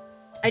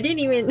 I didn't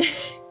even...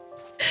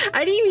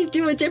 I didn't even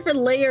do a different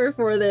layer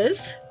for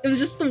this. It was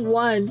just the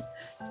one.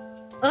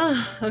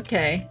 Ugh,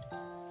 okay.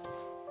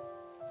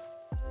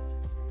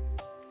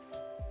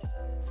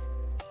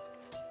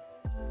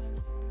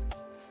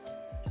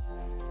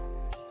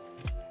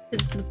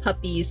 This is the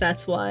puppies,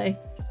 that's why.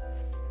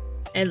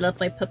 I love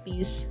my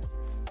puppies.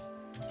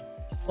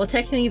 Well,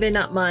 technically they're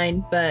not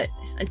mine, but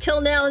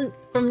until now,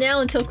 from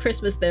now until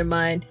Christmas, they're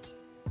mine.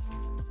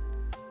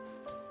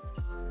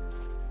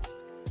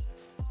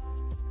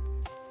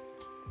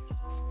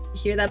 You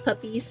hear that,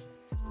 puppies?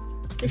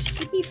 They're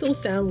sleeping so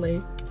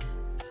soundly.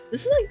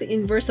 This is like the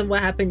inverse of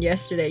what happened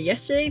yesterday.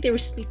 Yesterday, they were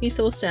sleeping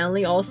so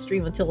soundly all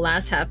stream until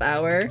last half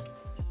hour.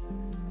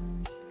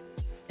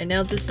 And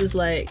now this is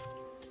like...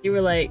 They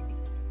were like...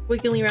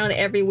 wiggling around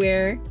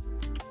everywhere.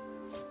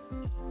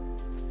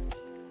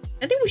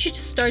 I think we should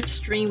just start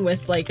stream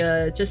with like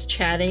a just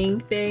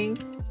chatting thing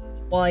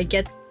while I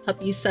get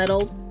puppies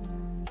settled.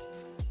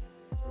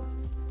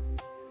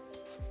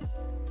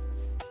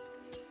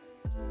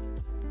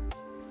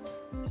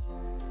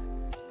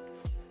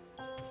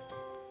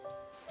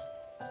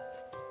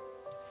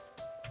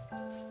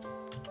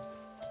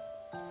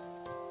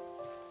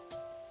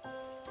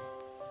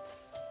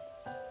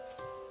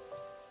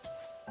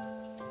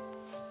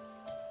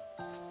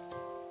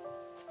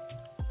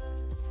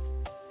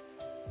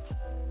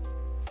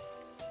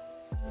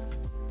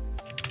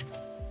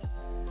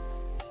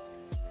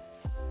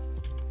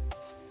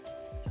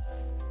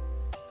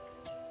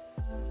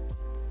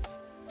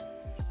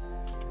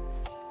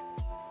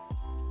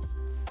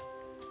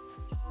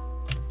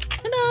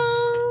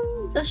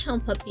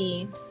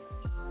 Puppy.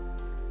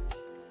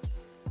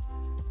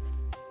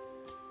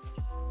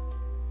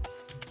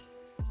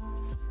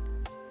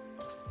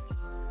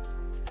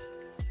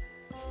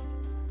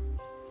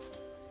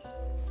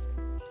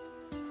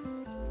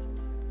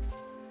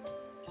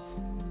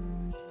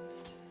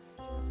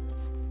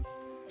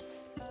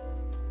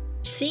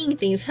 Seeing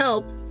things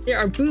help. There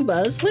are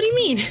boobas. What do you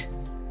mean?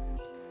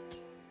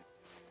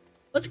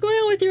 What's going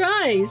on with your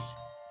eyes?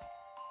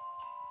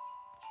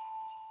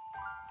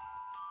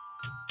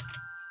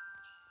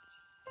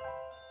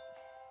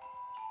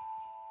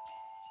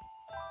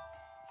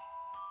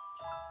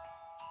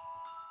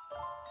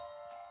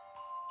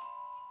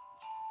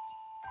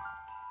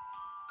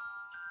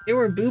 There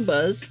were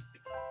boobas.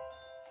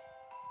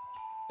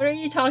 What are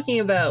you talking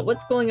about?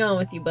 What's going on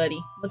with you,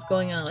 buddy? What's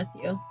going on with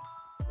you?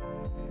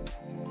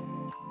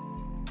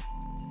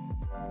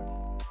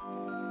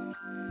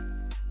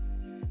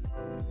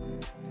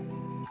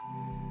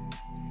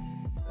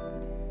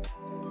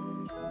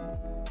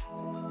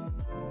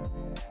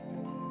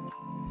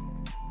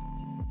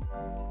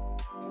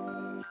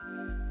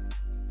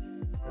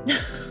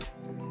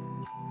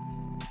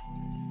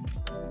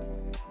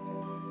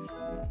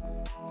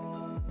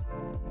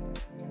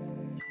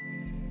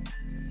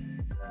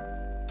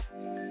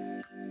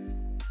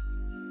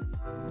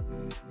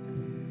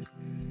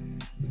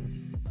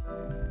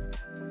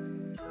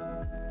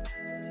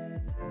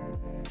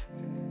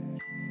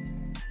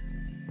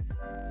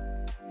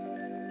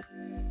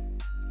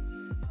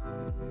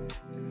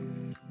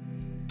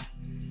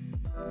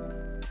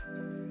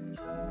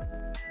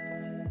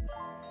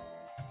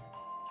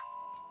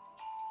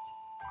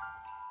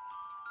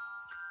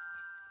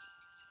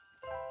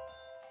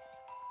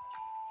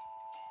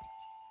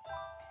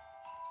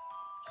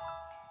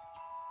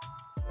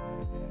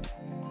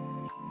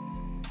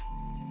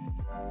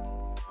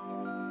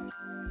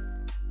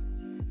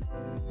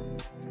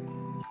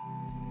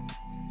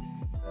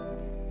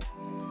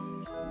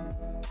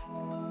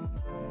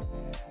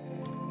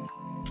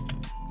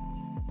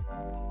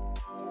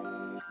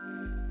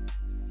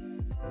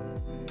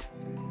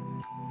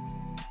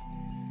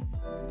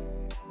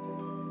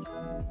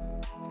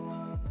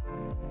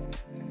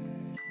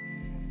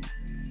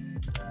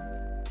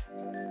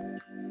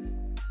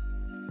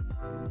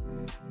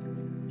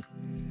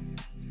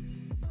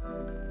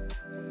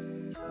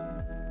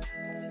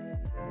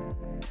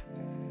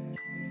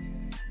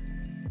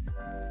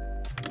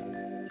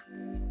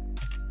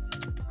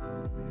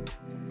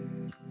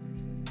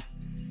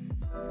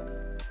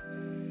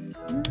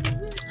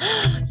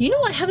 You know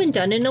what I haven't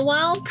done in a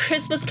while?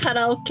 Christmas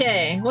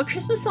karaoke. What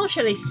Christmas song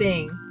should I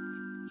sing?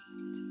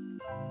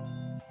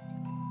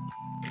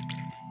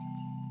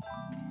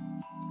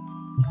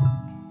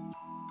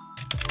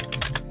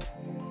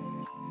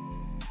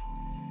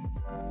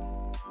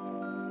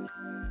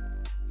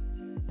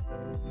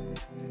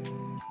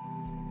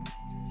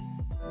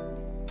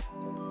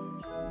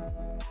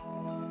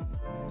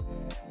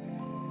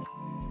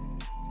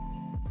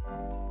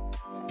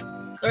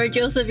 Sorry,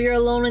 Joseph, you're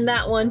alone in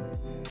that one.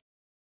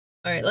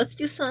 Alright, let's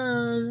do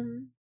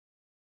some...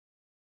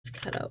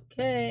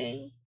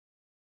 karaoke.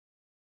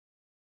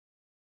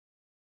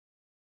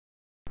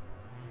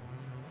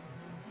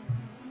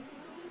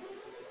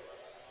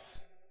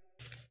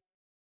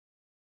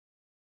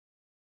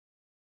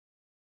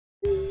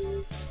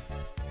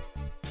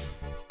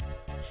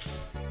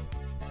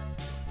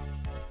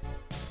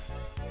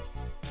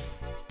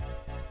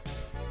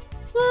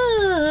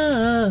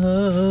 Da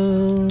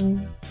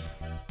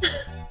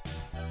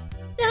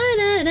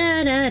da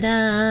da da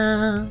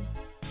da.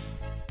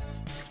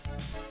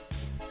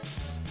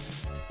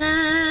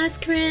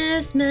 Last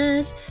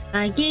Christmas,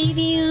 I gave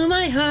you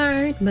my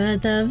heart,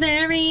 but the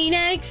very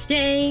next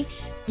day,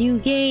 you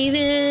gave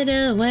it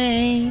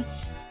away.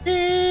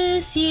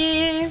 This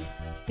year,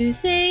 to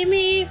save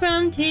me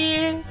from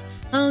tears,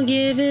 I'll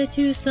give it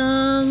to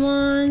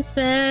someone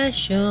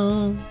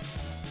special.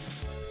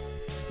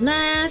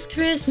 Last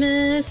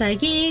Christmas, I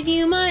gave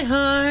you my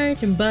heart,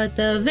 but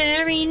the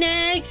very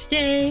next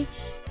day,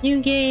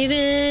 you gave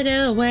it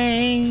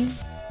away.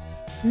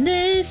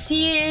 This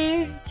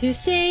year, to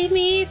save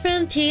me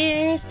from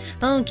tears,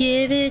 I'll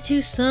give it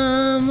to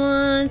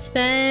someone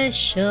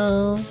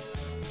special.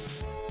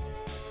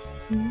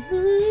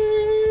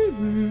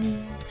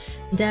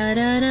 Da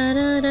da da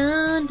da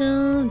da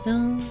da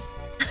da.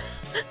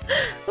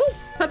 Oh,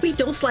 puppy,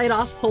 don't slide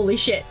off. Holy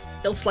shit.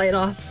 Don't slide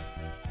off.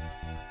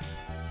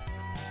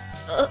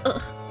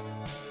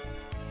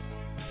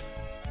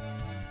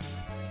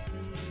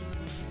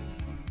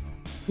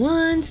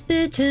 Once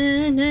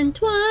bitten and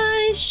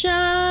twice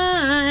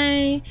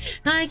shy,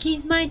 I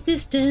keep my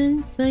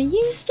distance, but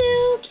you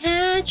still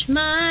catch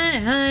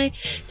my eye.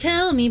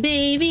 Tell me,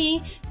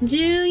 baby,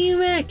 do you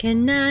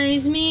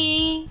recognize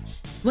me?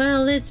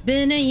 Well, it's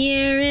been a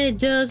year, it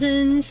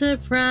doesn't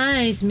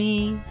surprise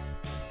me.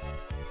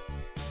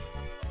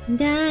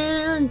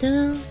 Down,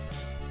 down,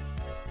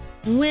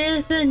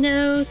 with a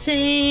note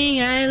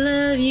saying I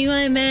love you,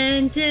 I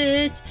meant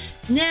it.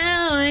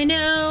 Now I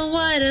know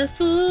what a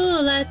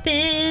fool I've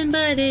been,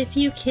 but if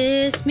you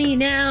kiss me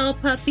now,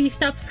 puppy,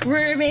 stop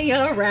squirming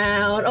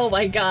around. Oh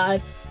my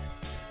god.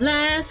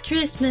 Last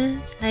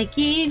Christmas, I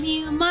gave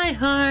you my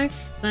heart,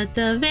 but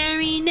the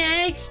very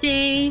next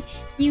day,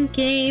 you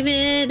gave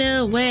it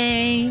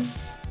away.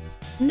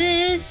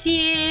 This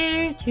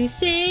year, to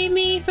save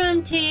me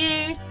from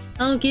tears,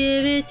 I'll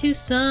give it to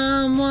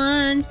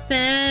someone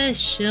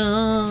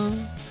special.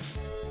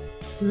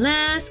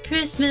 Last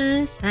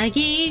Christmas, I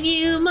gave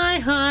you my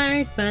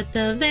heart, but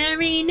the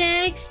very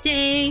next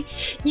day,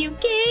 you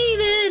gave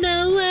it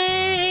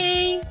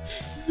away.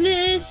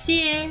 This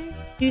year,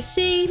 to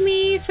save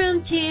me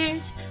from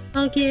tears,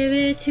 I'll give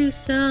it to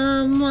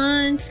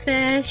someone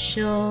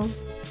special.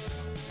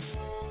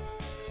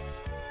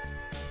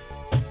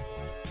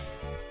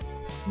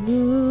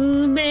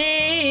 Ooh,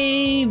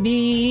 baby.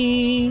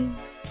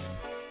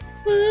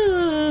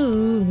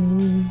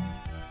 Ooh.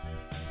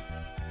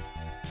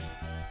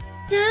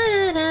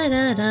 Da da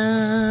da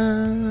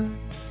da.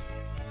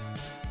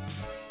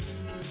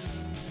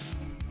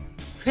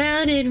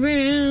 Crowded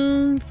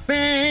room,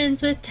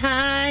 friends with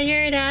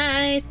tired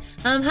eyes.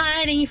 I'm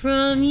hiding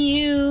from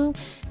you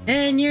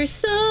and your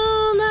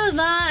soul of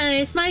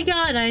ice. My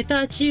god, I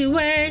thought you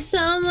were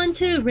someone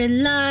to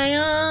rely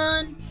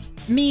on.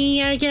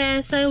 Me, I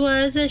guess I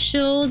was a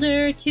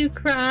shoulder to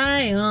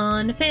cry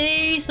on.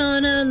 Face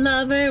on a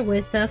lover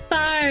with a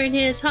fire in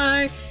his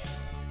heart.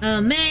 A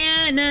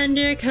man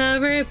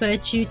undercover,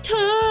 but you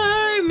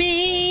tore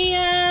me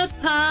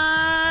apart.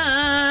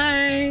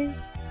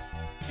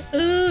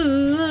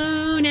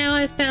 Ooh, now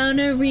I found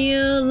a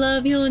real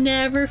love, you'll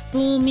never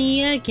fool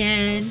me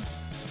again.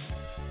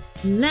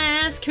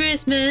 Last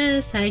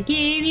Christmas, I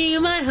gave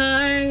you my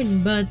heart,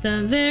 but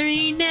the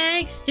very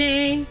next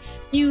day,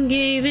 you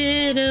gave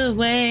it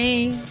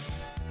away.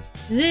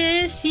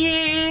 This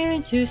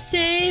year, to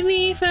save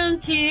me from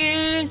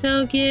tears,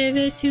 I'll give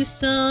it to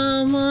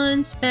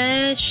someone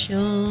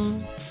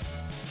special.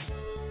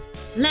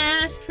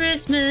 Last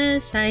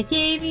Christmas, I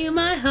gave you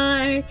my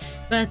heart,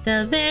 but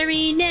the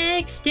very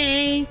next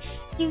day,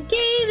 you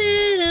gave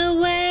it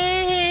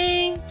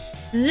away.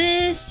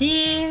 This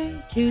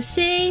year, to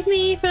save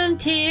me from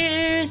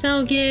tears,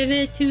 I'll give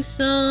it to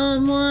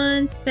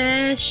someone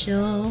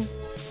special.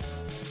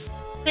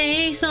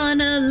 Face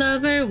on a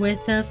lover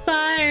with a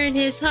fire in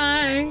his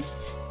heart.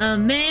 A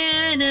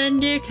man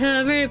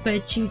undercover,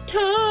 but you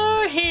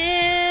tore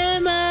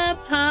him apart.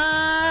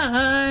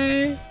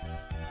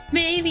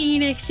 Maybe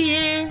next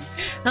year,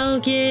 I'll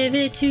give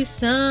it to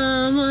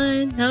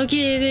someone. I'll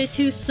give it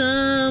to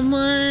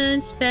someone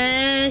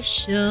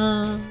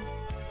special.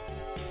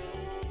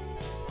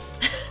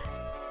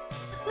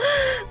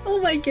 Oh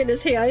my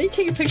goodness, hey, I need to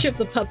take a picture of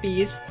the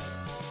puppies.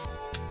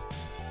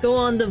 Go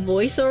on The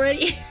Voice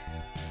already?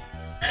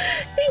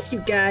 Thank you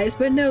guys,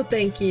 but no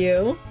thank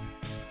you.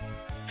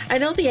 I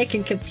don't think I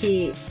can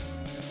compete.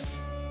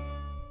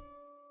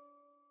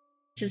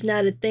 It's just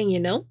not a thing, you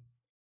know?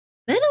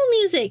 Metal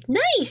music!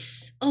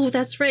 Nice! Oh,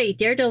 that's right.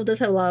 Daredevil does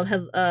have a lot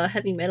of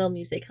heavy metal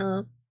music,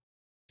 huh?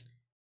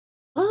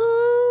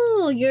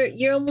 Oh,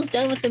 you're almost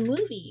done with the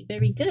movie.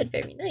 Very good,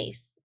 very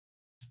nice.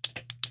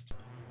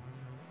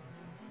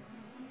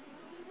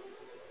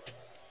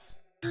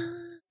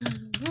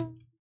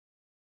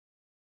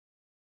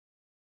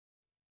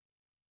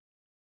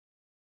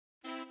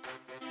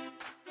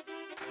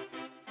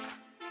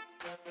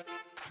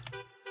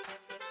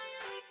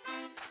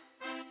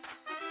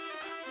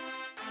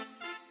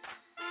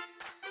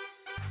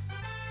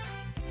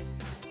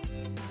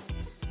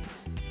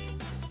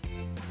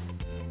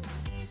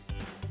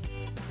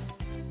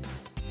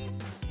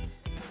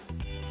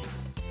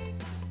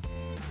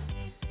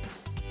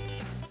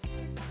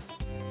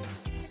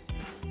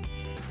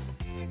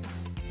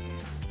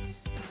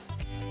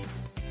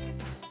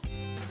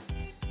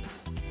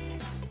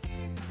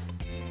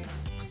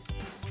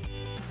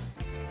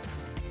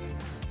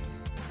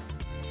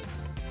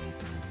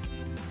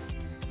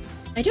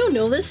 I don't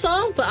know this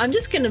song, but I'm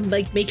just gonna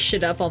like make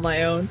shit up on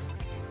my own.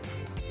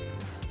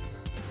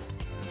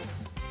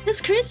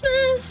 It's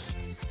Christmas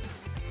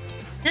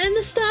and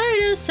the start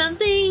of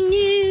something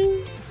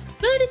new,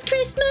 but it's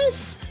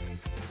Christmas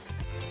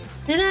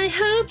and I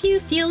hope you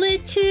feel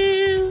it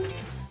too.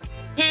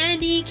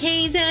 Candy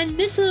canes and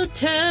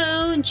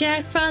mistletoe,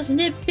 Jack Frost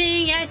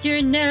nipping at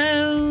your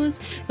nose,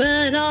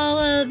 but all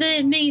of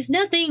it means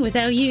nothing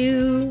without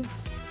you.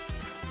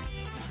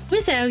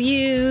 Without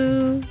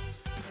you.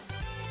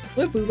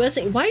 We're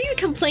boo-bussing. Why are you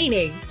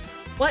complaining?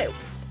 Why?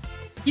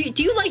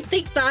 Do you like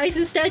thick thighs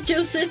instead,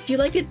 Joseph? Do you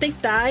like the thick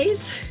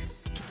thighs?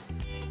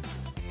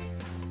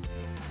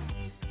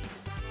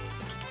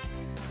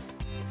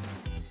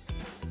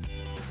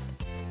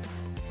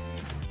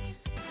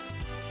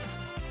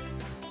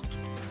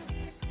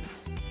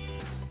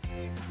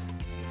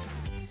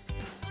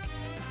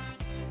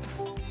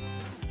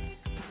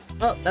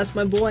 Oh, that's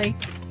my boy.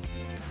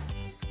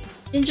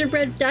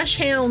 Gingerbread dash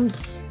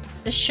hounds.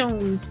 Dash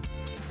hounds.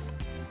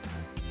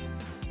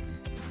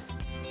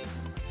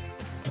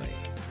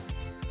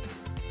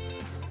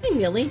 Hey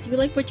Millie, do you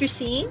like what you're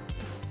seeing?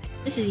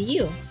 This is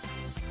you.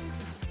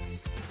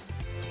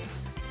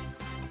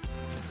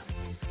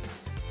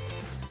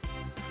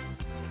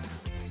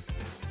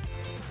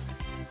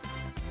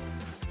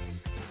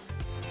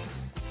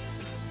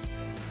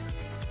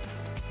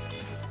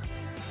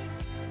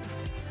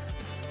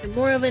 You're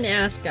more of an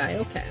ass guy,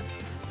 okay.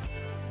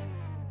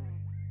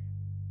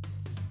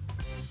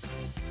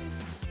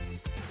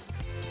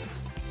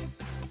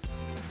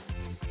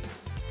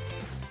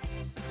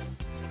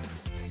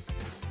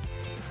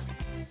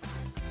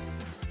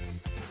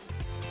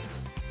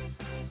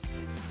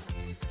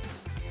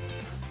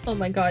 Oh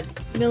my god,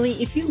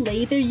 Millie, if you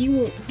lay there,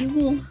 you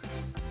will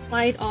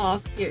slide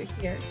off. Here.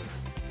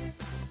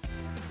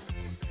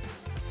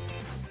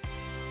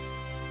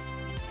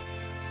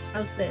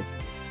 How's this?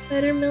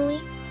 Better,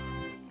 Millie?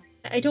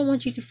 I don't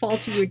want you to fall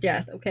to your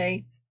death,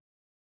 okay?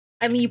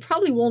 I mean, you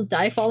probably won't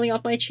die falling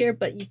off my chair,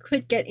 but you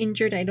could get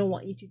injured. I don't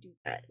want you to do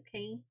that,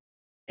 okay?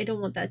 I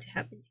don't want that to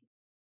happen to you.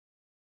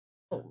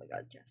 Oh my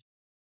god, Jasper.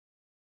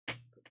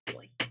 Good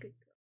boy. Good girl.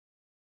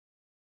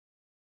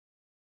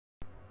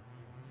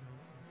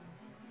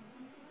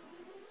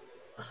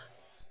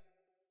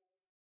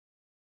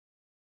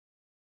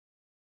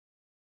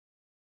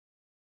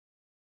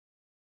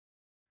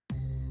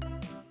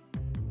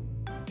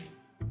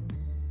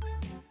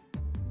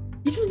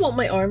 You just want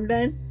my arm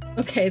then?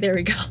 Okay, there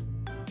we go.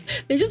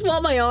 They just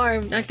want my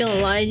arm, not gonna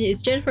lie. It's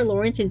Jennifer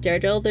Lawrence in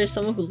Daredevil. There's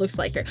someone who looks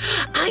like her.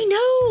 I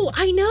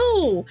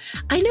know,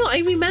 I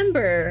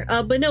remember.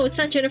 But no, it's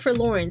not Jennifer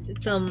Lawrence.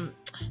 It's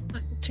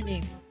what's her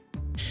name?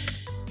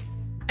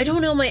 I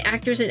don't know my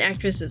actors and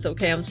actresses,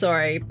 okay? I'm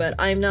sorry, but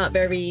I'm not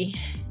very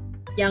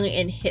young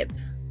and hip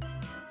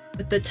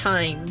with the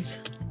times.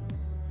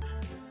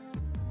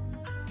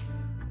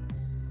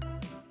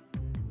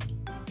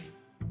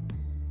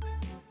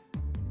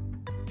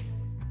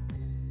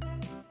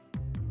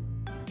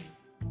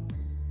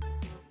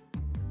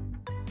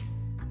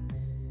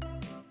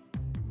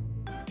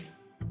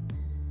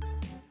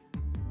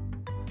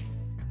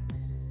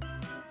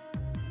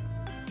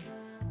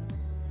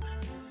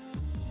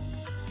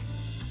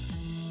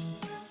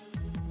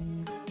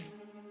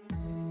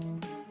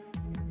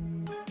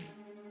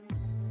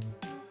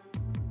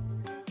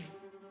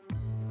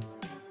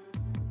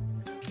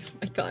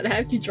 God, I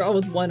have to draw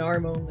with one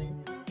arm only.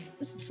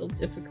 This is so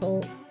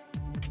difficult.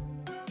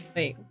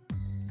 Wait.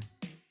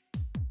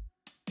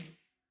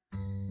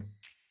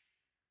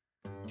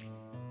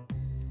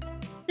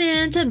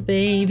 Santa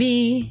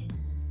baby,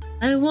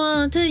 I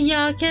want a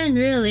yacht and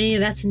really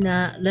that's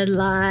not the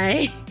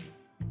lie.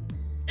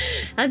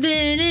 I've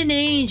been an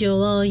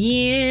angel all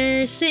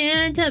year,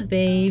 Santa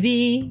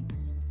baby,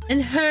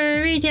 and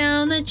hurry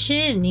down the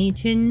chimney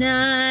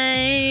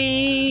tonight.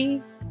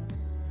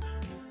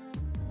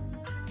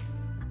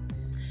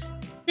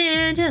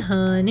 Santa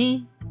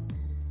honey,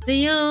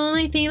 the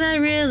only thing I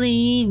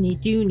really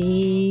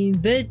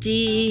need the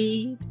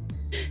deed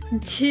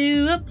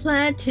to a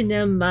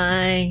platinum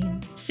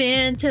mine.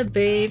 Santa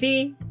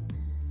baby,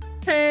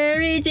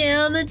 hurry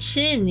down the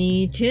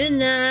chimney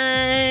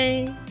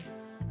tonight.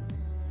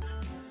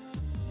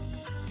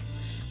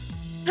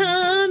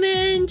 Come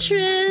and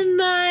trim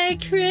my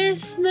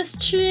Christmas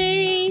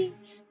tree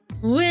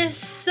with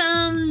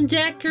some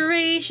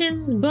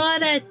decorations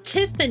bought at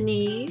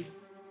Tiffany's.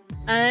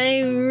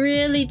 I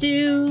really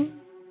do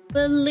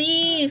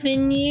believe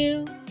in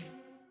you.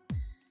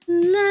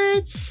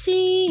 Let's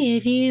see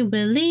if you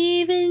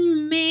believe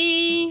in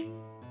me.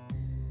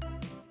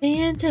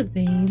 Santa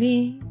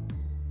baby,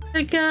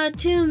 forgot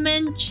to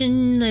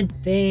mention a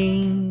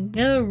thing,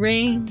 a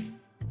ring.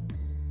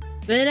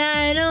 But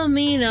I don't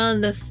mean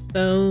on the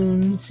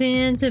phone.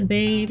 Santa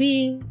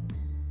baby,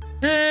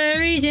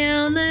 hurry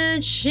down the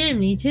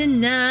chimney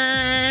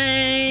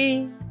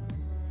tonight.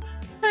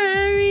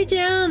 Hurry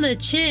down the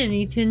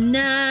chimney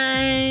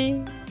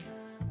tonight.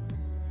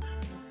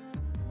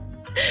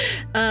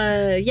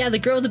 Yeah, the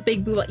girl with the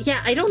big boob.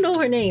 Yeah, I don't know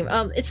her name.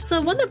 It's the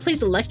one that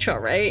plays Electra,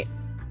 right?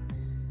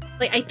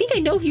 Like, I think I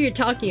know who you're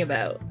talking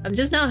about. I'm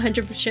just not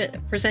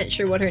 100%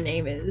 sure what her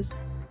name is.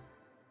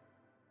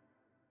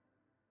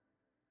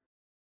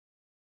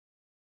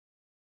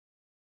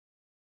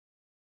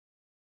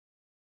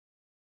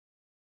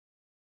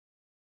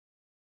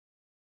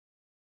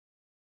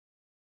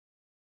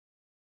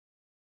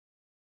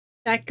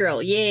 That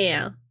girl,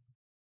 yeah.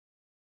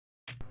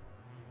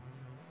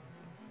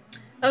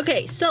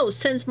 Okay, so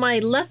since my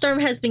left arm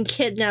has been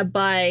kidnapped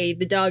by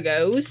the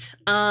doggos,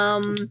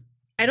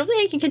 I don't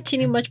think I can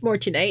continue much more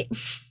tonight.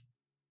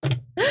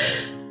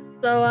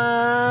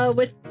 So,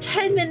 with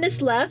 10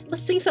 minutes left,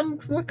 let's sing some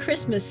more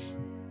Christmas.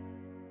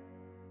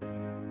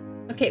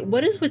 Okay,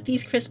 what is with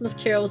these Christmas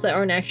carols that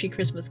aren't actually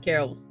Christmas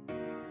carols?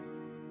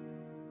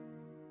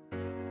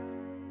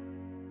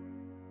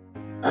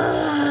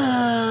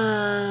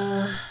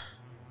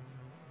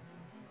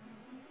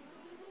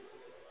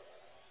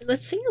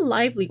 Let's sing a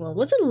lively one.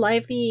 What's a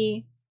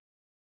lively...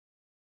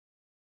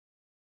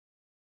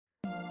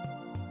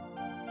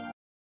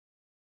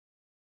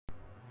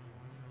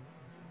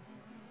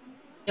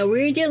 No, we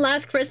already did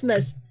last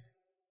Christmas.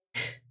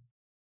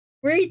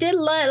 We already did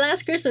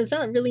last Christmas. It's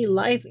not really a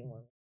lively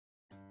one.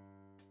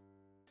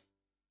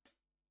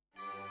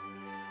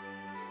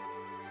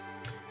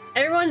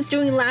 Everyone's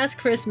doing last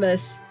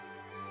Christmas.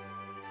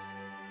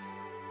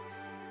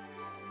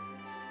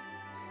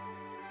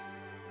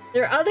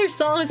 There are other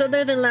songs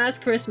other than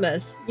Last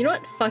Christmas. You know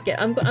what? Fuck it.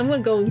 I'm gonna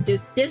go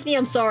Disney.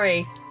 I'm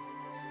sorry,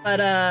 but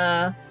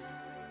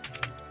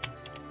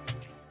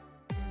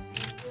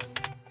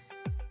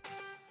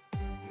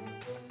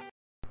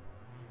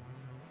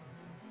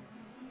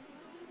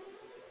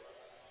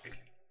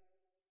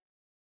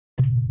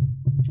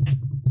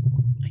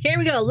here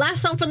we go.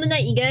 Last song from the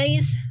night, you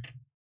guys.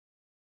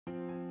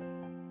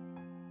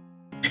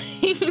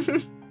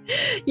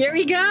 Here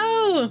we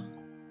go.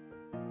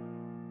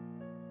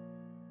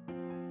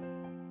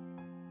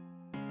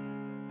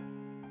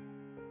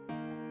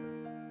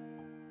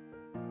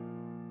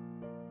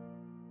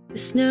 The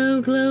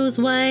snow glows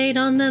white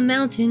on the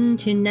mountain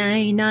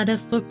tonight, not a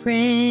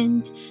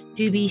footprint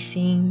to be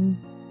seen.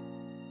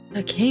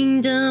 A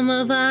kingdom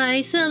of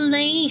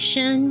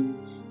isolation,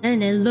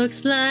 and it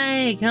looks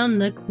like I'm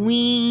the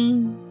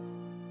queen.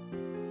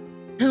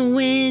 The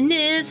wind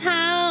is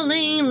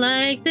howling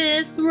like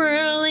this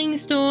whirling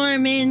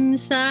storm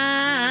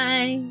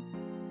inside.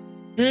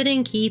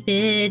 Couldn't keep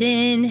it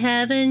in,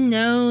 heaven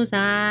knows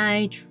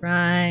I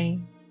tried.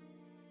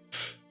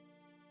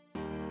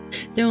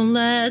 Don't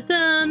let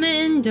them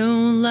in,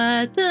 don't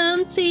let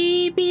them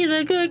see. Be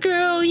the good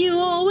girl you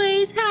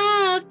always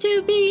have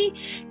to be.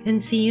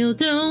 Conceal,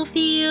 don't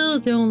feel,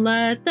 don't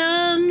let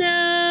them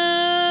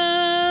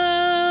know.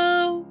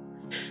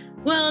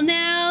 Well,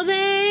 now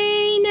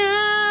they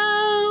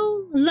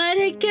know. Let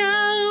it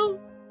go,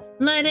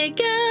 let it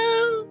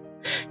go.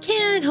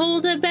 Can't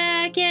hold it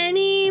back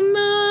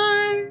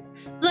anymore.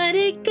 Let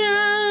it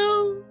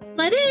go,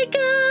 let it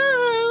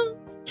go.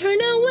 Turn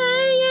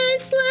away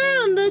and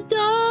slam the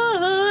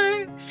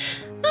door.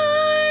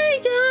 I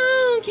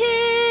don't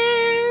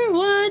care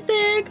what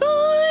they're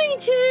going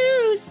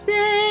to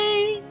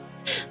say.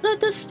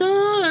 Let the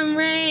storm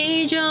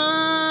rage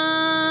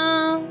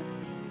on.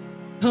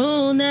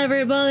 Cold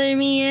never bothered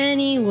me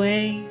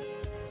anyway.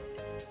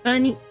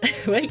 Funny,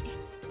 wait.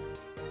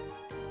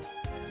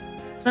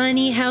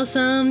 Funny how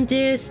some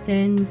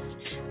distance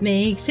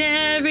makes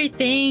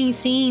everything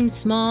seem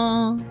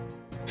small.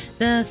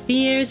 The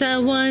fears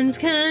that once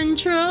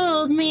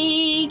controlled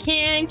me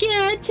can't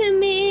get to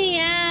me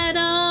at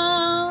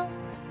all.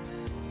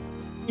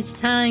 It's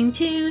time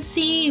to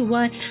see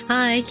what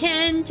I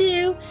can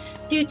do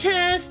to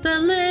test the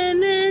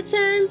limits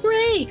and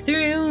break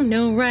through.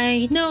 No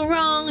right, no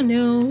wrong,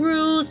 no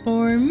rules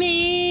for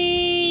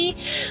me.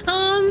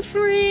 I'm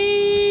free.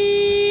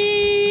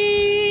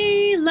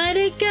 Let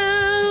it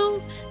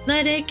go,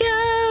 let it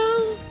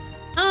go.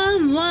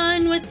 I'm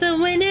one with the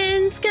wind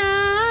and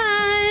sky.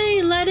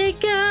 Let it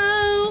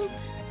go,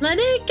 let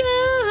it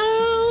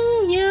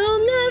go.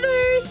 You'll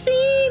never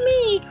see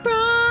me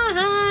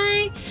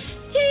cry.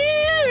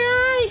 Here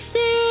I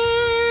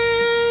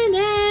stand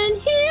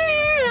and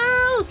here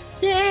I'll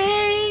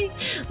stay.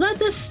 Let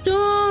the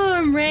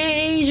storm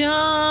rage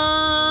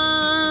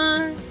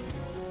on.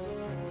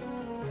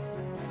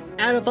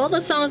 Out of all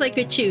the songs I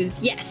could choose,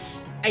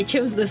 yes, I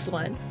chose this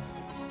one.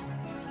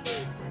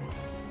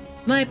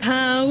 My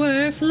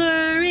power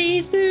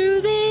flurries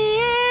through the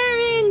air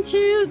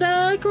into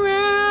the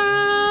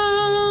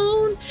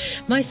ground.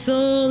 My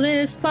soul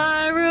is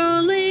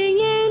spiraling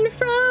in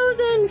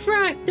frozen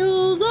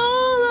fractals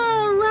all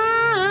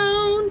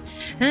around.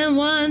 And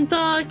one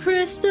thought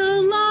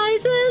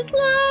crystallizes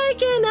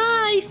like an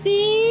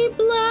icy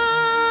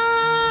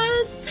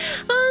blast.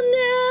 I'm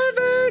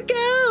never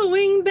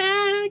going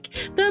back.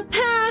 The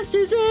past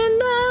is in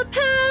the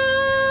past.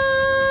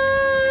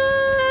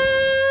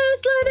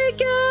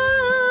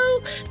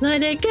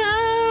 Let it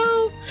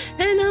go,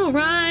 and I'll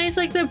rise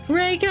like the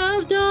break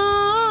of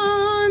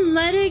dawn.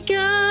 Let it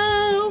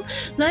go,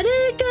 let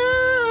it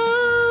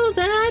go.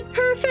 That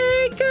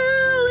perfect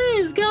girl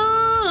is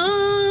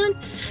gone.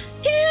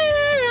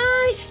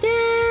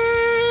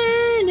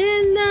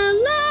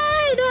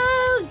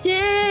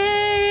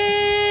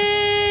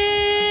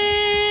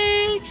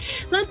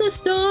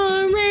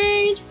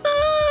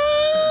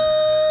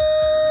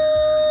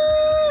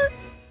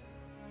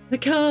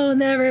 cold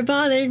never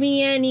bothered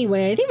me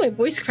anyway. I think my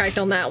voice cracked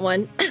on that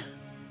one.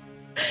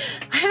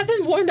 I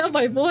haven't warmed up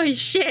my voice,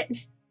 shit.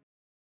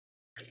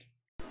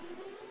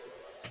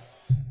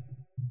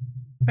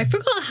 I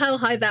forgot how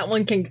high that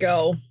one can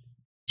go.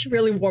 Should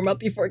really warm up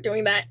before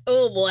doing that.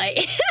 Oh boy.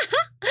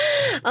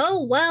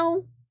 Oh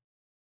well.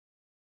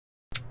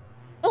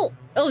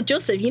 Oh,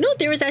 Joseph, you know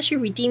there was actually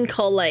a redeem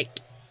called like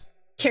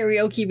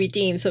karaoke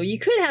redeem, so you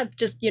could have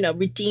just, you know,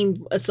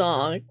 redeemed a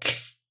song.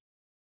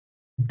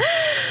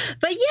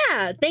 But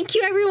yeah, thank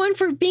you everyone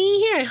for being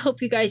here. I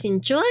hope you guys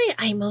enjoy.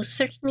 I most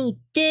certainly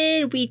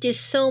did. We did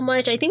so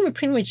much. I think we're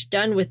pretty much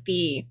done with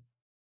the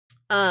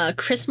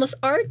Christmas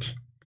art.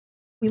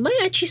 We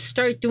might actually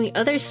start doing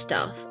other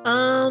stuff.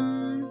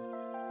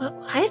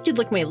 I have to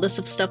look at my list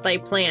of stuff that I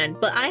planned,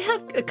 but I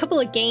have a couple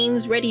of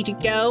games ready to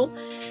go.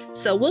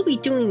 So we'll be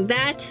doing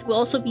that. We'll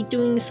also be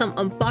doing some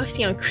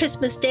unboxing on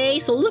Christmas Day.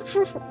 So look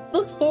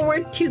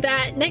forward to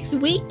that next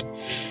week.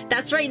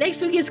 That's right,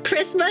 next week is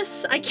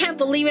Christmas. I can't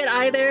believe it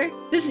either.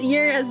 This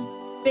year has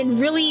been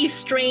really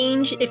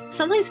strange. It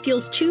sometimes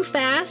feels too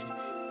fast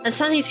and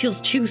sometimes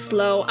feels too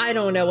slow. I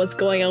don't know what's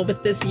going on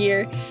with this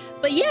year.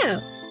 But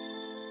yeah,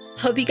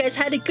 hope you guys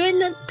had a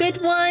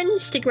good one.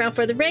 Stick around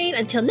for the raid.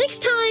 Until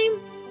next time,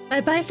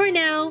 bye bye for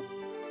now.